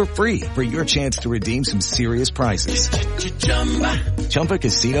play for free for your chance to redeem some serious prizes.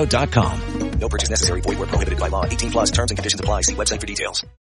 ChumbaCasino.com. No purchase necessary. Void where prohibited by law. 18+ terms and conditions apply. See website for details.